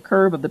flattening the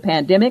curve of the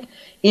pandemic,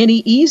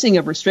 any easing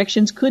of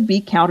restrictions could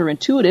be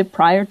counterintuitive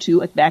prior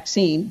to a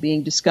vaccine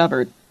being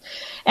discovered.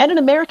 And an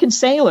American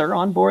sailor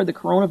on board the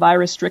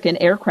coronavirus-stricken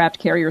aircraft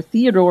carrier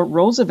Theodore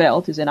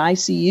Roosevelt is in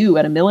ICU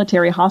at a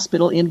military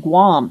hospital in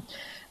Guam.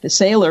 The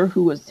sailor,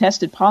 who was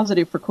tested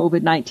positive for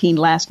COVID-19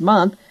 last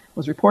month,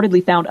 was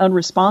reportedly found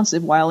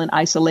unresponsive while in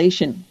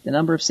isolation. The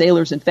number of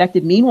sailors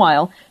infected,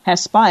 meanwhile,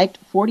 has spiked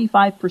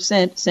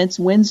 45% since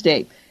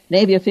Wednesday.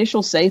 Navy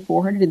officials say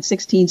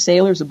 416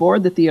 sailors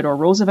aboard the Theodore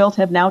Roosevelt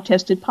have now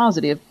tested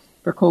positive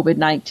for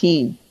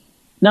COVID-19.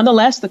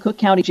 Nonetheless, the Cook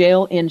County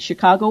Jail in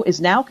Chicago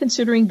is now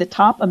considering the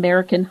top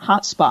American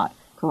hotspot.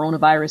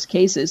 Coronavirus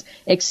cases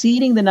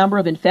exceeding the number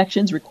of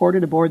infections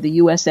recorded aboard the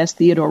USS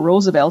Theodore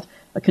Roosevelt,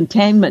 a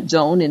containment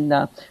zone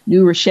in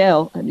New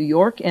Rochelle, New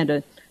York, and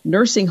a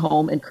nursing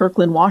home in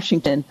Kirkland,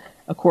 Washington,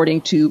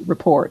 according to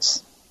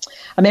reports.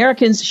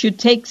 Americans should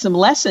take some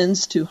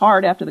lessons to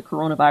heart after the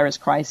coronavirus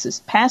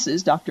crisis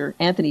passes. Dr.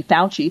 Anthony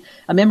Fauci,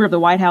 a member of the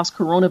White House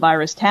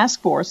Coronavirus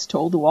Task Force,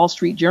 told the Wall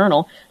Street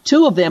Journal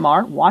 2 of them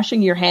are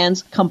washing your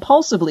hands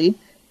compulsively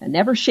and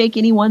never shake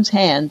anyone's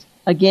hand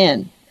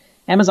again.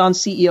 Amazon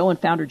CEO and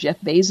founder Jeff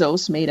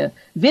Bezos made a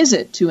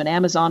visit to an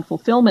Amazon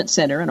fulfillment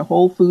center and a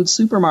Whole Foods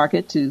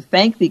supermarket to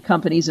thank the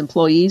company's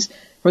employees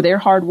for their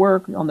hard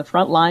work on the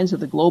front lines of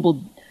the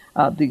globe,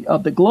 as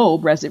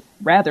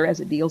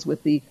it deals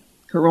with the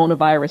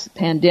coronavirus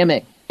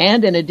pandemic.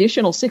 And an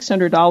additional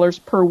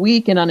 $600 per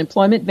week in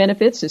unemployment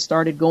benefits has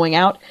started going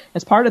out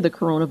as part of the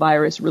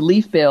coronavirus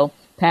relief bill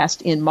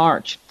passed in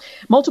March.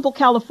 Multiple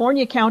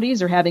California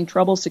counties are having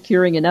trouble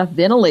securing enough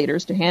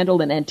ventilators to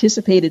handle an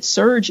anticipated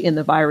surge in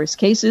the virus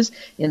cases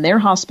in their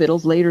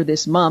hospitals later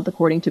this month,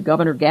 according to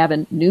Governor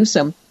Gavin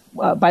Newsom.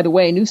 By the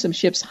way, Newsom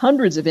ships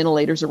hundreds of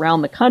ventilators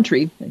around the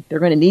country. They're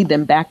going to need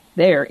them back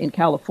there in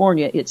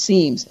California, it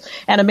seems.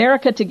 And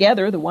America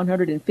Together, the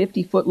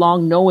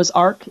 150-foot-long Noah's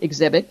Ark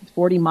exhibit,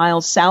 40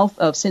 miles south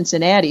of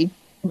Cincinnati,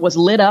 was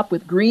lit up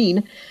with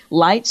green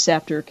lights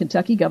after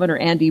Kentucky Governor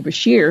Andy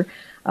Beshear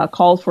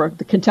called for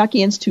the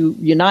Kentuckians to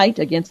unite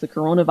against the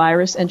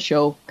coronavirus and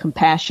show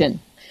compassion.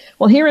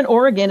 Well, here in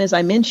Oregon, as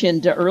I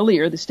mentioned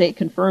earlier, the state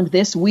confirmed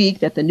this week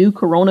that the new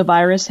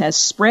coronavirus has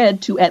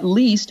spread to at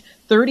least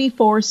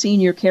 34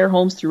 senior care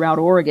homes throughout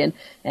Oregon,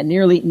 and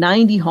nearly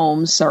 90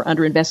 homes are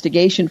under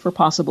investigation for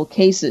possible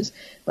cases.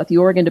 But the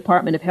Oregon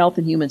Department of Health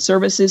and Human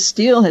Services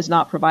still has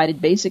not provided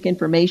basic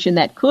information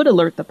that could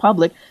alert the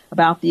public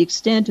about the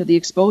extent of the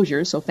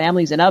exposure, so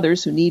families and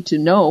others who need to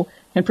know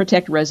can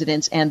protect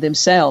residents and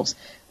themselves.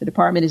 The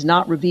department has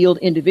not revealed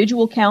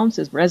individual counts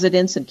as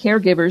residents and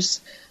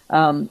caregivers,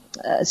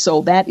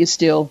 so that is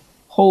still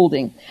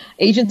holding.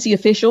 Agency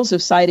officials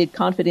have cited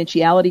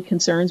confidentiality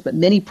concerns, but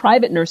many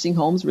private nursing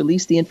homes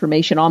release the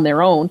information on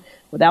their own.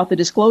 Without the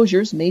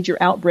disclosures, major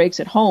outbreaks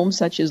at homes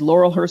such as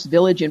Laurelhurst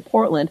Village in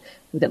Portland,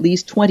 with at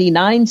least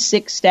 29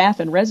 sick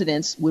staff and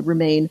residents, would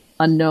remain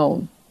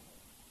unknown.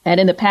 And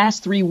in the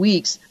past 3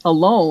 weeks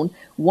alone,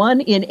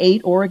 1 in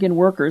 8 Oregon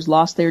workers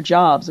lost their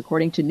jobs,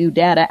 according to new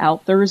data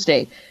out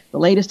Thursday, the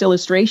latest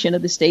illustration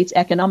of the state's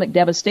economic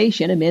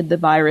devastation amid the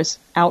virus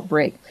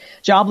outbreak.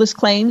 Jobless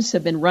claims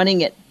have been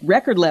running at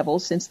record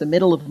levels since the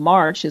middle of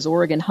March as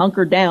Oregon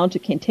hunkered down to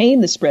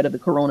contain the spread of the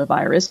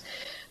coronavirus.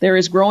 There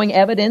is growing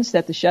evidence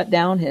that the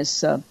shutdown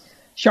has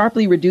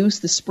sharply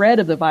reduced the spread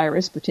of the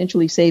virus,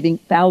 potentially saving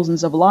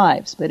thousands of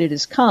lives, but it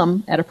has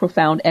come at a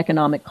profound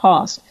economic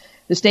cost.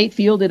 The state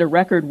fielded a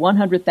record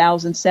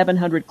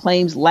 100,700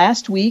 claims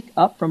last week,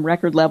 up from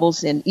record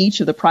levels in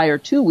each of the prior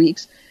 2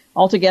 weeks.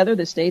 Altogether,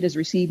 the state has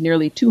received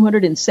nearly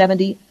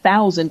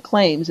 270,000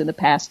 claims in the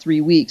past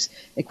 3 weeks,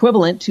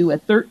 equivalent to a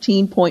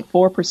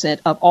 13.4%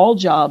 of all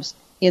jobs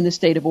in the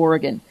state of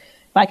Oregon.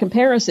 By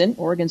comparison,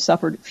 Oregon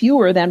suffered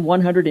fewer than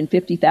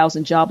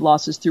 150,000 job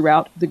losses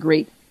throughout the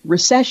Great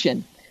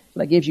Recession. So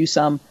that gives you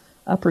some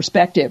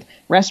perspective.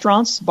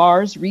 Restaurants,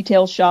 bars,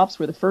 retail shops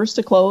were the first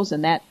to close,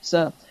 and that's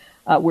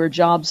where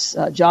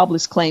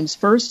jobless claims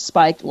first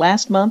spiked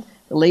last month.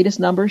 The latest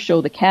numbers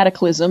show the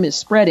cataclysm is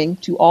spreading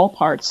to all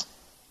parts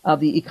of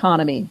the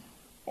economy.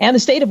 And the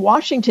state of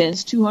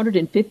Washington's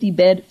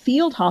 250-bed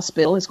field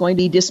hospital is going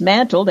to be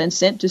dismantled and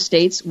sent to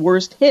states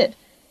worst hit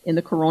in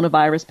the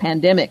coronavirus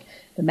pandemic.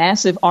 The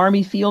massive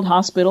Army field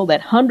hospital that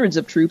hundreds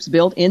of troops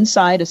built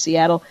inside a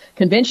Seattle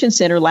convention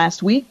center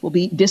last week will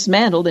be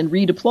dismantled and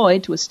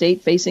redeployed to a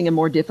state facing a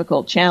more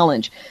difficult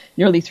challenge.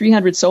 Nearly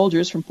 300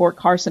 soldiers from Fort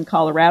Carson,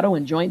 Colorado,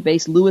 and Joint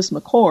Base Lewis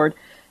McChord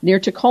near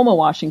Tacoma,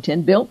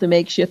 Washington, built the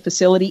makeshift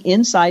facility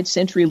inside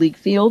CenturyLink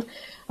Field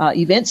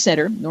Event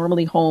Center,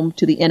 normally home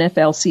to the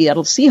NFL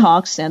Seattle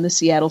Seahawks and the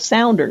Seattle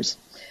Sounders.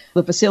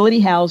 The facility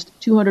housed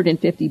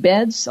 250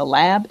 beds, a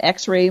lab,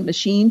 X-ray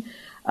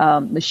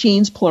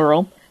machines,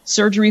 plural,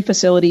 surgery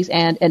facilities,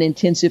 and an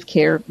intensive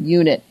care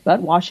unit.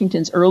 But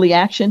Washington's early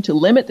action to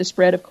limit the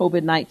spread of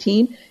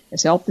COVID-19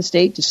 has helped the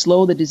state to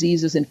slow the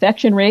disease's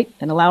infection rate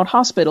and allowed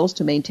hospitals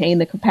to maintain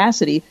the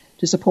capacity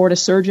to support a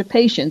surge of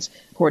patients,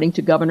 according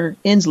to Governor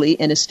Inslee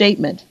in a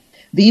statement.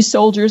 These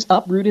soldiers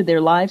uprooted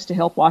their lives to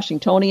help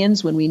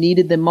Washingtonians when we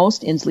needed them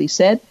most, Inslee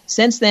said.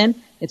 Since then,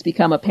 it's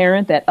become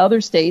apparent that other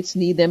states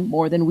need them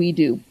more than we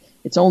do.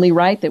 It's only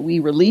right that we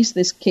release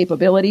this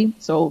capability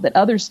so that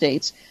other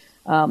states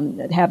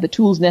have the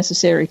tools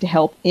necessary to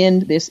help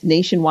end this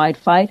nationwide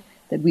fight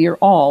that we are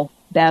all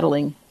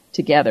battling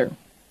together.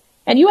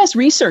 And U.S.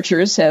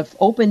 researchers have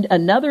opened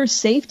another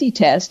safety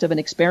test of an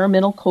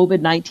experimental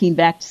COVID-19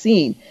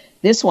 vaccine,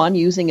 this one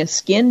using a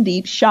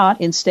skin-deep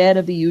shot instead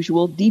of the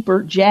usual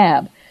deeper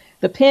jab.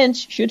 The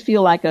pinch should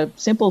feel like a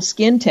simple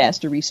skin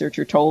test, a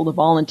researcher told a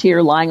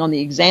volunteer lying on the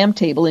exam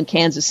table in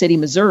Kansas City,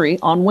 Missouri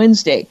on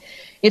Wednesday.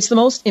 It's the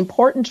most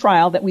important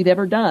trial that we've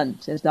ever done,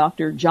 says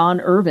Dr.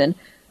 John Irvin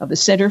of the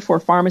Center for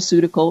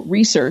Pharmaceutical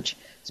Research,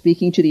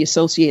 speaking to the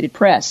Associated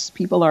Press.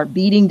 People are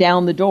beating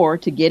down the door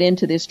to get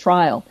into this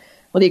trial.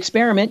 Well, the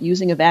experiment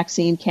using a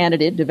vaccine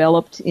candidate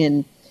developed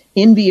in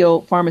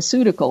InVio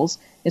Pharmaceuticals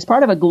is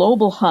part of a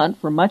global hunt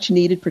for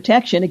much-needed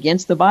protection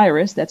against the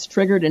virus that's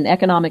triggered an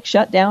economic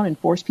shutdown and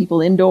forced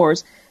people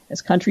indoors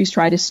as countries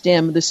try to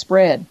stem the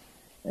spread.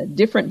 A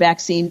different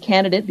vaccine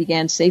candidate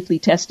began safety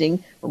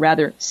testing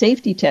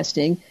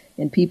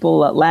in people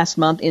last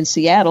month in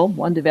Seattle,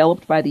 one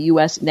developed by the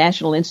U.S.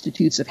 National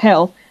Institutes of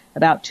Health.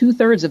 About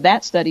two-thirds of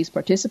that study's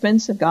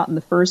participants have gotten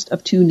the first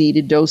of 2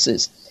 needed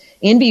doses.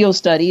 InVio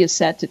study is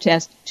set to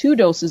test 2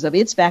 doses of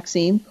its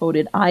vaccine,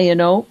 coded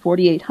INO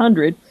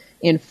 4800,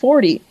 in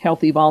 40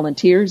 healthy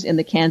volunteers in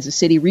the Kansas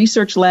City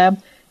Research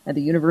Lab at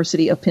the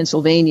University of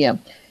Pennsylvania.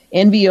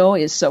 InVio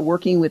is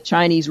working with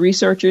Chinese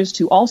researchers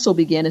to also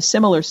begin a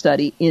similar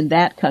study in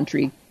that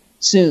country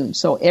soon.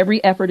 So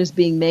every effort is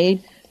being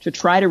made to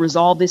try to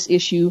resolve this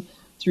issue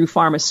through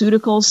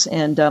pharmaceuticals,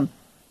 and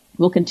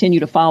we'll continue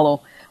to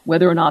follow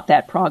whether or not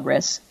that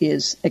progress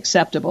is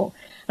acceptable.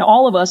 Now,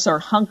 all of us are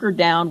hunkered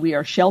down. We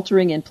are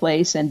sheltering in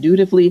place and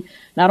dutifully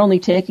not only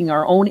taking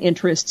our own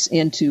interests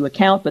into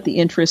account, but the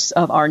interests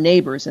of our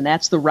neighbors, and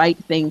that's the right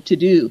thing to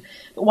do.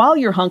 But while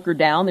you're hunkered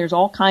down, there's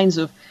all kinds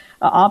of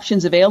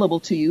options available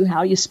to you,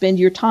 how you spend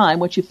your time,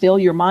 what you fill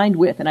your mind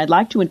with. And I'd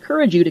like to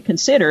encourage you to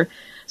consider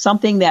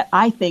something that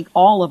I think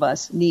all of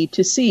us need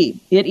to see.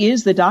 It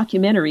is the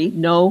documentary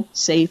No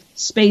Safe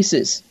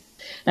Spaces.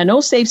 Now,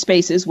 No Safe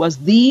Spaces was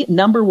the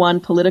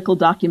 #1 political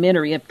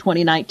documentary of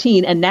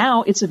 2019, and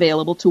now it's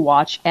available to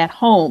watch at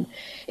home.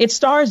 It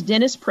stars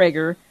Dennis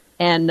Prager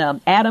and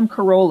Adam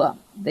Carolla.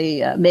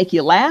 They make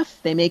you laugh,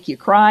 they make you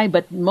cry,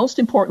 but most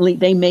importantly,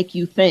 they make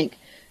you think.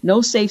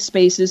 No Safe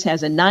Spaces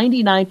has a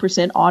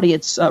 99%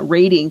 audience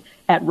rating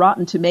at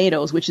Rotten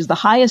Tomatoes, which is the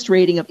highest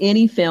rating of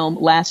any film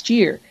last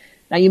year.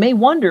 Now, you may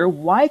wonder,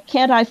 why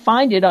can't I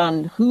find it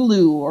on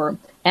Hulu or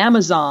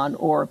Amazon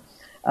or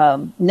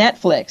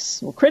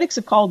Netflix? Well, critics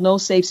have called No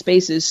Safe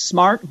Spaces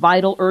smart,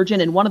 vital,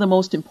 urgent, and one of the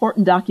most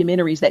important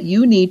documentaries that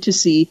you need to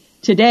see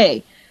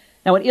today.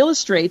 Now, it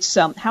illustrates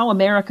how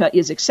America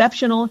is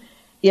exceptional.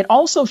 It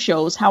also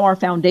shows how our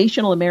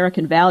foundational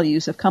American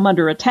values have come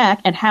under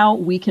attack and how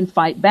we can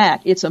fight back.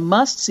 It's a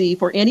must-see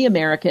for any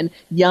American,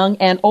 young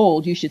and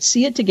old. You should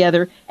see it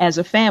together as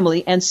a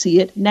family and see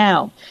it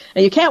now.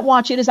 Now, you can't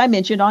watch it, as I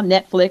mentioned, on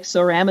Netflix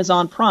or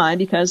Amazon Prime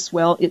because,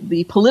 well,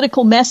 the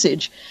political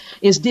message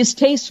is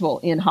distasteful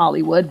in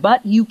Hollywood,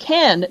 but you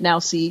can now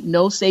see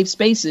No Safe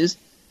Spaces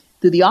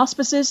through the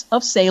auspices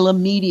of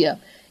Salem Media.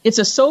 It's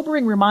a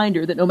sobering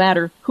reminder that no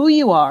matter who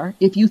you are,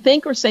 if you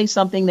think or say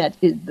something that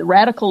the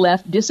radical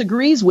left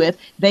disagrees with,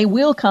 they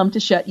will come to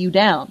shut you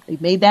down. They've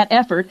made that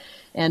effort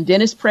And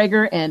Dennis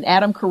Prager and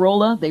Adam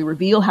Carolla, they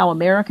reveal how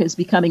America is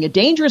becoming a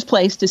dangerous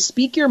place to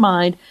speak your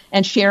mind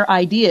and share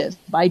ideas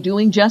by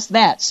doing just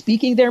that,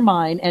 speaking their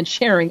mind and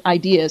sharing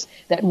ideas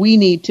that we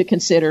need to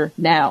consider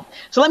now.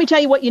 So let me tell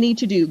you what you need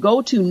to do.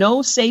 Go to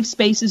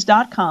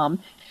nosafespaces.com.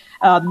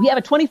 We have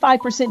a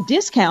 25%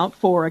 discount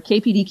for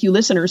KPDQ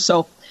listeners,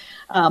 so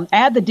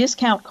add the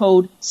discount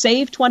code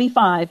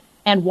SAVE25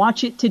 and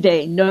watch it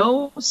today.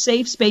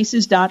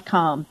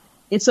 nosafespaces.com.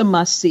 It's a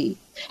must-see.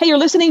 Hey, you're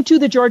listening to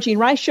The Georgene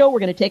Rice Show. We're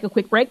going to take a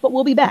quick break, but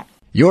we'll be back.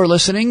 You're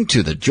listening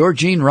to The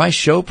Georgene Rice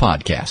Show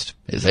podcast.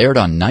 It's aired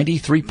on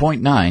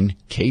 93.9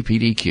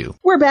 KPDQ.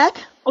 We're back.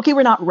 Okay,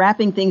 we're not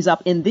wrapping things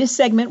up in this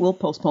segment. We'll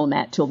postpone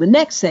that till the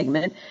next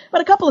segment.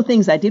 But a couple of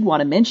things I did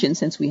want to mention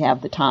since we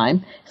have the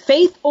time.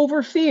 Faith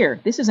Over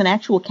Fear. This is an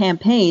actual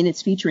campaign.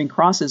 It's featuring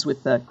crosses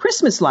with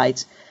Christmas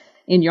lights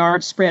in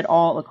yards spread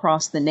all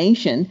across the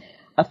nation.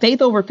 A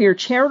Faith Over Fear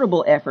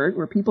charitable effort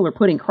where people are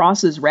putting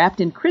crosses wrapped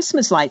in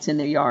Christmas lights in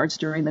their yards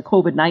during the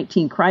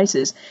COVID-19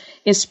 crisis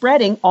is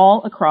spreading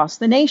all across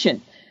the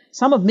nation.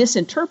 Some have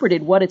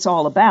misinterpreted what it's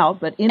all about,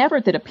 but in an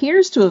effort that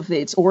appears to have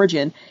its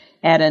origin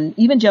at an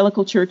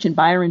evangelical church in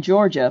Byron,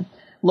 Georgia,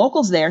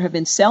 locals there have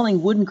been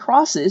selling wooden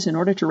crosses in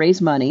order to raise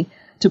money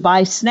to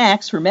buy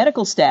snacks for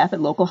medical staff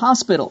at local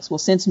hospitals. Well,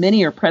 since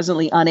many are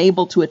presently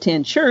unable to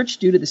attend church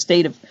due to the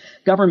state of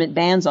government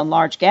bans on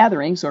large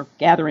gatherings or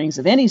gatherings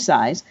of any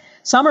size,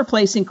 some are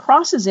placing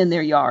crosses in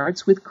their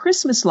yards with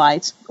Christmas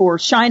lights or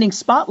shining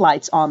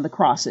spotlights on the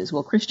crosses.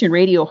 Well, Christian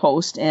radio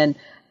host and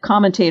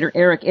commentator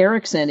Eric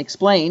Erickson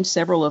explained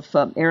several of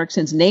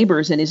Erickson's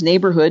neighbors in his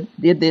neighborhood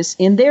did this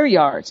in their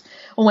yards.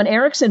 Well, when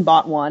Erickson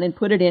bought one and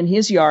put it in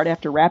his yard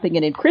after wrapping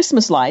it in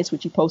Christmas lights,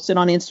 which he posted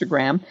on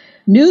Instagram,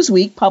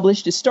 Newsweek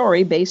published a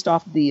story based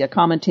off the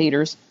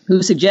commentators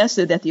who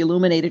suggested that the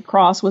illuminated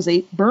cross was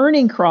a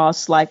burning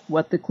cross like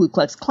what the Ku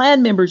Klux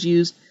Klan members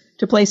used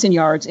to place in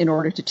yards in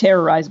order to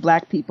terrorize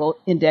black people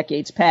in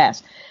decades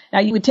past. Now,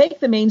 you would take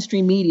the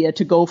mainstream media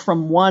to go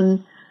from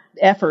one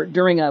effort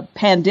during a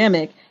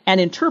pandemic and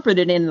interpret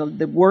it in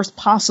the worst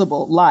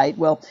possible light.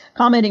 Well,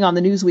 commenting on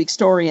the Newsweek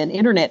story, and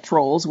internet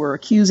trolls were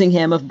accusing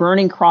him of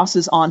burning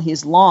crosses on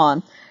his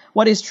lawn.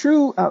 What is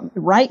true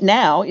right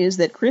now is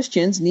that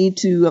Christians need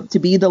to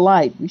be the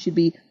light. We should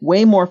be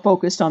way more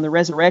focused on the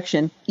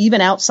resurrection,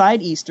 even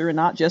outside Easter and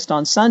not just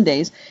on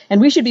Sundays.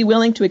 And we should be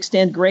willing to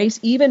extend grace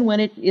even when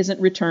it isn't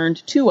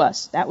returned to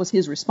us. That was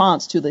his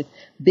response to the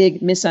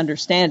big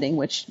misunderstanding,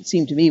 which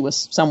seemed to me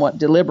was somewhat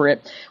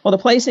deliberate. Well, the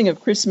placing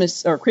of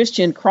Christmas or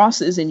Christian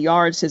crosses in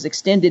yards has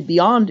extended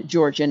beyond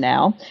Georgia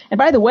now. And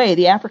by the way,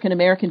 the African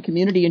American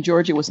community in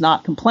Georgia was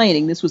not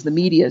complaining. This was the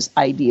media's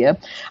idea.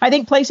 I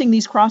think placing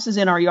these crosses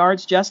in our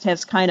yards just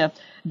has kind of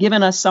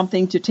given us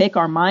something to take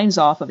our minds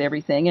off of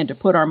everything and to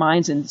put our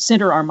minds and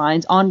center our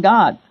minds on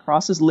God.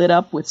 Crosses lit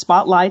up with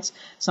spotlights.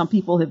 Some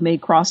people have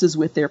made crosses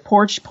with their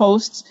porch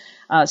posts,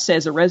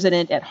 says a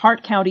resident at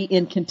Hart County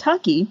in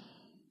Kentucky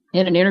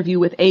in an interview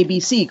with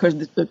ABC,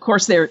 because of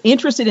course they're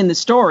interested in the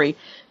story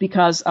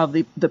because of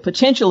the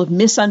potential of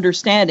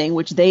misunderstanding,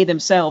 which they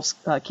themselves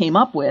came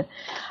up with.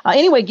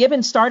 Anyway,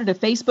 Gibbons started a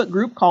Facebook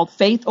group called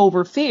Faith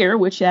Over Fear,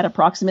 which had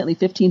approximately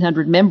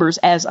 1,500 members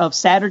as of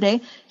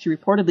Saturday. She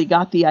reportedly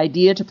got the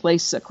idea to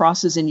place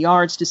crosses in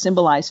yards to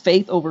symbolize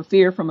faith over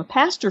fear from a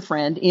pastor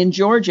friend in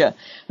Georgia.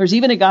 There's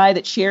even a guy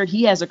that shared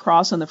he has a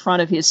cross on the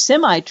front of his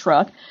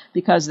semi-truck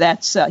because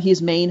that's his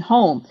main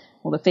home.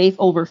 Well, the Faith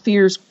Over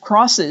Fear's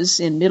Crosses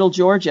in Middle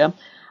Georgia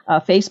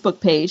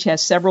Facebook page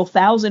has several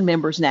thousand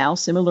members now.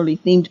 Similarly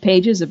themed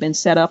pages have been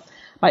set up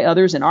by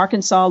others in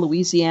Arkansas,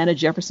 Louisiana,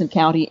 Jefferson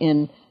County,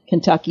 in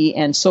Kentucky,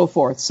 and so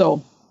forth.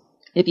 So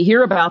if you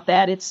hear about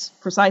that, it's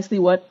precisely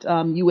what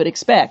you would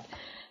expect.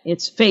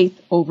 It's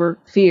faith over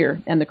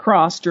fear and the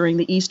cross during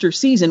the Easter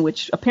season,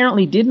 which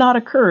apparently did not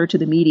occur to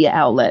the media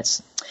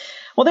outlets.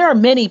 Well, there are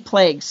many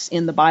plagues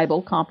in the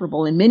Bible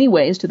comparable in many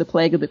ways to the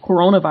plague of the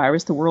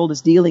coronavirus the world is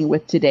dealing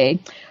with today.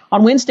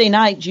 On Wednesday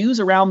night, Jews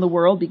around the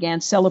world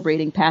began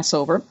celebrating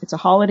Passover. It's a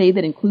holiday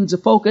that includes a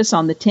focus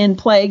on the 10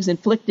 plagues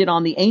inflicted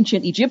on the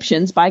ancient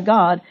Egyptians by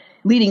God,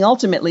 leading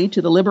ultimately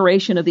to the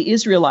liberation of the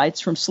Israelites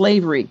from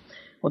slavery.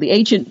 Well, the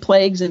ancient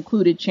plagues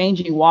included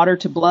changing water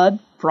to blood,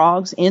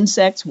 frogs,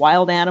 insects,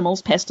 wild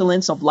animals,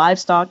 pestilence of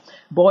livestock,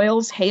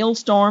 boils,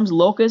 hailstorms,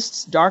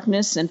 locusts,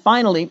 darkness, and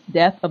finally,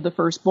 death of the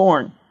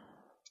firstborn.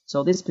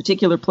 So this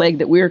particular plague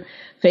that we're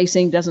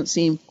facing doesn't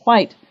seem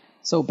quite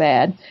so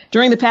bad.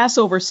 During the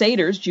Passover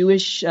Seders,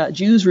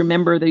 Jews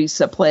remember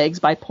these plagues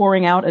by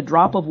pouring out a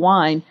drop of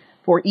wine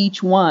for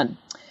each one.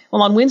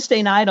 Well, on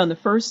Wednesday night on the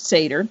first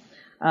Seder,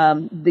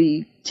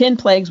 the 10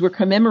 plagues were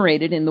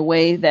commemorated in the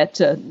way that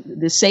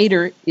the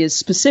Seder is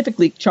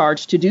specifically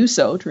charged to do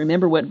so, to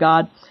remember what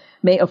God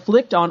may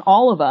afflict on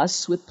all of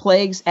us with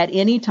plagues at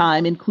any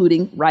time,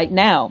 including right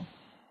now.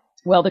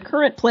 Well, the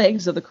current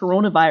plagues of the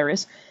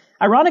coronavirus,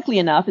 ironically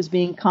enough, is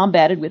being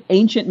combated with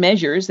ancient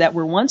measures that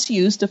were once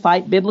used to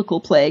fight biblical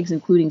plagues,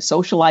 including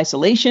social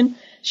isolation,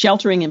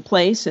 sheltering in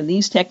place, and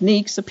these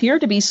techniques appear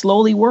to be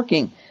slowly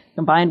working,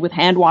 combined with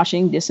hand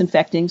washing,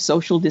 disinfecting,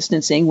 social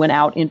distancing when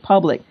out in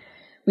public.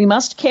 We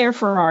must care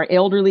for our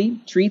elderly,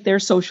 treat their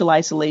social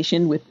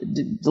isolation with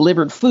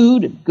delivered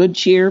food, good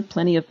cheer,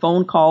 plenty of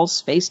phone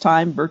calls,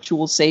 FaceTime,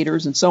 virtual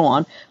seders, and so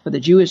on for the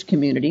Jewish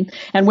community.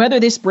 And whether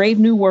this brave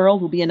new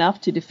world will be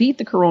enough to defeat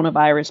the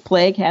coronavirus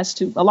plague has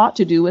a lot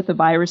to do with the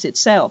virus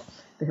itself,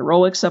 the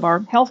heroics of our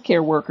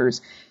healthcare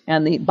workers,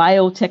 and the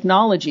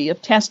biotechnology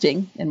of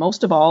testing, and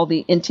most of all,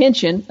 the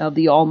intention of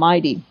the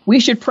Almighty. We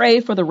should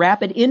pray for the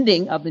rapid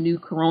ending of the new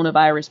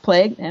coronavirus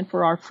plague and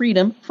for our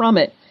freedom from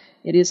it.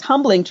 It is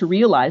humbling to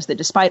realize that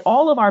despite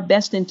all of our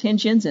best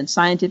intentions and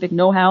scientific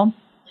know-how,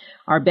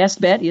 our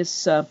best bet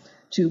is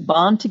to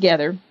bond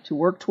together to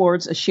work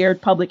towards a shared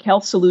public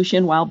health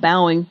solution while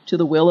bowing to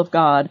the will of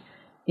God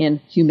in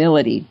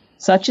humility.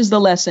 Such is the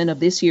lesson of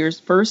this year's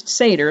first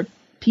Seder,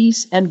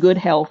 peace and good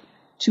health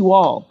to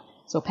all.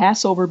 So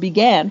Passover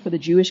began for the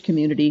Jewish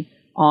community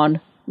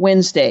on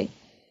Wednesday.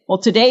 Well,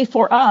 today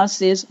for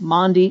us is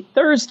Maundy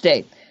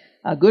Thursday.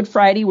 Good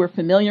Friday we're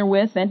familiar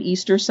with, and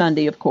Easter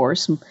Sunday, of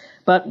course.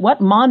 But what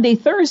Maundy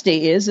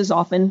Thursday is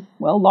often,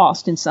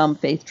 lost in some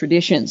faith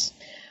traditions.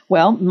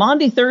 Well,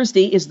 Maundy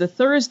Thursday is the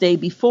Thursday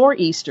before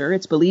Easter.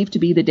 It's believed to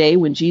be the day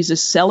when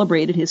Jesus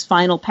celebrated his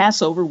final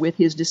Passover with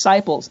his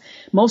disciples.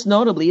 Most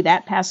notably,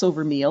 that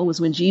Passover meal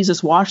was when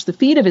Jesus washed the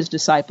feet of his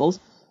disciples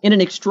in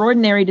an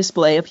extraordinary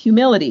display of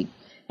humility.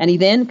 And he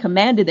then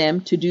commanded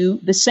them to do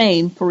the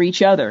same for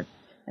each other.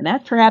 And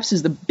that perhaps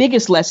is the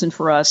biggest lesson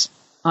for us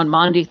on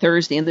Maundy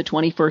Thursday in the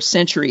 21st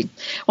century.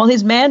 Well,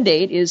 his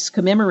mandate is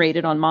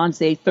commemorated on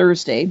Maundy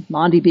Thursday,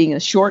 Maundy being a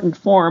shortened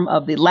form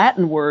of the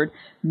Latin word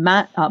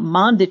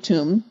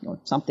mandatum, or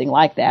something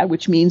like that,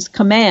 which means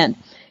command.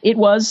 It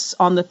was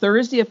on the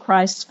Thursday of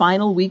Christ's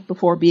final week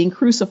before being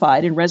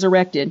crucified and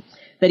resurrected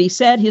that he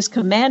said his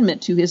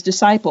commandment to his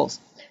disciples.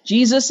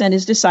 Jesus and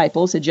his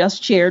disciples had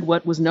just shared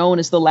what was known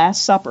as the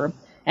Last Supper,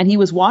 and he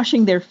was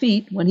washing their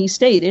feet when he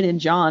stated in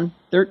John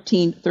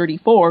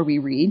 13:34, we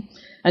read,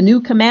 "A new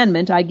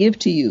commandment I give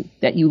to you,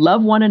 that you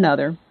love one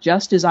another,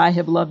 just as I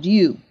have loved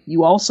you.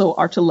 You also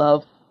are to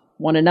love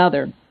one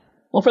another."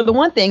 Well, for the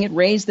one thing, it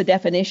raised the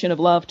definition of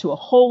love to a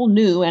whole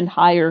new and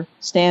higher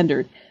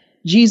standard.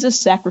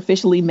 Jesus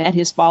sacrificially met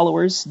his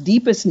followers'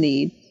 deepest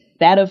need,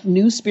 that of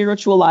new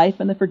spiritual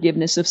life and the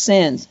forgiveness of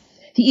sins.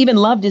 He even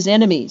loved his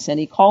enemies, and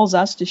he calls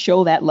us to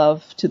show that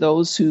love to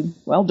those who,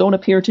 don't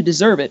appear to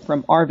deserve it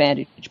from our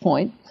vantage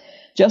point.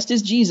 Just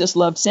as Jesus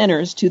loved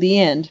sinners to the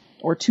end,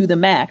 or to the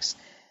max,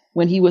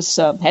 when he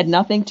had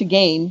nothing to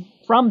gain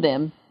from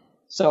them,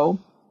 so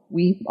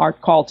we are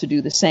called to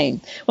do the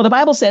same. Well, the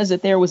Bible says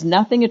that there was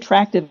nothing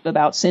attractive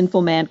about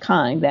sinful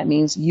mankind, that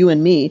means you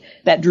and me,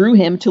 that drew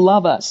him to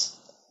love us.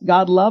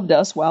 God loved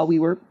us while we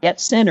were yet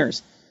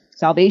sinners.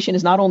 Salvation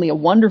is not only a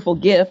wonderful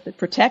gift that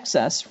protects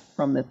us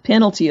from the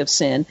penalty of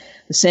sin,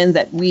 the sin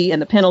that we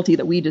and the penalty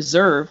that we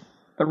deserve,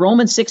 but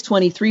Romans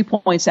 6:23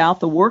 points out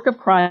the work of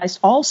Christ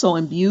also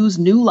imbues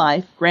new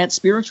life, grants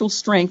spiritual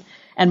strength,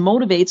 and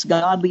motivates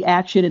godly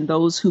action in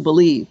those who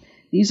believe.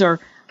 These are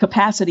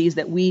capacities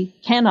that we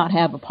cannot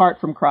have apart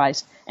from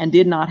Christ and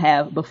did not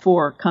have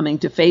before coming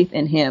to faith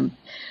in him.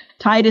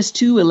 Titus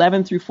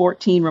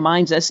 2:11-14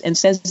 reminds us and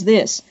says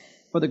this,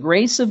 "For the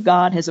grace of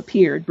God has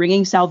appeared,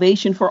 bringing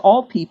salvation for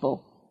all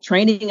people,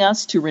 training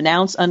us to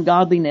renounce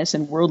ungodliness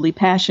and worldly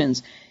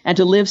passions, and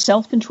to live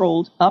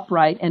self-controlled,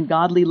 upright, and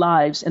godly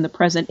lives in the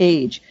present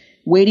age,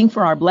 waiting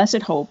for our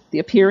blessed hope, the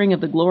appearing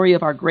of the glory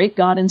of our great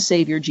God and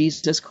Savior,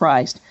 Jesus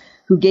Christ,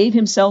 who gave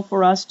himself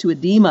for us to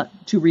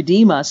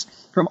redeem us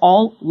from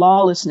all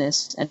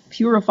lawlessness and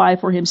purify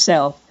for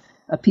himself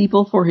a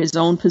people for his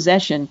own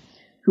possession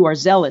who are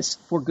zealous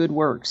for good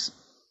works."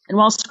 And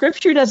while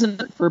Scripture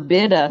doesn't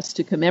forbid us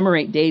to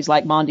commemorate days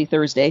like Maundy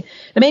Thursday,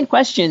 the main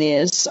question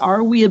is,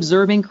 are we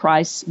observing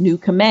Christ's new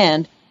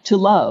command to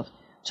love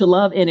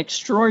in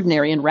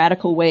extraordinary and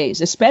radical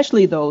ways,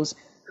 especially those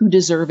who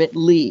deserve it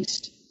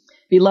least?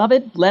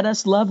 Beloved, let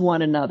us love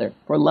one another,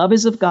 for love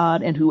is of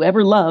God, and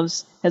whoever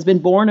loves has been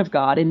born of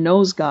God and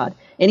knows God.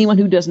 Anyone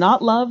who does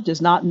not love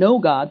does not know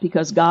God,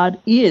 because God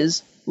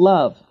is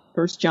love.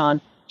 1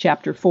 John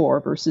chapter 4,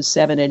 verses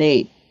 7 and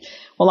 8.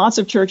 Well, lots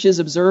of churches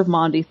observe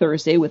Maundy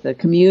Thursday with a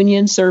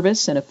communion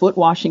service and a foot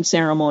washing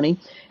ceremony,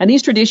 and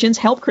these traditions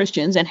help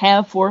Christians, and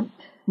have for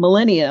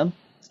millennia,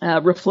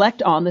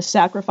 reflect on the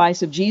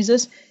sacrifice of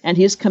Jesus and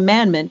his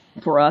commandment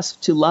for us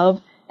to love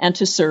and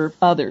to serve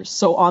others.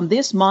 So on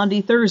this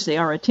Maundy Thursday,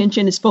 our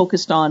attention is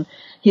focused on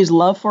his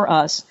love for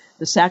us,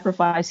 the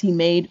sacrifice he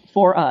made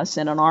for us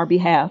and on our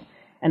behalf,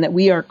 and that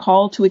we are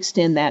called to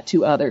extend that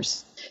to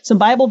others. Some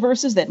Bible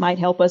verses that might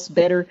help us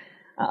better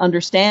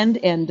understand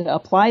and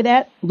apply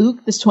that.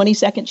 Luke, this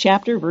 22nd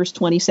chapter, verse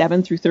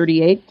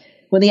 27-38.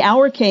 "When the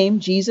hour came,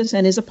 Jesus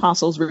and his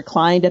apostles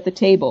reclined at the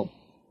table.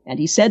 And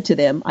he said to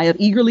them, I have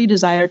eagerly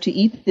desired to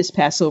eat this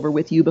Passover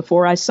with you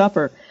before I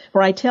suffer.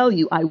 For I tell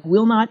you, I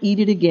will not eat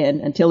it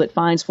again until it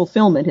finds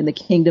fulfillment in the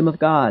kingdom of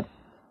God.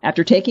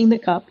 After taking the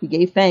cup, he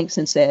gave thanks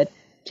and said,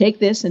 Take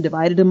this and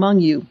divide it among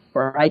you.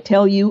 For I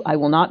tell you, I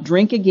will not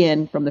drink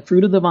again from the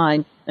fruit of the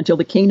vine until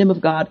the kingdom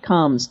of God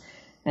comes.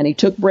 And he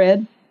took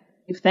bread,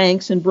 gave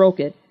thanks, and broke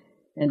it,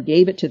 and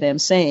gave it to them,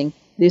 saying,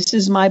 This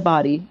is my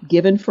body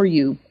given for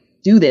you.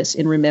 Do this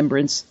in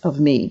remembrance of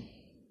me.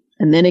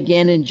 And then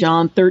again in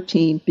John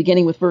 13,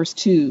 beginning with verse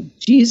 2,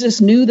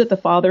 Jesus knew that the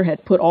Father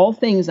had put all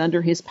things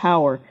under his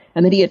power,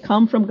 and that he had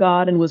come from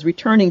God and was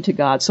returning to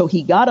God. So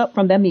he got up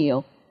from the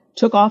meal,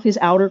 took off his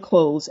outer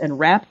clothes, and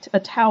wrapped a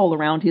towel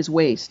around his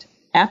waist.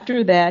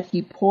 After that,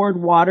 he poured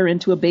water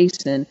into a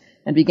basin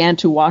and began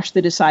to wash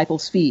the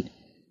disciples' feet,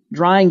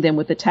 drying them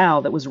with the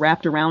towel that was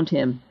wrapped around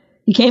him.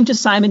 He came to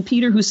Simon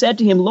Peter, who said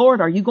to him,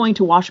 Lord, are you going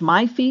to wash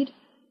my feet?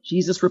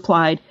 Jesus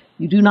replied,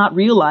 You do not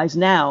realize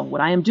now what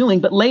I am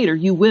doing, but later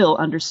you will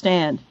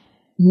understand.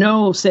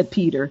 No, said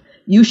Peter,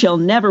 you shall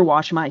never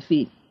wash my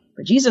feet.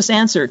 But Jesus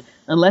answered,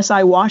 Unless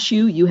I wash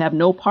you, you have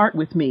no part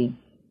with me.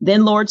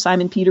 Then, Lord,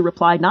 Simon Peter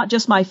replied, Not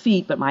just my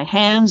feet, but my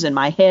hands and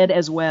my head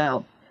as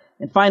well.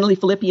 And finally,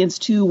 Philippians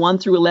 2, 1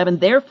 through 11,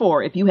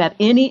 Therefore, if you have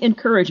any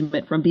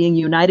encouragement from being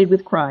united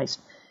with Christ,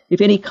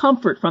 if any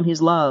comfort from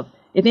his love,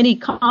 if any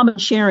common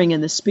sharing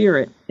in the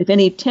Spirit, if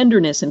any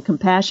tenderness and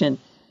compassion,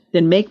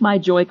 then make my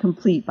joy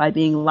complete by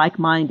being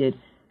like-minded,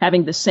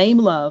 having the same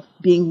love,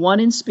 being one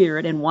in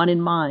spirit and one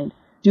in mind.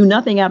 Do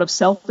nothing out of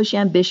selfish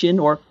ambition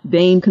or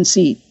vain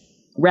conceit.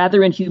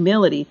 Rather, in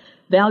humility,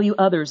 value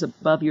others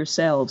above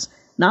yourselves,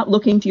 not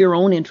looking to your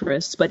own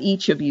interests, but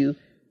each of you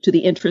to the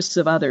interests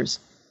of others.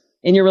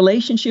 In your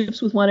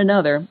relationships with one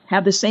another,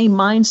 have the same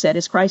mindset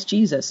as Christ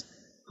Jesus,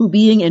 who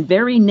being in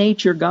very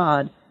nature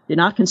God, did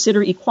not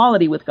consider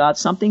equality with God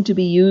something to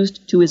be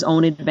used to his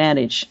own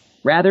advantage.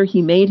 Rather,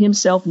 he made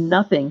himself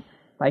nothing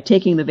by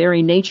taking the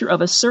very nature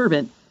of a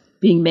servant,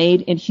 being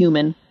made in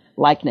human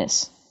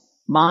likeness.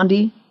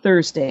 Maundy,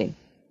 Thursday.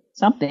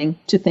 Something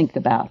to think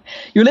about.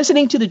 You're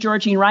listening to The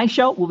Georgene Rice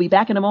Show. We'll be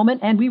back in a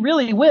moment, and we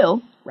really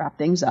will wrap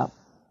things up.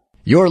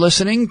 You're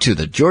listening to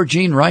The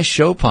Georgene Rice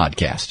Show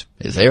podcast.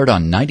 It's aired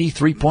on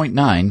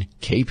 93.9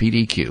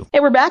 KPDQ. Hey,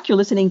 we're back. You're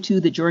listening to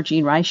The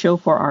Georgene Rice Show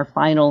for our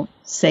final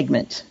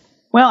segment.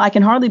 Well, I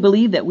can hardly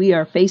believe that we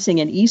are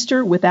facing an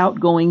Easter without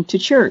going to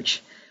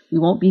church. We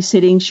won't be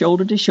sitting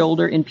shoulder to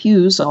shoulder in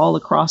pews all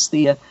across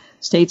the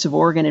states of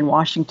Oregon and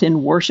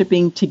Washington,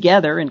 worshiping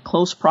together in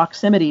close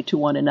proximity to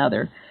one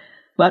another.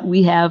 But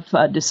we have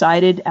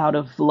decided out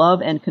of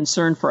love and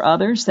concern for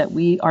others that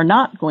we are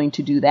not going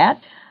to do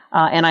that.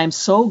 And I'm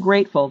so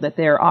grateful that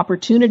there are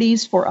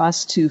opportunities for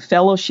us to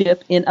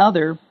fellowship in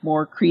other,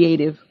 more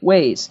creative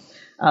ways.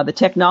 The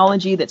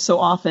technology that so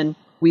often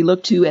we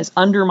look to as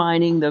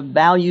undermining the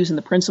values and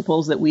the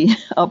principles that we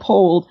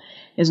uphold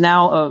is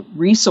now a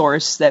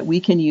resource that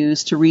we can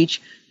use to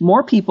reach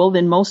more people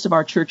than most of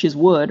our churches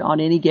would on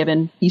any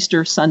given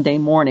Easter Sunday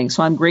morning.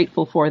 So I'm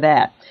grateful for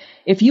that.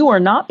 If you are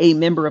not a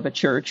member of a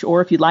church, or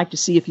if you'd like to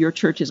see if your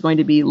church is going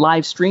to be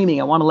live streaming,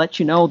 I want to let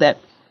you know that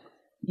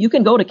you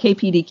can go to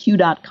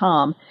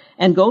kpdq.com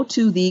and go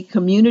to the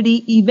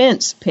community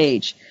events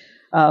page.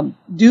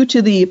 Due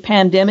to the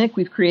pandemic,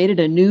 we've created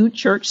a new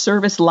church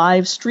service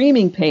live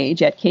streaming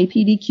page at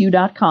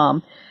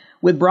kpdq.com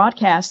with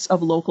broadcasts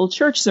of local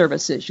church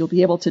services. You'll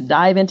be able to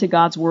dive into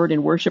God's Word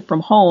and worship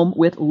from home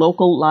with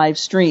local live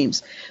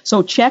streams.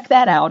 So check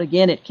that out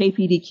again at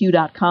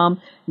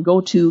kpdq.com. Go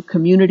to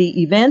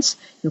community events.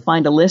 You'll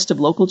find a list of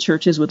local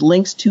churches with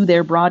links to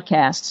their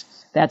broadcasts.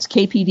 That's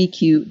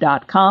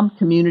kpdq.com,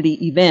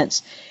 community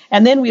events.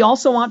 And then we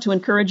also want to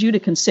encourage you to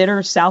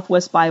consider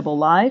Southwest Bible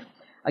Live.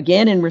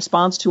 Again, in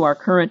response to our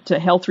current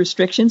health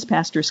restrictions,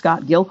 Pastor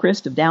Scott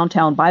Gilchrist of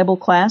Downtown Bible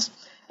Class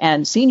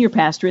and senior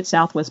pastor at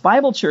Southwest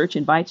Bible Church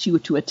invites you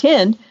to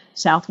attend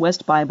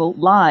Southwest Bible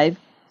Live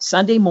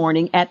Sunday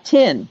morning at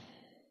 10.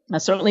 Now,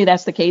 certainly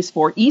that's the case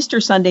for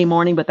Easter Sunday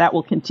morning, but that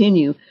will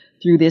continue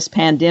through this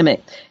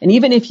pandemic. And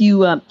even if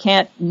you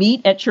can't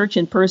meet at church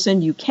in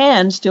person, you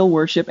can still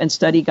worship and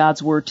study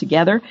God's Word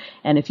together.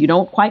 And if you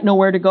don't quite know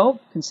where to go,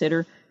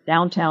 consider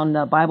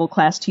Downtown Bible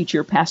Class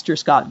teacher Pastor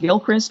Scott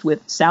Gilchrist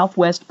with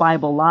Southwest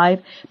Bible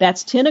Live.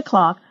 That's 10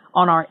 o'clock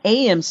on our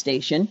AM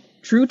station,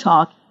 True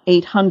Talk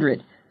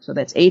 800. So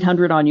that's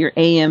 800 on your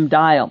AM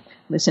dial.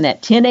 Listen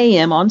at 10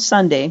 a.m. on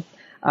Sunday.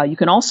 You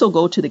can also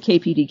go to the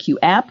KPDQ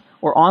app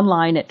or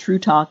online at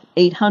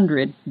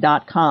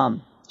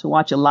truetalk800.com to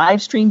watch a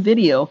live stream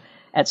video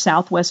at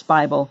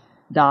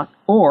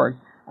southwestbible.org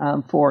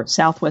for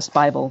Southwest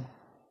Bible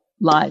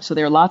Live. So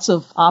there are lots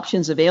of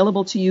options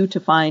available to you to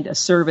find a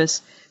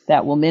service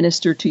that will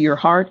minister to your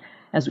heart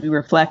as we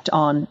reflect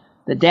on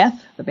the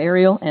death, the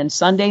burial, and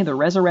Sunday, the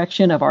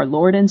resurrection of our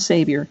Lord and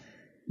Savior,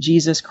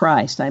 Jesus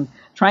Christ. I'm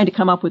trying to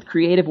come up with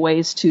creative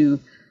ways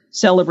to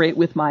celebrate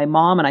with my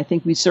mom, and I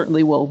think we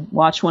certainly will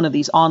watch one of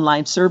these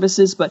online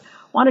services, but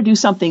want to do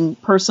something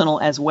personal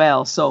as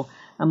well. So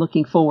I'm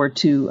looking forward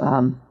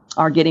to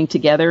our getting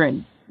together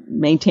and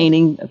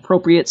maintaining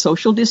appropriate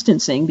social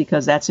distancing,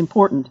 because that's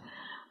important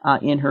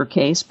in her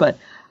case, but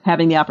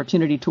having the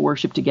opportunity to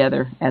worship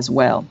together as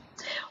well.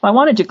 Well, I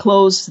wanted to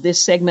close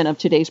this segment of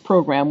today's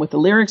program with the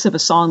lyrics of a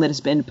song that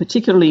has been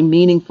particularly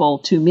meaningful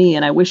to me,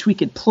 and I wish we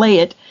could play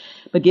it,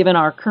 but given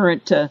our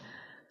current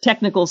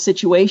technical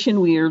situation,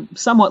 we are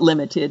somewhat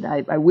limited.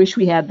 I wish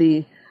we had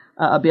the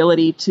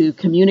ability to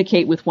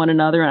communicate with one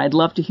another, and I'd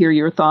love to hear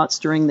your thoughts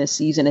during this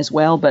season as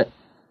well, but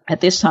At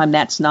this time,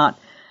 that's not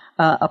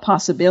a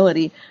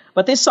possibility.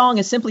 But this song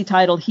is simply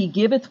titled, He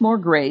Giveth More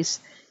Grace.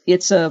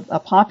 It's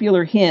a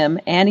popular hymn.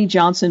 Annie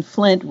Johnson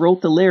Flint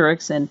wrote the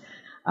lyrics, and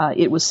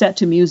it was set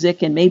to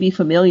music and may be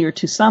familiar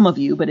to some of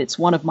you, but it's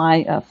one of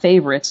my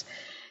favorites.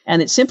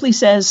 And it simply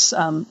says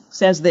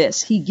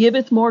this, He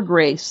giveth more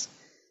grace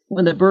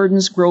when the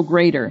burdens grow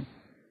greater.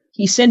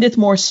 He sendeth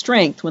more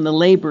strength when the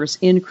labors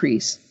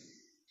increase.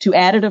 To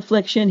added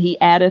affliction he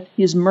addeth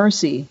his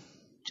mercy.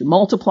 To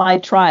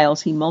multiplied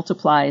trials he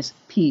multiplies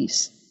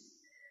peace.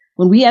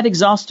 When we have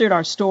exhausted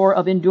our store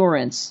of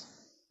endurance,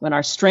 when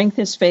our strength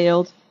has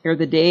failed ere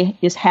the day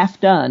is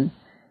half done,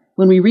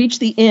 when we reach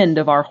the end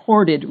of our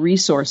hoarded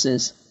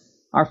resources,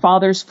 our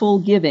Father's full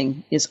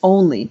giving is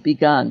only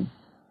begun.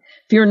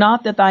 Fear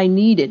not that thy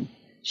needed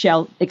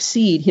shall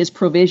exceed his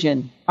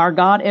provision. Our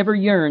God ever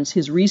yearns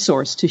his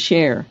resource to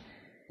share.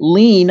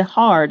 Lean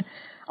hard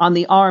on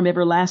the arm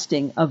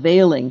everlasting,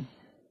 availing.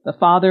 The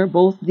Father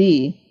both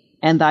thee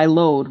and thy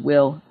load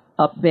will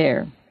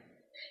upbear.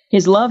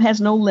 His love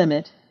has no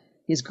limit.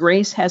 His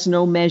grace has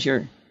no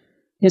measure.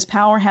 His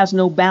power has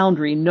no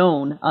boundary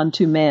known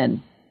unto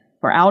men.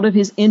 For out of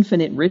his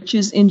infinite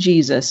riches in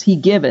Jesus, he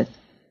giveth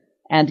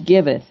and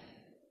giveth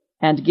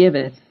and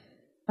giveth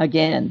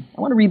again.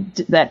 I want to read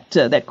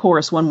that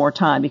chorus one more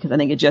time because I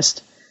think it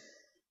just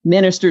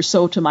ministers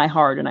so to my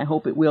heart, and I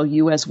hope it will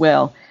you as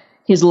well.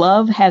 His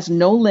love has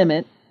no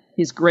limit.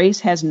 His grace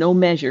has no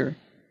measure.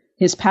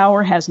 His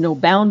power has no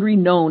boundary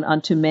known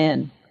unto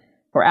men.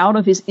 For out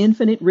of his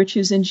infinite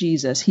riches in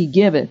Jesus, he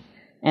giveth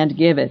and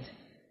giveth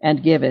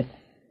and giveth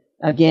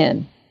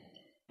again.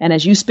 And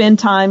as you spend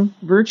time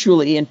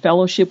virtually in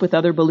fellowship with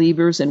other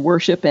believers and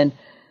worship and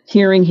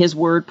hearing his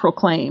word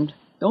proclaimed,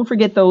 don't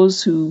forget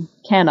those who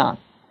cannot.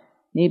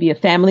 Maybe a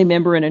family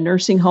member in a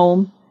nursing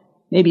home,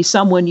 maybe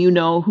someone you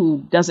know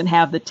who doesn't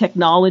have the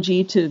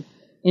technology to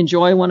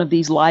enjoy one of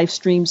these live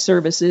stream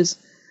services.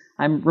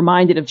 I'm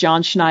reminded of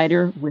John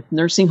Schneider with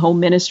Nursing Home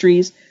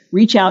Ministries.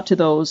 Reach out to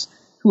those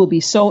who will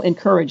be so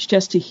encouraged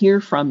just to hear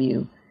from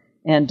you.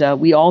 And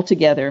we all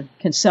together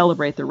can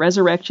celebrate the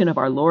resurrection of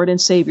our Lord and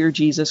Savior,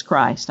 Jesus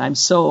Christ. I'm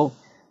so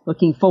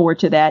looking forward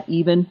to that,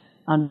 even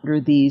under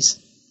these,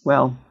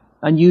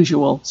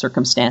 unusual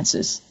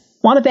circumstances.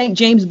 I want to thank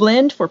James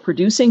Blend for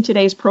producing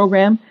today's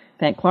program.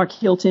 Thank Clark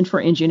Hilton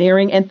for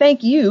engineering. And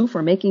thank you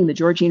for making the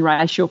Georgene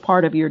Rice Show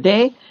part of your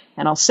day.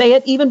 And I'll say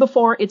it even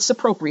before it's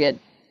appropriate.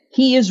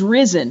 He is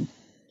risen.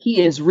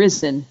 He is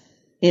risen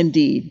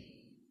indeed.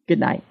 Good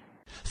night.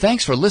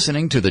 Thanks for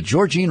listening to the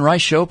Georgene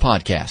Rice Show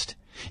podcast.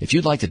 If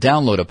you'd like to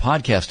download a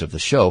podcast of the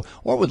show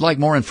or would like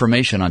more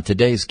information on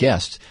today's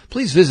guests,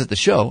 please visit the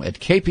show at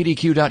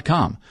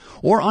kpdq.com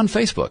or on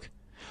Facebook.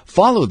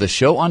 Follow the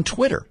show on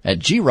Twitter at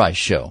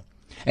GRiceShow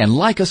and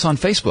like us on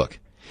Facebook.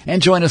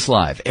 And join us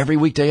live every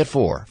weekday at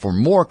 4 for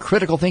more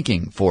critical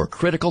thinking for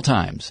critical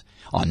times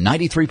on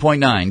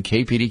 93.9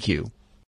 KPDQ.